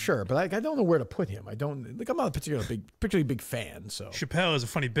 Right, sure, but I don't know where to put him. I don't like. I'm not a particularly big fan. So Chappelle has a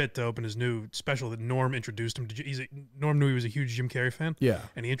funny bit to open his new special that Norm introduced him to. Norm knew he was a huge Jim Carrey fan. Yeah,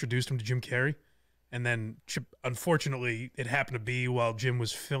 and he introduced him to Jim Carrey, and then unfortunately it happened to be while Jim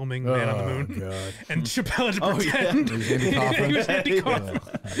was filming Man on the Moon, God. And Chappelle had to pretend he was Andy Kaufman.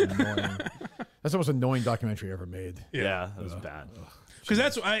 That's the most annoying documentary ever made. Yeah, that was bad. Because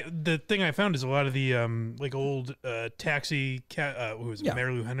that's the thing I found is a lot of the like old Taxi who was it,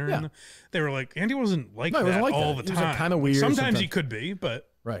 Mary Lou Henner in them, they were like Andy wasn't like that wasn't like all that. the He was, time. like, kinda weird Sometimes he sometimes. could be,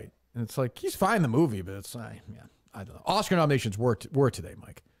 but right, and it's like he's fine in the movie, but it's I don't know. Oscar nominations were today,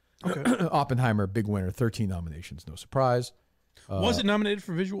 Mike. Okay. Oppenheimer, big winner, 13 nominations, no surprise. Was it nominated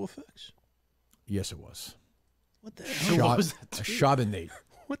for visual effects? Yes, it was. What the hell was that? A shot at Nate.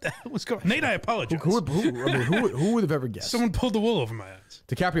 What the hell was going on? Nate, I apologize. Who would have ever guessed? Someone pulled the wool over my eyes.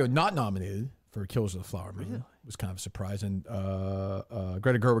 DiCaprio not nominated for Killers of the Flower Moon. Really? Was kind of a surprise. And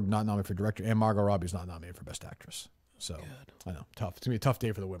Greta Gerwig not nominated for director, and Margot Robbie is not nominated for Best Actress. So I know, tough. It's gonna be a tough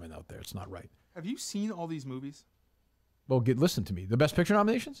day for the women out there. It's not right. Have you seen all these movies? Well, listen to me. The Best Picture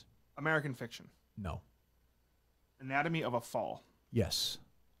nominations? American Fiction. No. Anatomy of a Fall. Yes.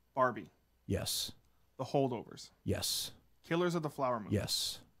 Barbie. Yes. The Holdovers. Yes. Killers of the Flower Moon.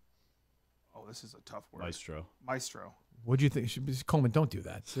 Yes. Oh, this is a tough word. Maestro. What do you think? Coleman, don't do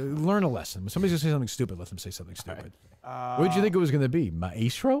that. Learn a lesson. When somebody's going to say something stupid, let them say something stupid. What did you think it was going to be?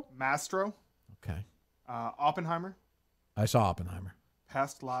 Maestro? Mastro. Okay. Oppenheimer. I saw Oppenheimer.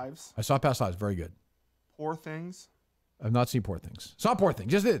 Past Lives. I saw Past Lives. Very good. Poor Things. I've not seen Poor Things. Saw Poor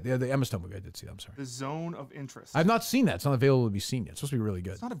Things. Just the Emma Stone movie. I did see that. I'm sorry. The Zone of Interest. I've not seen that. It's not available to be seen yet. It's supposed to be really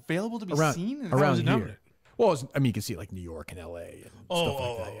good. It's not available to be seen? Around here. Well, I mean, you can see it like New York and L.A. and stuff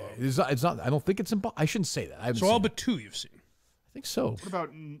like that. Yeah. It's not. I don't think it's in. I shouldn't say that. I haven't So seen all it. but two you've seen. I think so. What about,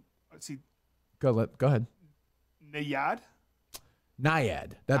 let's see, Go ahead. Nayad?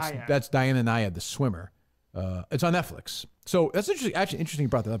 Naiad. Naiad. That's Diana Naiad, the swimmer. It's on Netflix. So that's interesting. Actually, interesting you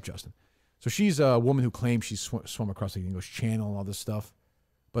brought that up, Justin. So she's a woman who claims she's swum across the English Channel and all this stuff.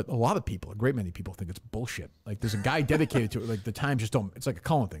 But a lot of people, a great many people, think it's bullshit. Like there's a guy dedicated to it. Like the times just don't. It's like a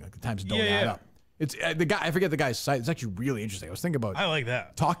Cullen thing. Like the times don't add up. It's the guy. I forget the guy's site. It's actually really interesting. I was thinking about. I like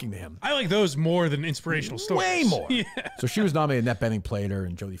that. Talking to him. I like those more than inspirational stories. Way more. Yeah. So she was nominated. Annette Bening played her,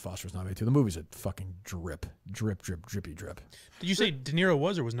 and Jodie Foster was nominated too. The movie's a fucking drippy drip. Did you say De Niro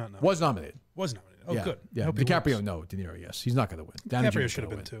was or was not nominated? Was nominated. Was nominated. Oh, yeah. good. Yeah. I hope he DiCaprio, wins. no. De Niro, yes. He's not going to win. Downey DiCaprio Jr. should have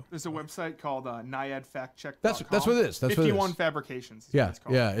been win. too. There's a website called NaiadFactCheck.com. That's what it is. That's what it is. 51 Fabrications. Yeah, It's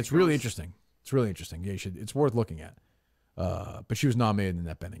called. yeah. It's really interesting. It's really interesting. Yeah, it's worth looking at. But she was nominated in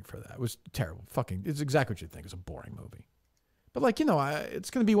that Bening for that. It was terrible. Fucking, it's exactly what you'd think. It's a boring movie. But like,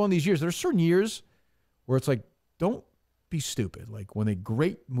 it's going to be one of these years. There are certain years where it's like, don't be stupid. Like when a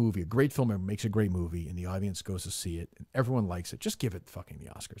great movie, a great filmmaker makes a great movie and the audience goes to see it and everyone likes it, just give it fucking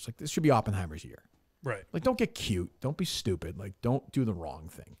the Oscars. Like this should be Oppenheimer's year. Right. Like don't get cute. Don't be stupid. Like don't do the wrong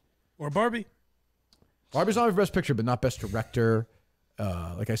thing. Or Barbie. Barbie's nominated for Best Picture, but not Best Director.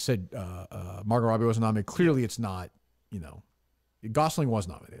 Like I said, Margot Robbie wasn't nominated. Clearly it's not, Gosling was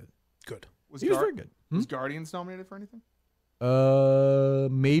nominated. Good. He was very good. Was Guardians nominated for anything?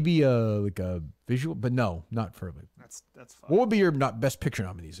 Maybe like a visual, but no, not for. That's fine. What would be your best picture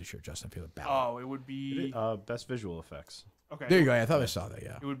nominees this year, Justin? If you ballot. Oh, it would be best visual effects. Okay. There you go. I thought I saw that.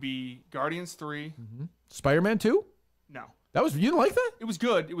 Yeah. It would be Guardians 3. Spider-Man 2. No. That was, you didn't like that? It was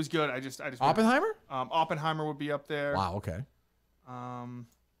good. It was good. I just Oppenheimer? Oppenheimer would be up there. Wow. Okay.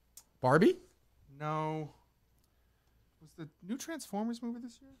 Barbie? No. Was the new Transformers movie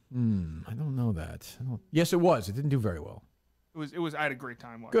this year? I don't know that. Yes, it was. It didn't do very well. It was. I had a great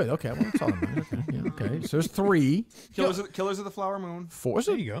time watching. Good. Okay. Well, that's all that matters. Okay. Yeah, okay. So there's 3. Killers of the Flower Moon. 4.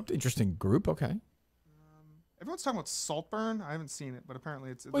 There you go. Interesting group. Okay. Everyone's talking about Saltburn. I haven't seen it, but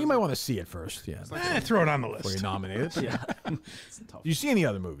apparently it's. Well, you might want to see it first. Yeah. Throw it on the list. Before you nominate it. But Yeah. Do you see any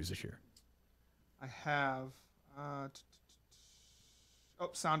other movies this year? I have.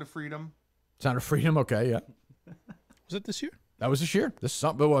 Sound of Freedom. Sound of Freedom. Okay. Yeah. Was it this year? That was this year. This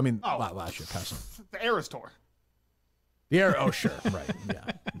something. Well, I mean, last year. Past. The Eras Tour. The Eras. Oh, sure. Right. Yeah.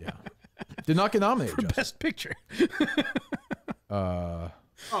 Yeah. Did not get nominated for Best Picture.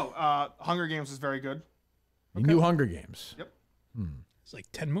 Hunger Games was very good. The new Hunger Games. Yep. It's like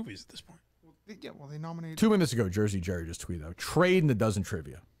 10 movies at this point. Well, they nominated. 2 minutes ago, Jersey Gerry just tweeted out, trade in the dozen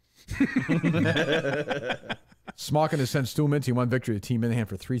trivia. Smockin has sent Stu Mintzy one victory to Team Minihane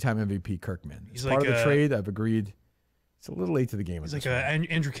for 3-time MVP Kirkman. As part of the trade, I've agreed. It's a little late to the game. He's like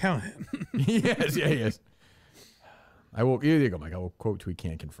Andrew Callahan. Yes, yeah, he is. I will. Here you go, Mike. I will quote tweet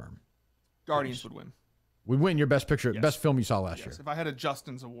can confirm. Guardians would win. Would win your best picture, Yes. best film you saw last year. If I had a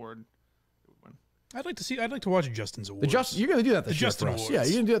Justin's award, I'd like to watch Justin's Awards. You're going to do that this The year Justin for us. Awards. Yeah,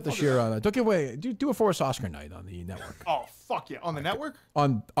 you're going to do that this year. Don't give away. Do it for us Oscar night on the network. Oh, fuck yeah. On the network?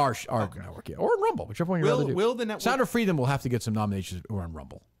 On our network, yeah. Or on Rumble, whichever one you'd rather do. Will the network... Sound of Freedom will have to get some nominations or on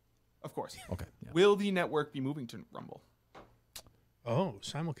Rumble. Of course. Okay. Will the network be moving to Rumble? Oh,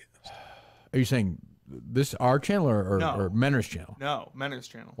 simulcast. Are you saying this our channel or Menner's channel? No, Menner's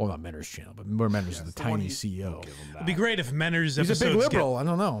channel. Well, not Menner's channel, but Menner's is the tiny CEO. It'd be great if Menner's He's episodes a big liberal. I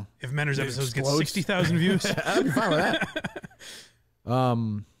don't know. If Menner's It episodes get explodes. 60,000 views. I'd be fine with that.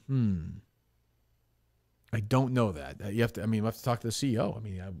 I don't know that. You have to. I mean, we have to talk to the CEO. I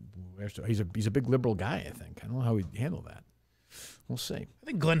mean, he's a big liberal guy. I think. I don't know how he'd handle that. We'll see. I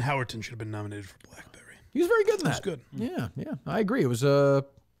think Glenn Howerton should have been nominated for Blackberry. He was very good in that. He was good. Yeah, yeah. I agree. It was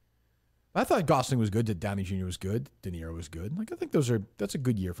I thought Gosling was good. Downey Jr. was good. De Niro was good. Like I think that's a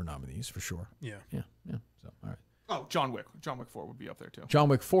good year for nominees for sure. Yeah. Yeah. Yeah. So all right. Oh, John Wick. John Wick 4 would be up there too. John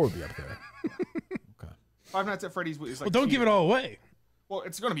Wick 4 would be up there. Five Nights at Freddy's is like. Well, don't give it all away. Well,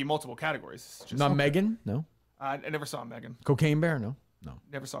 it's going to be multiple categories. It's just Not Megan. No. I never saw Megan. Cocaine Bear. No. No.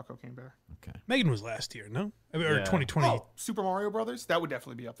 Never saw Cocaine Bear. Okay. Megan was last year, no? Or 2020. Oh, Super Mario Brothers. That would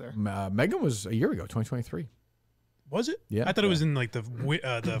definitely be up there. Megan was a year ago, 2023. Was it? Yeah. I thought it was in like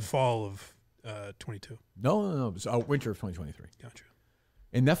the fall of 22. No. It was winter of 2023. Gotcha.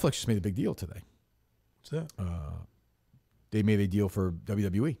 And Netflix just made a big deal today. What's that? They made a deal for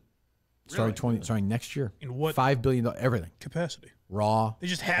WWE. Starting next year. In what? $5 billion, everything. Capacity. Raw. They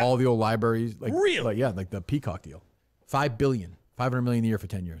just have all the old libraries. Like, Really? Like the Peacock deal. $5 billion. $500 million a year for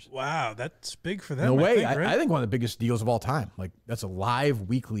 10 years. Wow, that's big for them. No way. I think, right? I think one of the biggest deals of all time. Like that's a live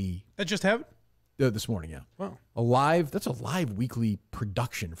weekly. That just happened? This morning, yeah. Wow. That's a live weekly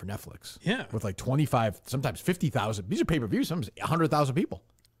production for Netflix. Yeah. With like 25, sometimes 50,000. These are pay-per-views. Sometimes 100,000 people.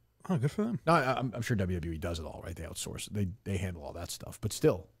 Oh, good for them. No, I'm sure WWE does it all, right? They outsource it. They handle all that stuff. But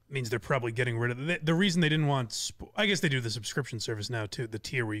still. Means they're probably getting rid of the reason they didn't want I guess they do the subscription service now too, the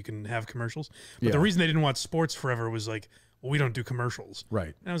tier where you can have commercials. But the reason they didn't want sports forever was like, well, we don't do commercials.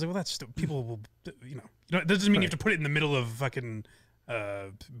 Right. And I was like, well, that's people will, that doesn't mean you have to put it in the middle of fucking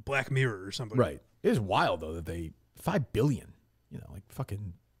Black Mirror or something. Right. It is wild though that they $5 billion. Like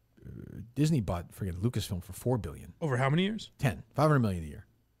fucking Disney bought friggin' Lucasfilm for $4 billion. Over how many years? 10. $500 million a year.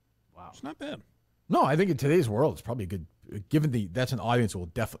 Wow. It's not bad. No, I think in today's world, it's probably a good. Given that's an audience that will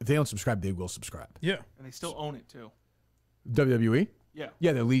definitely. If they don't subscribe, they will subscribe. Yeah. And they still own it too. WWE. Yeah.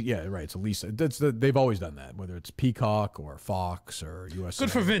 Yeah. Yeah. Right. It's a lease. They've always done that, whether it's Peacock or Fox or USA.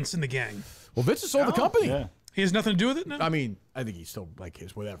 Good for Vince and the gang. Well, Vince has sold the company. Yeah. He has nothing to do with it now? I mean, I think he's still like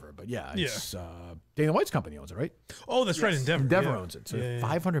his whatever, but yeah, it's Dana White's company owns it, right? Oh, that's right. Endeavor. Endeavor owns it. So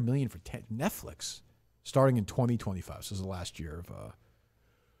 $500 million for Netflix, starting in 2025. So this is the last year of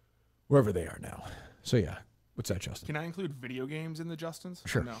wherever they are now. So yeah, what's that, Justin? Can I include video games in the Justins?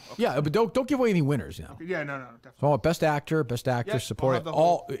 Sure. No. Okay. Yeah, but don't give away any winners. Okay. Yeah. No. Definitely. So I want best actor, best actress, Yeah, support. I'll have the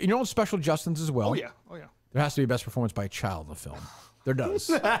All your own special Justins as well. Oh yeah. There has to be a best performance by a child in the film. There does.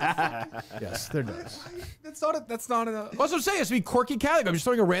 Yes, there does. That's not a. Well, that's what I'm saying. It's to be quirky category. I'm just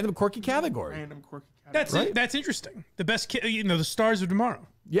throwing a random quirky category. Random quirky category. That's interesting. The best the stars of tomorrow.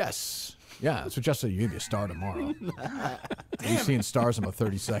 Yes. Yeah, that's what Justin said. You're gonna be a star tomorrow. You're seeing stars in about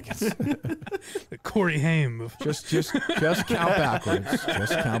 30 seconds. The Corey Haim of just count backwards.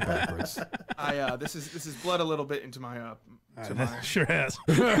 Just count backwards. This is bled a little bit into my sure has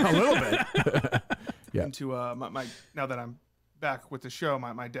a little bit. Yeah. Into my now that I'm back with the show,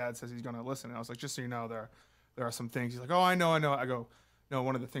 my dad says he's gonna listen, and I was like, just so you know, there are some things. He's like, oh, I know. I go, no,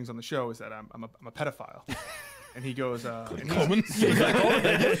 one of the things on the show is that I'm a pedophile. And he goes, and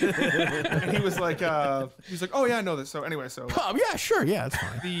he was like, oh yeah, I know this. So anyway, yeah, sure, yeah, it's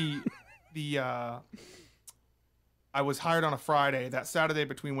fine. I was hired on a Friday. That Saturday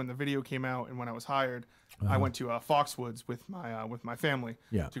between when the video came out and when I was hired, I went to Foxwoods with my family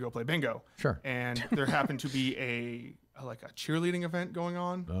to go play bingo. Sure. And there happened to be a cheerleading event going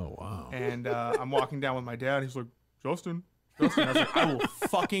on. Oh wow. And I'm walking down with my dad. He's like, Justin. I was like, I will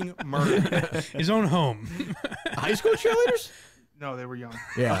fucking murder his own home. High school cheerleaders? No, they were young.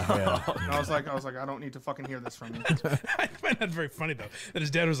 Yeah. And I was like, I don't need to fucking hear this from you. I find that very funny though. That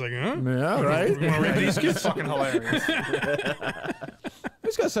his dad was like, huh? Yeah, right. We wanna rape these kids? It's fucking hilarious.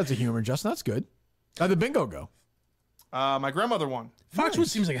 He's got a sense of humor, Justin. That's good. How'd the bingo go? My grandmother won. Foxwood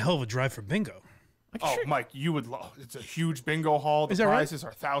seems like a hell of a drive for bingo. Mike, you would love. It's a huge bingo hall. The Is that right? prizes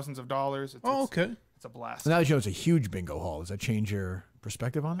are thousands of dollars. Okay. It's a blast. So now that you know it's a huge bingo hall, does that change your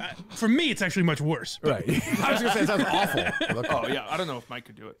perspective on it? For me, it's actually much worse. Right. I was going to say, it sounds awful. Oh, yeah. I don't know if Mike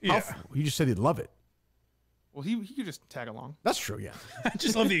could do it. Yeah. He just said he'd love it. Well, he could just tag along. That's true, yeah. I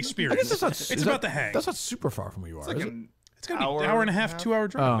just love the experience. It's about the hang. That's not super far from where you are, It's like is it? It's going to be an hour and a half, 2 hour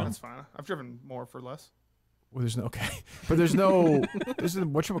drive. That's fine. I've driven more for less. Well, there's no, but there's no,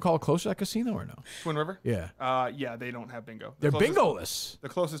 whatchamacallit close to that casino or no? Twin River? Yeah. Yeah, they don't have bingo. They're bingo-less. The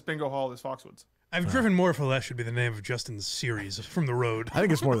closest bingo hall is Foxwoods. I've driven more for less should be the name of Justin's series from the road. I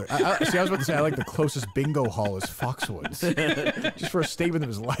think it's more. I was about to say I like the closest bingo hall is Foxwoods, just for a statement of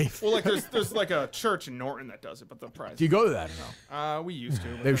his life. Well, like there's like a church in Norton that does it, but the prize. Do you go to that or no? We used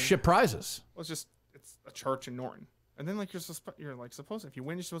to. They ship prizes. Well, it's a church in Norton, and then like you're like supposed if you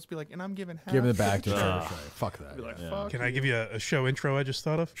win, you're supposed to be like, and I'm giving half. Giving it back to the church. Fuck that. Be like, fuck Can I give you a show intro I just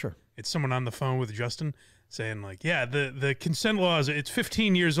thought of? Sure. It's someone on the phone with Justin saying like, yeah, the consent laws, it's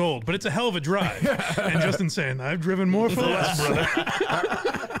 15 years old, but it's a hell of a drive. And Justin saying, I've driven more for less, brother.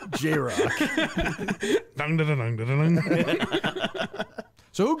 J-Rock. Dung, da, da, dung, da, da, dung.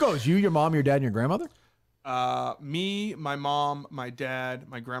 So who goes? You, your mom, your dad, and your grandmother? Me, my mom, my dad,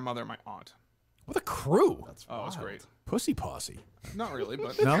 my grandmother, my aunt. What a crew. That's was great. Pussy posse. Not really,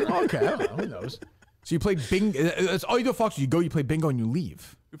 but no? Okay, I don't know. Who knows? So you play bingo. That's all you do at Fox. You go, you play bingo, and you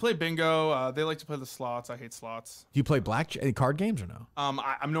leave. We play bingo. They like to play the slots. I hate slots. Do you play blackjack? Any card games or no?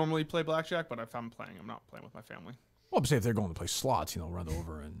 I'm normally play blackjack, but if I'm playing, I'm not playing with my family. Well, I'm saying if they're going to play slots, run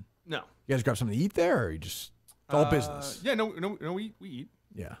over and. No. You guys grab something to eat there, or you just it's all business? Yeah, no, we eat.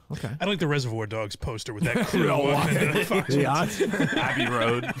 Yeah. Okay. I like the Reservoir Dogs poster with that crew. Abbey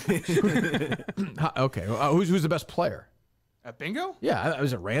Road. Okay. Who's the best player? At bingo? Yeah.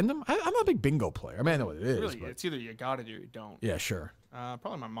 Is it random? I'm not a big bingo player. I mean, I know what it is. Really, but... it's either you got it or you don't. Yeah, sure.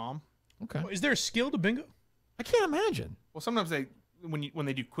 Probably my mom. Okay. Well, is there a skill to bingo? I can't imagine. Well, sometimes when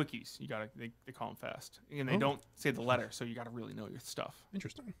they do quickies, they call them fast, and they don't say the letter, so you gotta really know your stuff.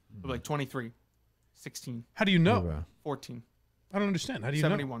 Interesting. Like 23, 16. How do you know? 14. I don't understand. How do you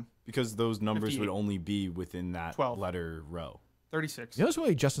 71. know? Because those numbers 58. would only be within that 12. letter row. 36. You know the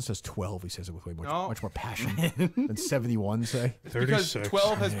way Justin says 12, he says it with way much more passion than 71 say. Because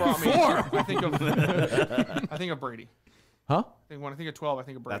 12 has brought me. 4. I think of Brady. Huh? When I think of 12, I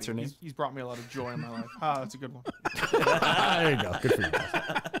think of Brady. That's her name? He's brought me a lot of joy in my life. That's a good one. There you go. Good for you guys.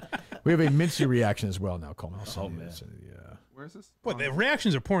 We have a Mintzy reaction as well now, Coleman. Where is this? Boy, the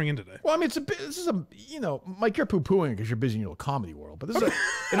reactions are pouring in today. Well, I mean, this is Mike, you're poo-pooing because you're busy in your little comedy world. But this is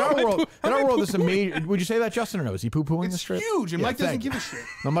in our world, this is a major. Would you say that, Justin, or no? Is he poo-pooing this trip? It's huge, and Yeah, Mike doesn't thank give you. a shit.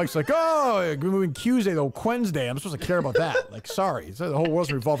 No, Mike's like, oh, we're moving Tuesday to Wednesday. I'm supposed to care about that. Like, sorry. So the whole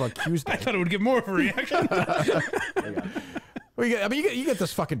world's revolved around Tuesday. I thought it would give more of a reaction. Well, you get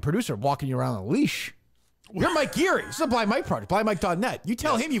this fucking producer walking you around on a leash. You're Mike Gerry. This is a Blind Mike project. BlindMike.net. You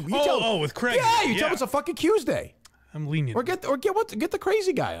tell him. You tell. with Craig. Yeah, you tell him it's a fucking Tuesday. I'm lenient. Or get the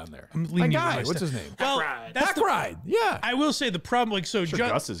crazy guy on there. I'm lenient. My guy. with my What's stuff. his name? Well, Hack Ride. Yeah. I will say the problem,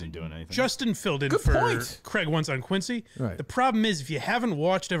 Gus isn't doing anything. Justin filled in Good for point. Craig once on Quincy. Right. The problem is if you haven't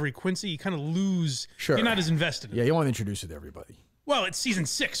watched every Quincy, you kind of lose. Sure. You're not as invested in Yeah, it. you want to introduce it to everybody. Well, it's season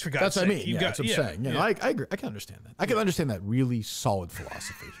 6 for God's That's sake. what I mean. That's what I'm saying. Yeah, yeah. I agree. I can understand that. I can understand that really solid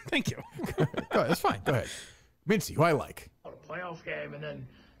philosophy. Thank you. Go ahead, that's fine. Go ahead. Mintzy, who I like. A playoff game and then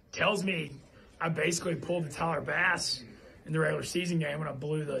tells me I basically pulled the Tyler Bass in the regular season game when I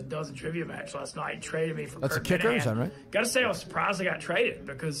blew the dozen trivia match last night. He traded me for That's Kirk a kicker, Minihane. is that right? Got to say I was surprised I got traded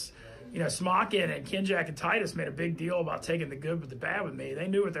because Smockin and Kenjac and Titus made a big deal about taking the good with the bad with me. They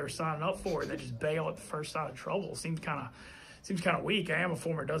knew what they were signing up for, and they just bail at the first sign of trouble. Seems kind of weak. I am a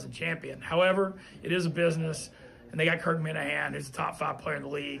former dozen champion. However, it is a business, and they got Kirk Minihane, who's a top 5 player in the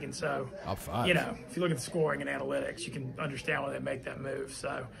league. And so, top 5. If you look at the scoring and analytics, you can understand why they make that move.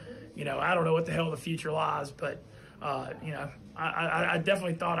 So, I don't know what the hell the future lies, but I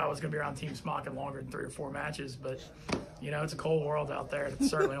definitely thought I was going to be around Team Smockin longer than 3 or 4 matches, but it's a cold world out there, and it's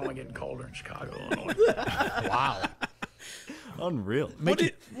certainly only getting colder in Chicago, Illinois. Wow, unreal.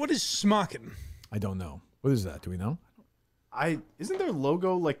 What is Smockin? I don't know. What is that? Do we know? Isn't their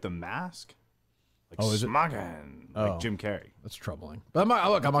logo like the mask? Like is it? Smockin, like Jim Carrey. That's troubling. But I'm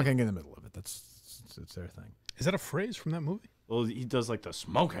not going to get in the middle of it. It's their thing. Is that a phrase from that movie? Well, he does like the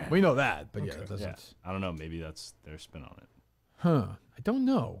smoking. We know that, but Okay. yeah, it doesn't. I don't know. Maybe that's their spin on it. Huh? I don't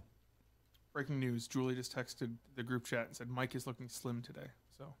know. Breaking news: Julie just texted the group chat and said Mike is looking slim today.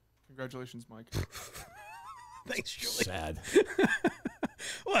 So congratulations, Mike. Thanks, Julie. Sad.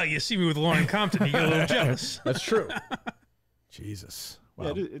 Well, you see me with Lauren Compton, you get a little jealous. That's true. Jesus.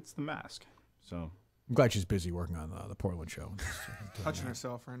 Yeah, it's the mask. So I'm glad she's busy working on the Portland show. Touching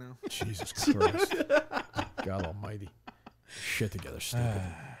herself right now. Jesus Christ. God Almighty. Shit together, stupid.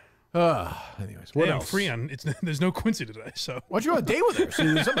 Anyways, what else? There's no Quincy today, so. Why don't you go on a date with her? So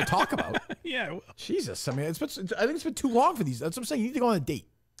there's something to talk about. Yeah, I will. Jesus, I mean, I think it's been too long for these. That's what I'm saying. You need to go on a date.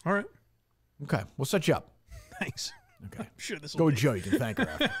 All right. Okay, we'll set you up. Thanks. Okay. I'm sure this will go be. with Joe. You can thank her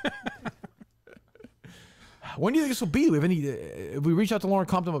after. When do you think this will be? Do we have any? If we reach out to Lauren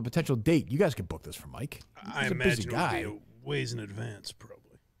Compton with a potential date, you guys can book this for Mike. I He's a busy imagine guy. it'll be ways in advance,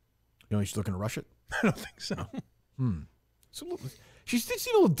 probably. You know, she's looking to rush it. I don't think so. She did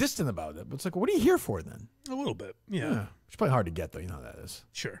seem a little distant about it, but it's like, what are you here for then? A little bit, yeah. She's probably hard to get, though. You know how that is.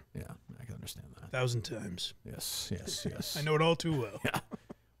 Sure. Yeah, I can understand that. 1,000 times. Yes. I know it all too well. Yeah.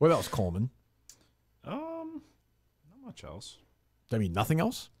 What else, Coleman? Not much else. I mean, nothing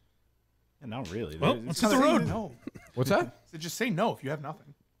else? Yeah, not really. Well, let's hit the road. No. What's that? So just say no if you have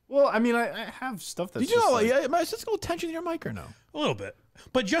nothing. Well, I mean, I have stuff that's. Did you know? Am I sensing a little tension in your mic or no? A little bit.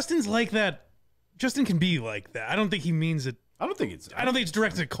 But Justin's like that. Justin can be like that. I don't think he means it. I don't think it's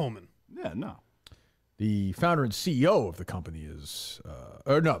directed at Coleman. Yeah, no. The founder and CEO of the company is,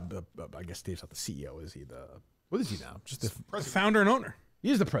 or no, I guess Dave's not the CEO. Is he the? What is he now? Just the founder and owner.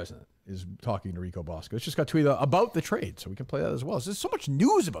 He is the president. Is talking to Rico Bosco. It's just got tweeted about the trade, so we can play that as well. There's so much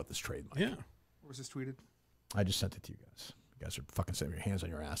news about this trade, Mike. Yeah. Where was this tweeted? I just sent it to you guys. You guys are fucking sitting your hands on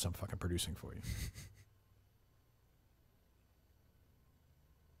your ass. I'm fucking producing for you.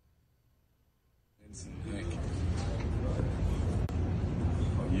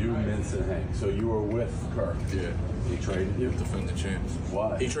 You, Mintzy and Hank. So you were with Kirk. Yeah. He traded you? Defending champs.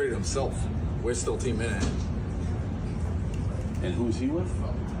 Why? He traded himself. We're still Team Minihane. And who's he with?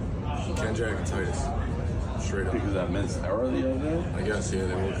 Kenjac and Titus. Straight up. Because that Mintz error the other day? I guess, yeah,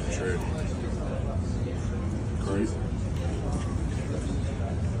 they were looking for trade. Crazy.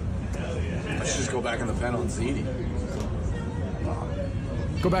 I should just go back in the pen on Ziti.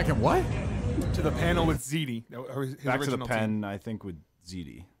 Go back and what? To the panel with Ziti. Back to the pen, I think, with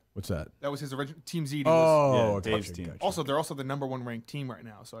Ziti. What's that? That was his original team. Ziti. Oh, was, Dave's team. Also, they're also the #1 ranked team right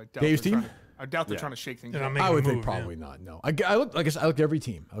now. So I doubt Dave's they're team? trying to, I doubt they're trying to shake things up. I would think probably not. No, I looked. Like I said, I looked at every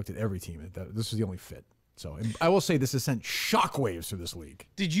team. I looked at every team. This was the only fit. So and I will say this has sent shockwaves through this league.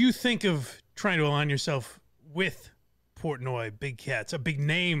 Did you think of trying to align yourself with Portnoy, Big Cats, a big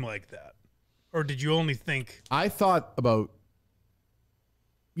name like that, or did you only think? I thought about.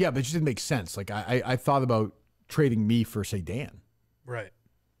 Yeah, but it just didn't make sense. Like I thought about trading me for say Dan. Right.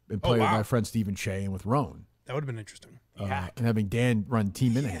 And play with my friend Stephen Shea and with Roan. That would have been interesting. And having Dan run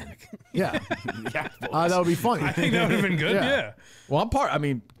Team Minihane. Yeah. That would be funny. I think that would have been good, yeah. Well, I'm part. I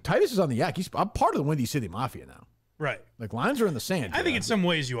mean, Titus is on the Yak. I'm part of the Windy City Mafia now. Right. Like, lines are in the sand. I think in some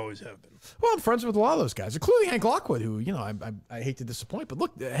ways you always have been. Well, I'm friends with a lot of those guys, including Hank Lockwood, who, you know, I hate to disappoint. But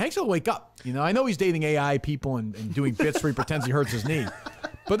look, Hank's going to wake up. You know, I know he's dating AI people and doing bits where he pretends he hurts his knee.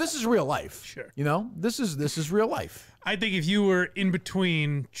 But this is real life. Sure. You know, this is real life. I think if you were in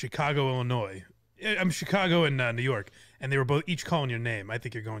between Chicago, Illinois, Chicago and New York, and they were both each calling your name, I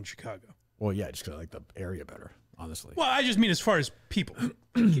think you're going Chicago. Well, yeah, just because I like the area better, honestly. Well, I just mean as far as people.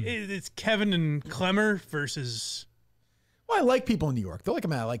 It's Kevin and Clemmer versus... Well, I like people in New York. They're like,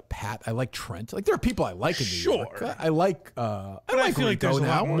 man, I like Pat. I like Trent. Like, there are people I like in New York. I like... But I feel like there's a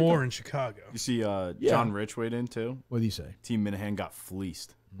lot more in Chicago. You see John Rich weighed in, too? What did he say? Team Minihane got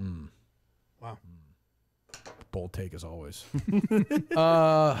fleeced. Wow. Bold take as always.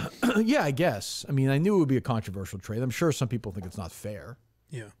 Yeah, I guess. I mean, I knew it would be a controversial trade. I'm sure some people think it's not fair.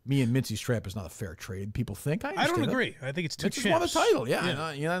 Yeah. Me and Mintzy Strap is not a fair trade. People think. I don't agree. I think it's two champs. Just won the title.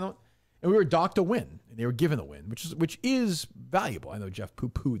 Yeah. Yeah. I don't. And we were docked a win, and they were given a win, which is valuable. I know Jeff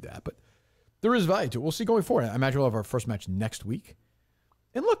poo-pooed that, but there is value to it. We'll see going forward. I imagine we'll have our first match next week.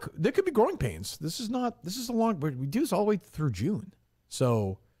 And look, there could be growing pains. This is a long, we do this all the way through June.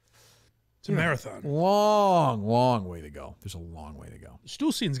 So it's a marathon. Long way to go. There's a long way to go. The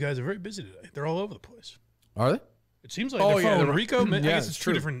stool scenes guys are very busy today. They're all over the place. Are they? It seems like they're following Rico. I guess it's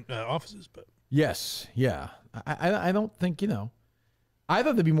true. two different offices, but yes, yeah. I don't think, I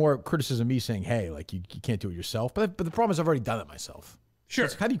thought there'd be more criticism of me saying, hey, like you can't do it yourself. But the problem is I've already done it myself. Sure.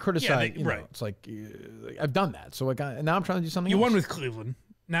 It's, how do you criticize? Right. It's like I've done that. So and now I'm trying to do something You else. won with Cleveland.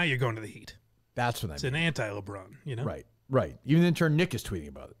 Now you're going to the Heat. That's what I mean. It's an anti-LeBron, Right. Even the intern Nick is tweeting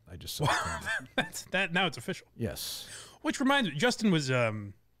about it. I just saw that. Now it's official. Yes. Which reminds me, Justin was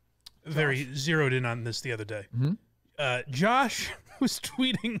very zeroed in on this the other day. Mm-hmm. Josh was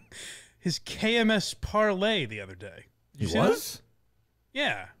tweeting his KMS parlay the other day. He was?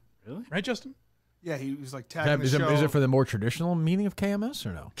 Yeah. Really? Right, Justin? Yeah, he was like tagging the show. Is it for the more traditional meaning of KMS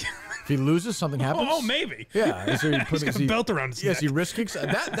or no? If he loses, something happens? Oh, maybe. Yeah. He's got a belt around his Yes, neck. he risk kicks.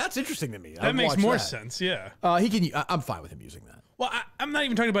 That's interesting to me. That makes more sense, yeah. He can. I'm fine with him using that. Well, I'm not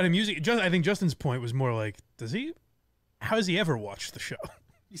even talking about him using it. I think Justin's point was more like, how has he ever watched the show?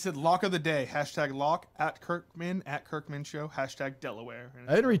 He said lock of the day, #lock, @Kirkman, @Kirkman Show, #Delaware.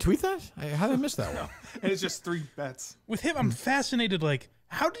 I didn't retweet that? How did I miss that one? And it's just 3 bets. With him, I'm fascinated, like,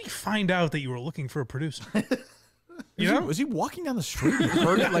 how did he find out that you were looking for a producer? Was he walking down the street and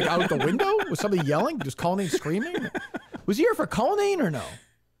heard it like out the window? Was somebody yelling? Just Cullinane screaming? Was he here for Cullinane or no?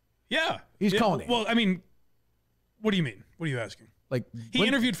 Yeah. He's Cullinane. Well, I mean, what do you mean? What are you asking? Like he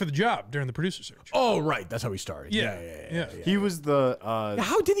interviewed for the job during the producer search. Oh, right. That's how he started. Yeah. He was the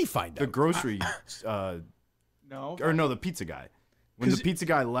how did he find the out? grocery the pizza guy. When the pizza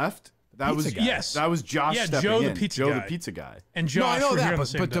guy left, that was Josh stepping Joe in. the pizza Joe guy. the pizza guy. And Josh, no, I know were here that, on the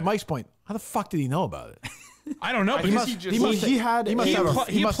same but to day. Mike's point, how the fuck did he know about it? I don't know. He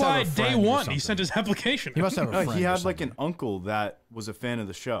applied day one. He sent his application. He must have a friend. He had like an uncle that was a fan of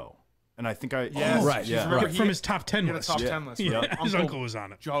the show. And I think right. Yeah. From his top 10 He had a list. top 10 list. Yeah. Right? His uncle was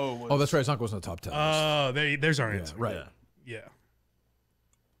on it. Joe was. Oh, that's right. His uncle was in the top 10 list. There's our answer. Right. Yeah.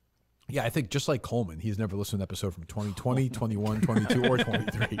 Yeah, I think just like Coleman, he's never listened to an episode from 2020, 21, 22, or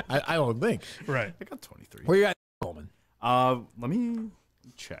 23. I don't think. Right. I got 23. Where you at, Coleman? Let me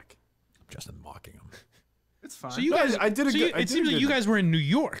check. I'm just mocking him. It's fine. So you guys, it seems like you guys were in New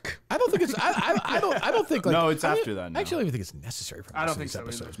York. I don't think it's. I don't think. Like, no, it's after that. I actually don't even think it's necessary for. I don't think so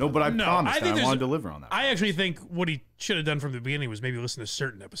episodes. No, but I promised I I want to deliver on that. I actually think what he should have done from the beginning was maybe listen to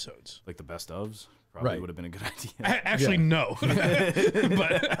certain episodes, like the best ofs. Probably would have been a good idea. Actually, no. But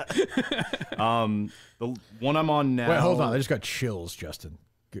the one I'm on now. Wait, hold on. I just got chills, Justin.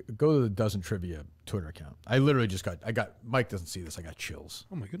 Go to the Dozen Trivia Twitter account. I literally just got. Mike doesn't see this. I got chills.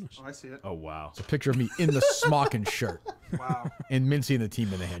 Oh my goodness. Oh, I see it. Oh wow. It's a picture of me in the Smockin shirt. Wow. And Mintzy and the Team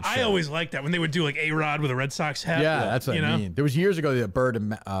Minihane shirt. I always liked that when they would do like A-Rod with a Red Sox hat. Yeah, that's what I mean. There was years ago the Bird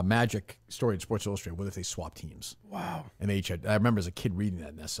and Magic story in Sports Illustrated. What if they swapped teams? Wow. And they each had. I remember as a kid reading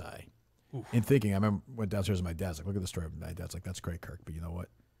that in SI. And thinking, I remember went downstairs with my dad's like, look at the story. My dad's like, that's great, Kirk, but you know what?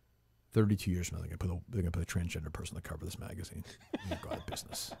 32 years from now, they're gonna put a transgender person on the cover of this magazine. They're gonna go out of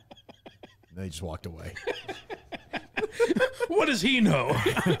business. And they just walked away. What does he know?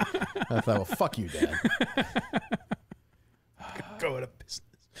 I thought, well, fuck you, Dad. Go out of business.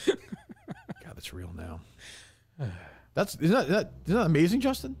 God, that's real now. Isn't that amazing,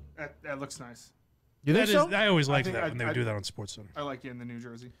 Justin? That looks nice. You think so? I always liked that when they would do that on SportsCenter. I like you in the New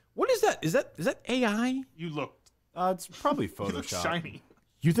Jersey. What is that? Is that AI? You look. It's probably Photoshop. You look shiny.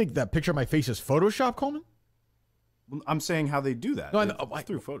 You think that picture of my face is Photoshop, Coleman? Well, I'm saying how they do that. No, I know. It's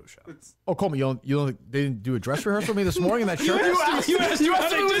through Photoshop. Oh, Coleman, you don't think they didn't do a dress rehearsal with me this morning in that shirt? You asked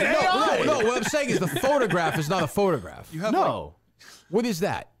No, what I'm saying is the photograph is not a photograph. You have no. What is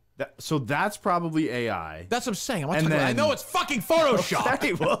that? So that's probably AI. That's what I'm saying. I know it's fucking Photoshop.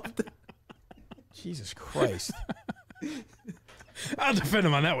 Okay, well, Jesus Christ. I'll defend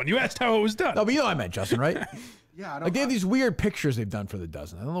him on that one. You asked how it was done. No, but you know what I meant, Justin, right? Yeah, I don't. Like they have these weird pictures they've done for the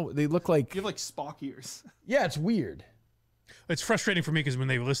Dozen. I don't know. They look like. You have like Spock ears. Yeah, it's weird. It's frustrating for me because when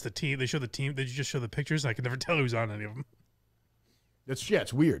they list the team, they show the team. They just show the pictures. I can never tell who's on any of them.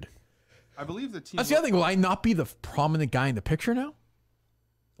 It's weird. I believe the team. That's the other thing. Will I not be the prominent guy in the picture now?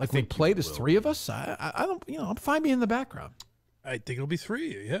 Like we played as three of us. I don't. I'm fine being in the background. I think it'll be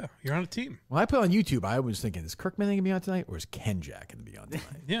three. Yeah, you're on a team. When I put on YouTube, I was thinking, is Kirk Minihane gonna be on tonight, or is Kenjac gonna be on tonight?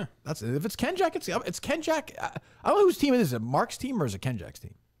 Yeah, that's if it's Kenjac, it's Kenjac. I don't know whose team it is. Is it Mark's team or is it Kenjac's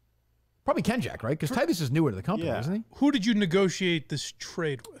team? Probably Kenjac, right? Because Titus is newer to the company, isn't he? Who did you negotiate this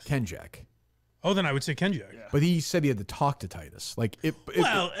trade with? Kenjac. Oh, then I would say Kenjac. But he said he had to talk to Titus. Like,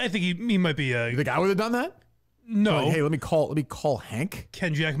 Well, I think he might be. The guy would have done that. No. Like, hey, let me call Hank.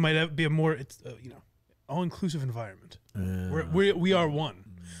 Kenjac might be a more all inclusive environment. We are one.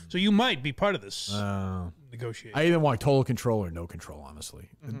 So you might be part of this negotiation. I either want total control or no control. Honestly,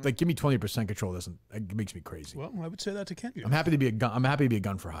 like give me 20% control. It makes me crazy. Well, I would say that to Kenjac. I'm happy to be a gun. I'm happy to be a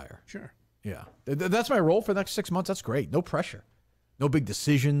gun for hire. Sure. Yeah, that's my role for the next 6 months. That's great. No pressure, no big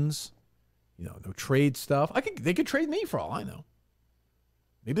decisions. No trade stuff. They could trade me for all I know.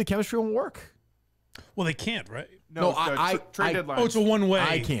 Maybe the chemistry won't work. Well, they can't, right? No, trade deadline. Oh, it's a one way.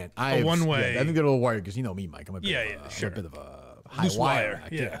 I can't. One way. I think they're a little worried because you know me, Mike. I'm a bit sure. a bit of a high Loose wire. wire.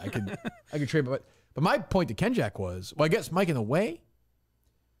 Yeah. I could trade, but my point to Kenjac was, well, I guess Mike, in a way,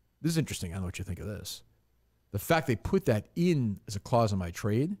 this is interesting. I don't know what you think of this. The fact they put that in as a clause in my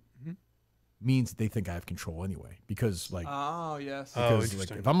trade means that they think I have control anyway. Because oh yes,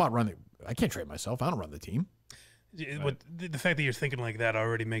 interesting. If I'm not running, I can't trade myself. I don't run the team. The fact that you're thinking like that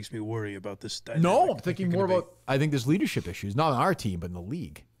already makes me worry about this dynamic. No, I'm thinking more about. I think there's leadership issues, not on our team, but in the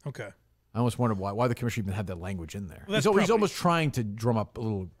league. Okay. I almost wonder why the commissioner even had that language in there. Well, he's almost trying to drum up a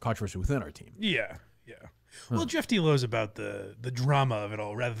little controversy within our team. Yeah. Well, Jeff Delo's about the drama of it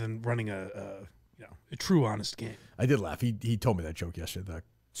all rather than running a true honest game. I did laugh. He told me that joke yesterday, the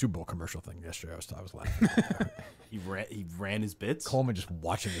Super Bowl commercial thing yesterday. I was laughing. He ran his bits. Coleman just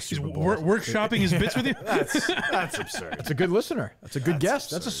watching the Super Bowl. Workshopping his bits with you. That's absurd. That's a good listener. That's a good guest.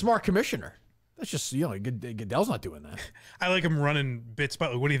 Absurd. That's a smart commissioner. That's just Goodell's not doing that. I like him running bits.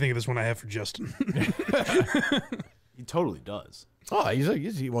 But what do you think of this one I have for Justin? He totally does. Oh, he's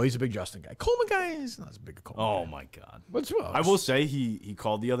a big Justin guy. Coleman guy is not as big a Coleman. Oh guy. my God. What's wrong? I will say he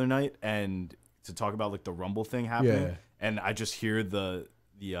called the other night and to talk about like the Rumble thing happening, Yeah. and I just hear the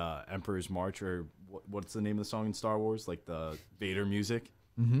Emperor's March, or what's the name of the song in Star Wars, like the Vader music.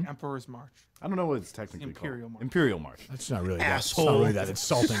 Emperor's March. I don't know what it's technically Imperial called. March. Imperial March. That's not really Asshole. That's not really that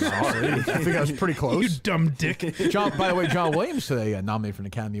insulting. Honestly. I think that was pretty close. You dumb dick. John, by the way, John Williams today nominated for an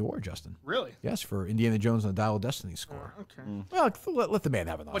Academy Award. Justin. Really? Yes, for Indiana Jones and the Dial of Destiny score. Okay. Well, let the man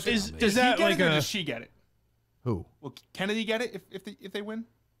have an Oscar. Does Is that he get like it or a- does she get it? Who? Will Kennedy get it if they win?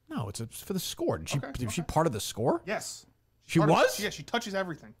 No, it's for the score. Did she? Okay, Was she part of the score? Yes. She was. Yeah, she touches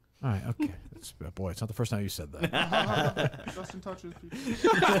everything. All right. Okay. Boy, it's not the first time you said that. Justin touches people.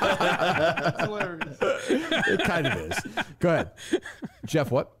 That's hilarious. It kind of is. Go ahead,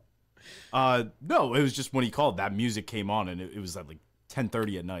 Jeff. What? No, it was just when he called, that music came on, and it was at like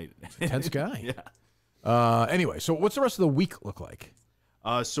 10:30 at night. Tense guy. Yeah. Anyway, so what's the rest of the week look like?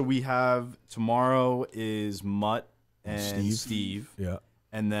 So we have tomorrow is Mutt and Steve. Yeah.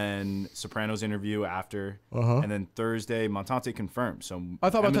 And then Sopranos interview after. And then Thursday, Montante confirmed. So I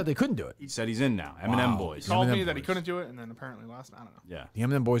thought about that they couldn't do it. He said he's in now. Eminem Boys. He called Eminem me that he Boys. couldn't do it, and then apparently last night, I don't know. Yeah. The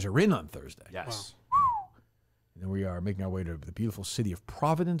Eminem Boys are in on Thursday. Yes. And then we are making our way to the beautiful city of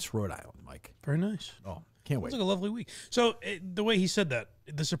Providence, Rhode Island, Mike. Very nice. Oh, can't wait. It's like a lovely week. So the way he said that,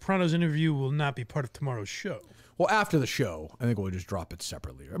 the Sopranos interview will not be part of tomorrow's show. Well, after the show, I think we'll just drop it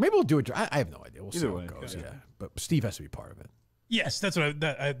separately. Or maybe we'll do it. I have no idea. We'll see Either how way, it goes. yeah. Yeah. But Steve has to be part of it. Yes, that's what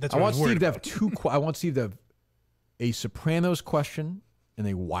that's I what want was worried Steve to about. have I want Steve to have a Sopranos question and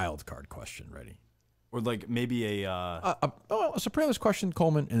a wild card question ready. Or like maybe a Sopranos question,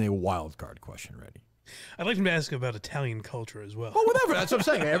 Coleman, and a wild card question ready. I'd like him to ask about Italian culture as well. Oh, whatever. That's what I'm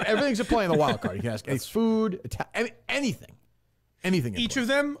saying. Everything's a play in the wild card. You can ask any food, anything. Anything. Each of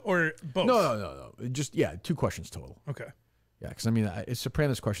them or both? No. Just, 2 questions total. Okay. Yeah, because I mean,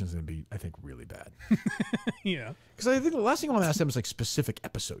 Sopranos question is going to be, I think, really bad. Yeah. Because I think the last thing I want to ask them is like specific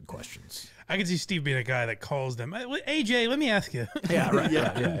episode questions. I can see Steve being a guy that calls them. AJ, let me ask you. Yeah, right.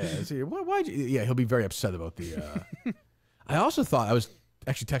 Yeah. See, why'd you, he'll be very upset about the. I also thought I was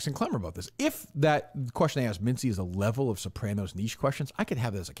actually texting Clemmer about this. If that question I asked Mintzy is a level of Sopranos niche questions, I could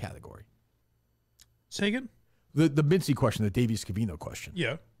have it as a category. Say again? The Mintzy question, the Davey Scavino question.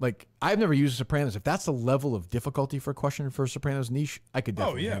 Yeah. Like, I've never used Sopranos. If that's the level of difficulty for a question for Sopranos niche, I could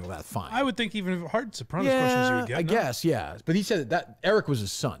definitely handle that fine. I would think even hard Sopranos questions you would get. I guess, yeah. But he said that Eric was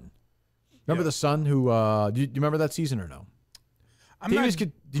his son. Remember the son who, do you remember that season or no? Did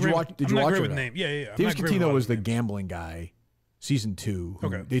you watch it? With name. Yeah. David Scatino was the gambling guy, season 2.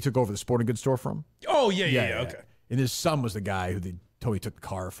 Who they took over the sporting goods store from. Oh, yeah. Okay. And his son was the guy who they totally took the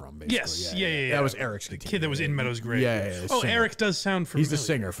car from, basically. Yes, yeah. That was Eric's the kid that was in Meadows Grave. Yeah. Oh, singer. Eric does sound familiar. He's the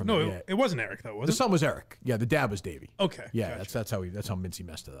singer from it wasn't Eric, though, was the it? son was Eric. Yeah, the dad was Davey. Okay. Yeah, gotcha. that's how Mintzy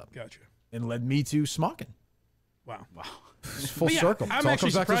messed it up. Gotcha. And led me to Smockin. Wow. It's full circle. I'm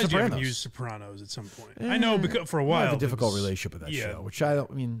actually surprised you haven't used Sopranos at some point. I know because for a while. I have a difficult relationship with that show, which I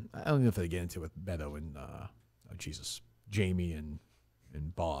don't know if they get into with Beto and, Jamie and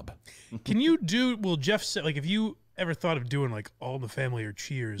and Bob. Can you do? Will Jeff say like if you ever thought of doing like All in the Family or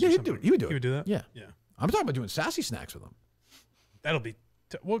Cheers? Yeah, or he'd something, do it. He would do it. He would do that. Yeah, yeah. I'm talking about doing SassESnacks with him. That'll be.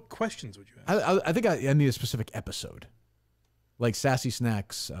 What questions would you have? I think I need a specific episode, like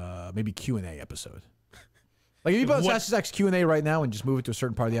SassESnacks, maybe Q&A episode. Like if you put SassESnacks Q&A right now and just move it to a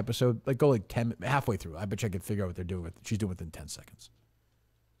certain part of the episode, like go like halfway through. I bet you I could figure out what they're doing. She's doing within 10 seconds.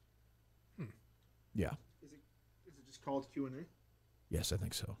 Yeah. Is it just called Q&A? Yes, I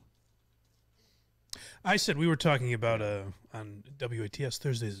think so. I said we were talking about on WATS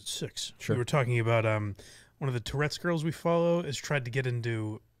Thursdays at 6. Sure. We were talking about one of the Tourette's girls we follow has tried to get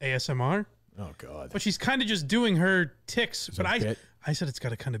into ASMR. Oh God! But she's kind of just doing her ticks. Is but that a bit? I said it's got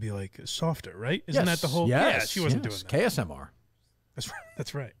to kind of be like softer, right? Isn't Yes, that the whole? yes, yeah, she wasn't yes. doing that. KSMR. That's right.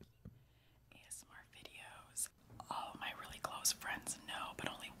 That's right. All my really close friends know, but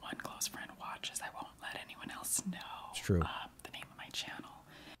only one close friend watches. I won't let anyone else know. It's true. The name of my channel,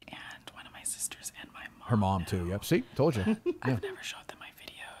 and one of my sisters and my mom. Her mom too. Yep. See, told you. Yeah. I've never showed them my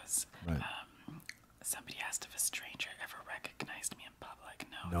videos. Right. Somebody asked if a stranger ever recognized me in public.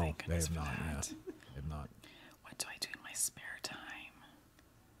 No, No, thank they goodness have for not. that. Yeah, they have not. What do I do in my spare time?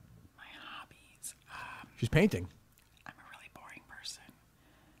 My hobbies. She's painting. I'm a really boring person.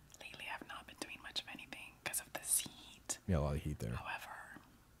 Lately, I've not been doing much of anything because of this heat. Yeah, a lot of heat there. However,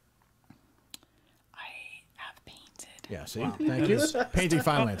 I have painted. Yeah. See, Wow. thank That you. is Painting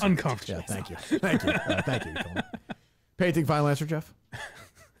final answer. uncomfortable. Yeah, thank you. Thank you. Thank you. Coleman. Painting final answer, Jeff.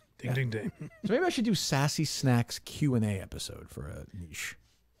 Ding, ding, ding. So maybe I should do SassESnacks Q&A episode for a niche.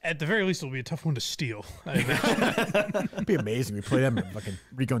 At the very least, it'll be a tough one to steal. It'd be amazing. We play them. And fucking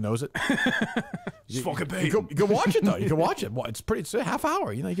Rico knows it. It's fucking you can watch it though. You can watch it. It's pretty. It's a half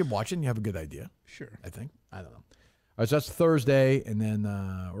hour. You know, you can watch it and you have a good idea. Sure. I think. I don't know. All right, so that's Thursday, and then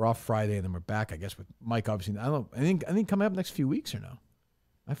we're off Friday, and then we're back. I guess with Mike. Obviously, I don't know. Anything coming up next few weeks or no? Am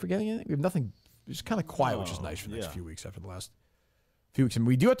I forgetting anything? We have nothing. It's kind of quiet, which is nice for the next few weeks after the last few weeks. And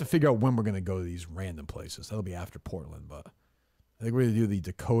we do have to figure out when we're going to go to these random places. That'll be after Portland, but I think we're going to do the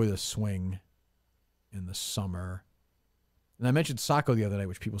Dakota Swing in the summer. And I mentioned Saco the other night,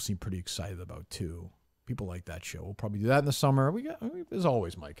 which people seem pretty excited about too. People like that show. We'll probably do that in the summer. As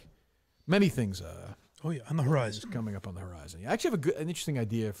always, Mike, many things. Oh yeah, on the horizon. Coming up on the horizon. I actually have an interesting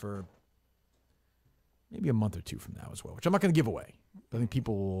idea for maybe a month or two from now as well, which I'm not going to give away. But I think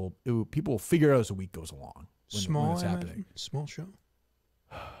people will figure it out as the week goes along. When it's happening. Small show.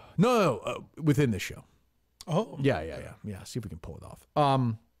 No, within this show. Oh. Yeah. See if we can pull it off.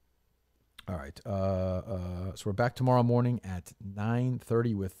 All right. So we're back tomorrow morning at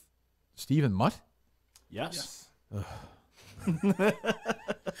 9:30 with Steve and Mutt. Yes.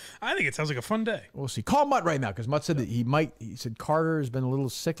 I think it sounds like a fun day. We'll see. Call Mutt right now because Mutt said that he said Carter has been a little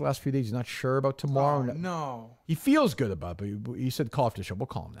sick the last few days. He's not sure about tomorrow. Oh, no. He feels good about it, but he said call after the show. We'll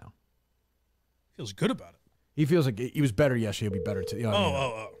call him now. Feels good about it. He feels like he was better yesterday. He'll be better today.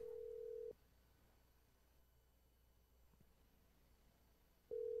 Oh.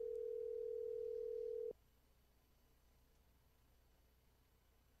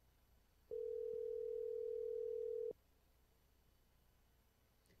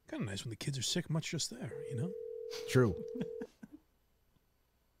 Kind of nice when the kids are sick, much just there, you know? True.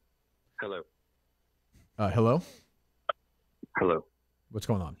 Hello. Hello? Hello. What's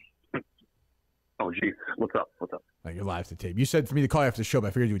going on? Oh, geez. What's up? You're live to tape. You said for me to call you after the show, but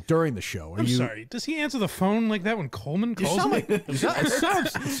I figured you do it during the show. I'm sorry. Does he answer the phone like that when Coleman calls sound me? like, it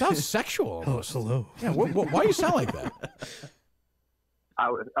sounds sexual. Almost. Hello. Yeah. Why do you sound like that?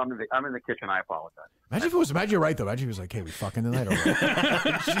 I'm in the kitchen. I apologize. Imagine you're right though. Imagine if he was like, "Hey, we fucking tonight." All right.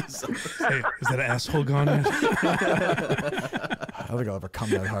 Hey, is that asshole gone yet? I don't think I'll ever come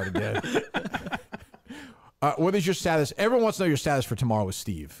that hard again. What is your status? Everyone wants to know your status for tomorrow with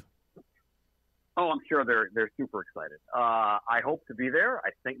Steve. Oh, I'm sure they're super excited. I hope to be there. I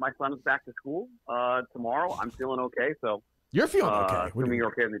think my son is back to school tomorrow. I'm feeling okay. So you're feeling okay. Assuming you're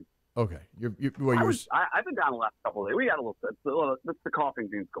okay. Okay. I've been down the last couple of days. We got a little. It's the coughing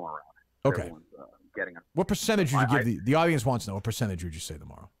dunes going around. Okay. Everyone's getting it. What percentage would you give the audience wants to know? What percentage would you say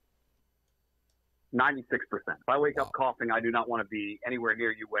tomorrow? 96%. If I wake up coughing, I do not want to be anywhere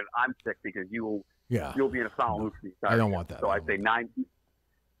near you when I'm sick because you'll be in a foul mood for the entire I don't day. want that. So I'd say 96%.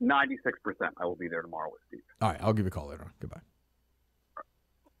 I will be there tomorrow with Steve. All right, I'll give you a call later on. Goodbye.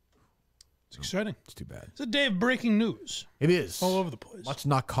 It's exciting. It's too bad. It's a day of breaking news. It is all over the place. Mutt's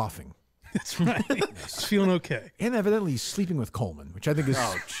not coughing. That's right. He's feeling okay. And evidently he's sleeping with Coleman, which I think is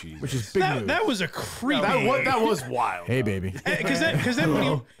which is big news. That was a creepy. That was wild. Hey, baby. Because then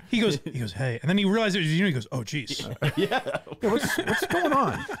when he goes, hey, and then he realized it was you. He goes, oh, jeez. What's going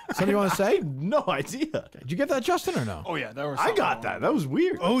on? Something you want to say? No idea. Did you get that, Justin, or no? Oh yeah, there was. I got that. That was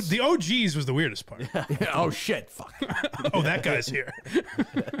weird. Oh, the OGs was the weirdest part. Oh shit! Fuck. Oh, that guy's here.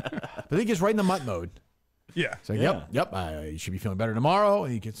 But then he gets right in the mutt mode. Yeah. It's like, yep. You should be feeling better tomorrow.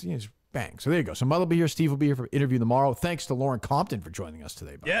 And he gets, bang. So there you go. So Mud will be here. Steve will be here for interview tomorrow. Thanks to Lauren Compton for joining us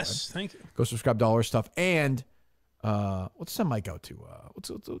today. Yes, thank you. Go subscribe to all our stuff. And let's send Mike out to,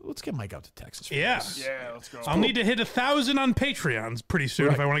 let's get Mike out to Texas. Yeah. Yeah, let's go. I'll need to hit 1,000 on Patreons pretty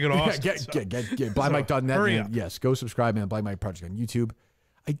soon if I want to go to Austin. Get blindmike.net. Hurry up. Yes, go subscribe, man. Blind Mike Project on YouTube.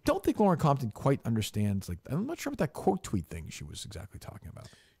 I don't think Lauren Compton quite understands. I'm not sure what that quote tweet thing she was exactly talking about.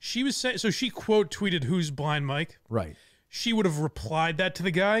 She was saying, so she quote tweeted, "Who's Blind Mike?" Right. She would have replied that to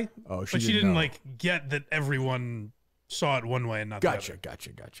the guy. Oh, but she didn't get that everyone saw it one way and not the other. Gotcha.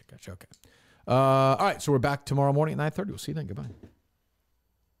 Okay. All right, so we're back tomorrow morning at 9:30. We'll see you then. Goodbye.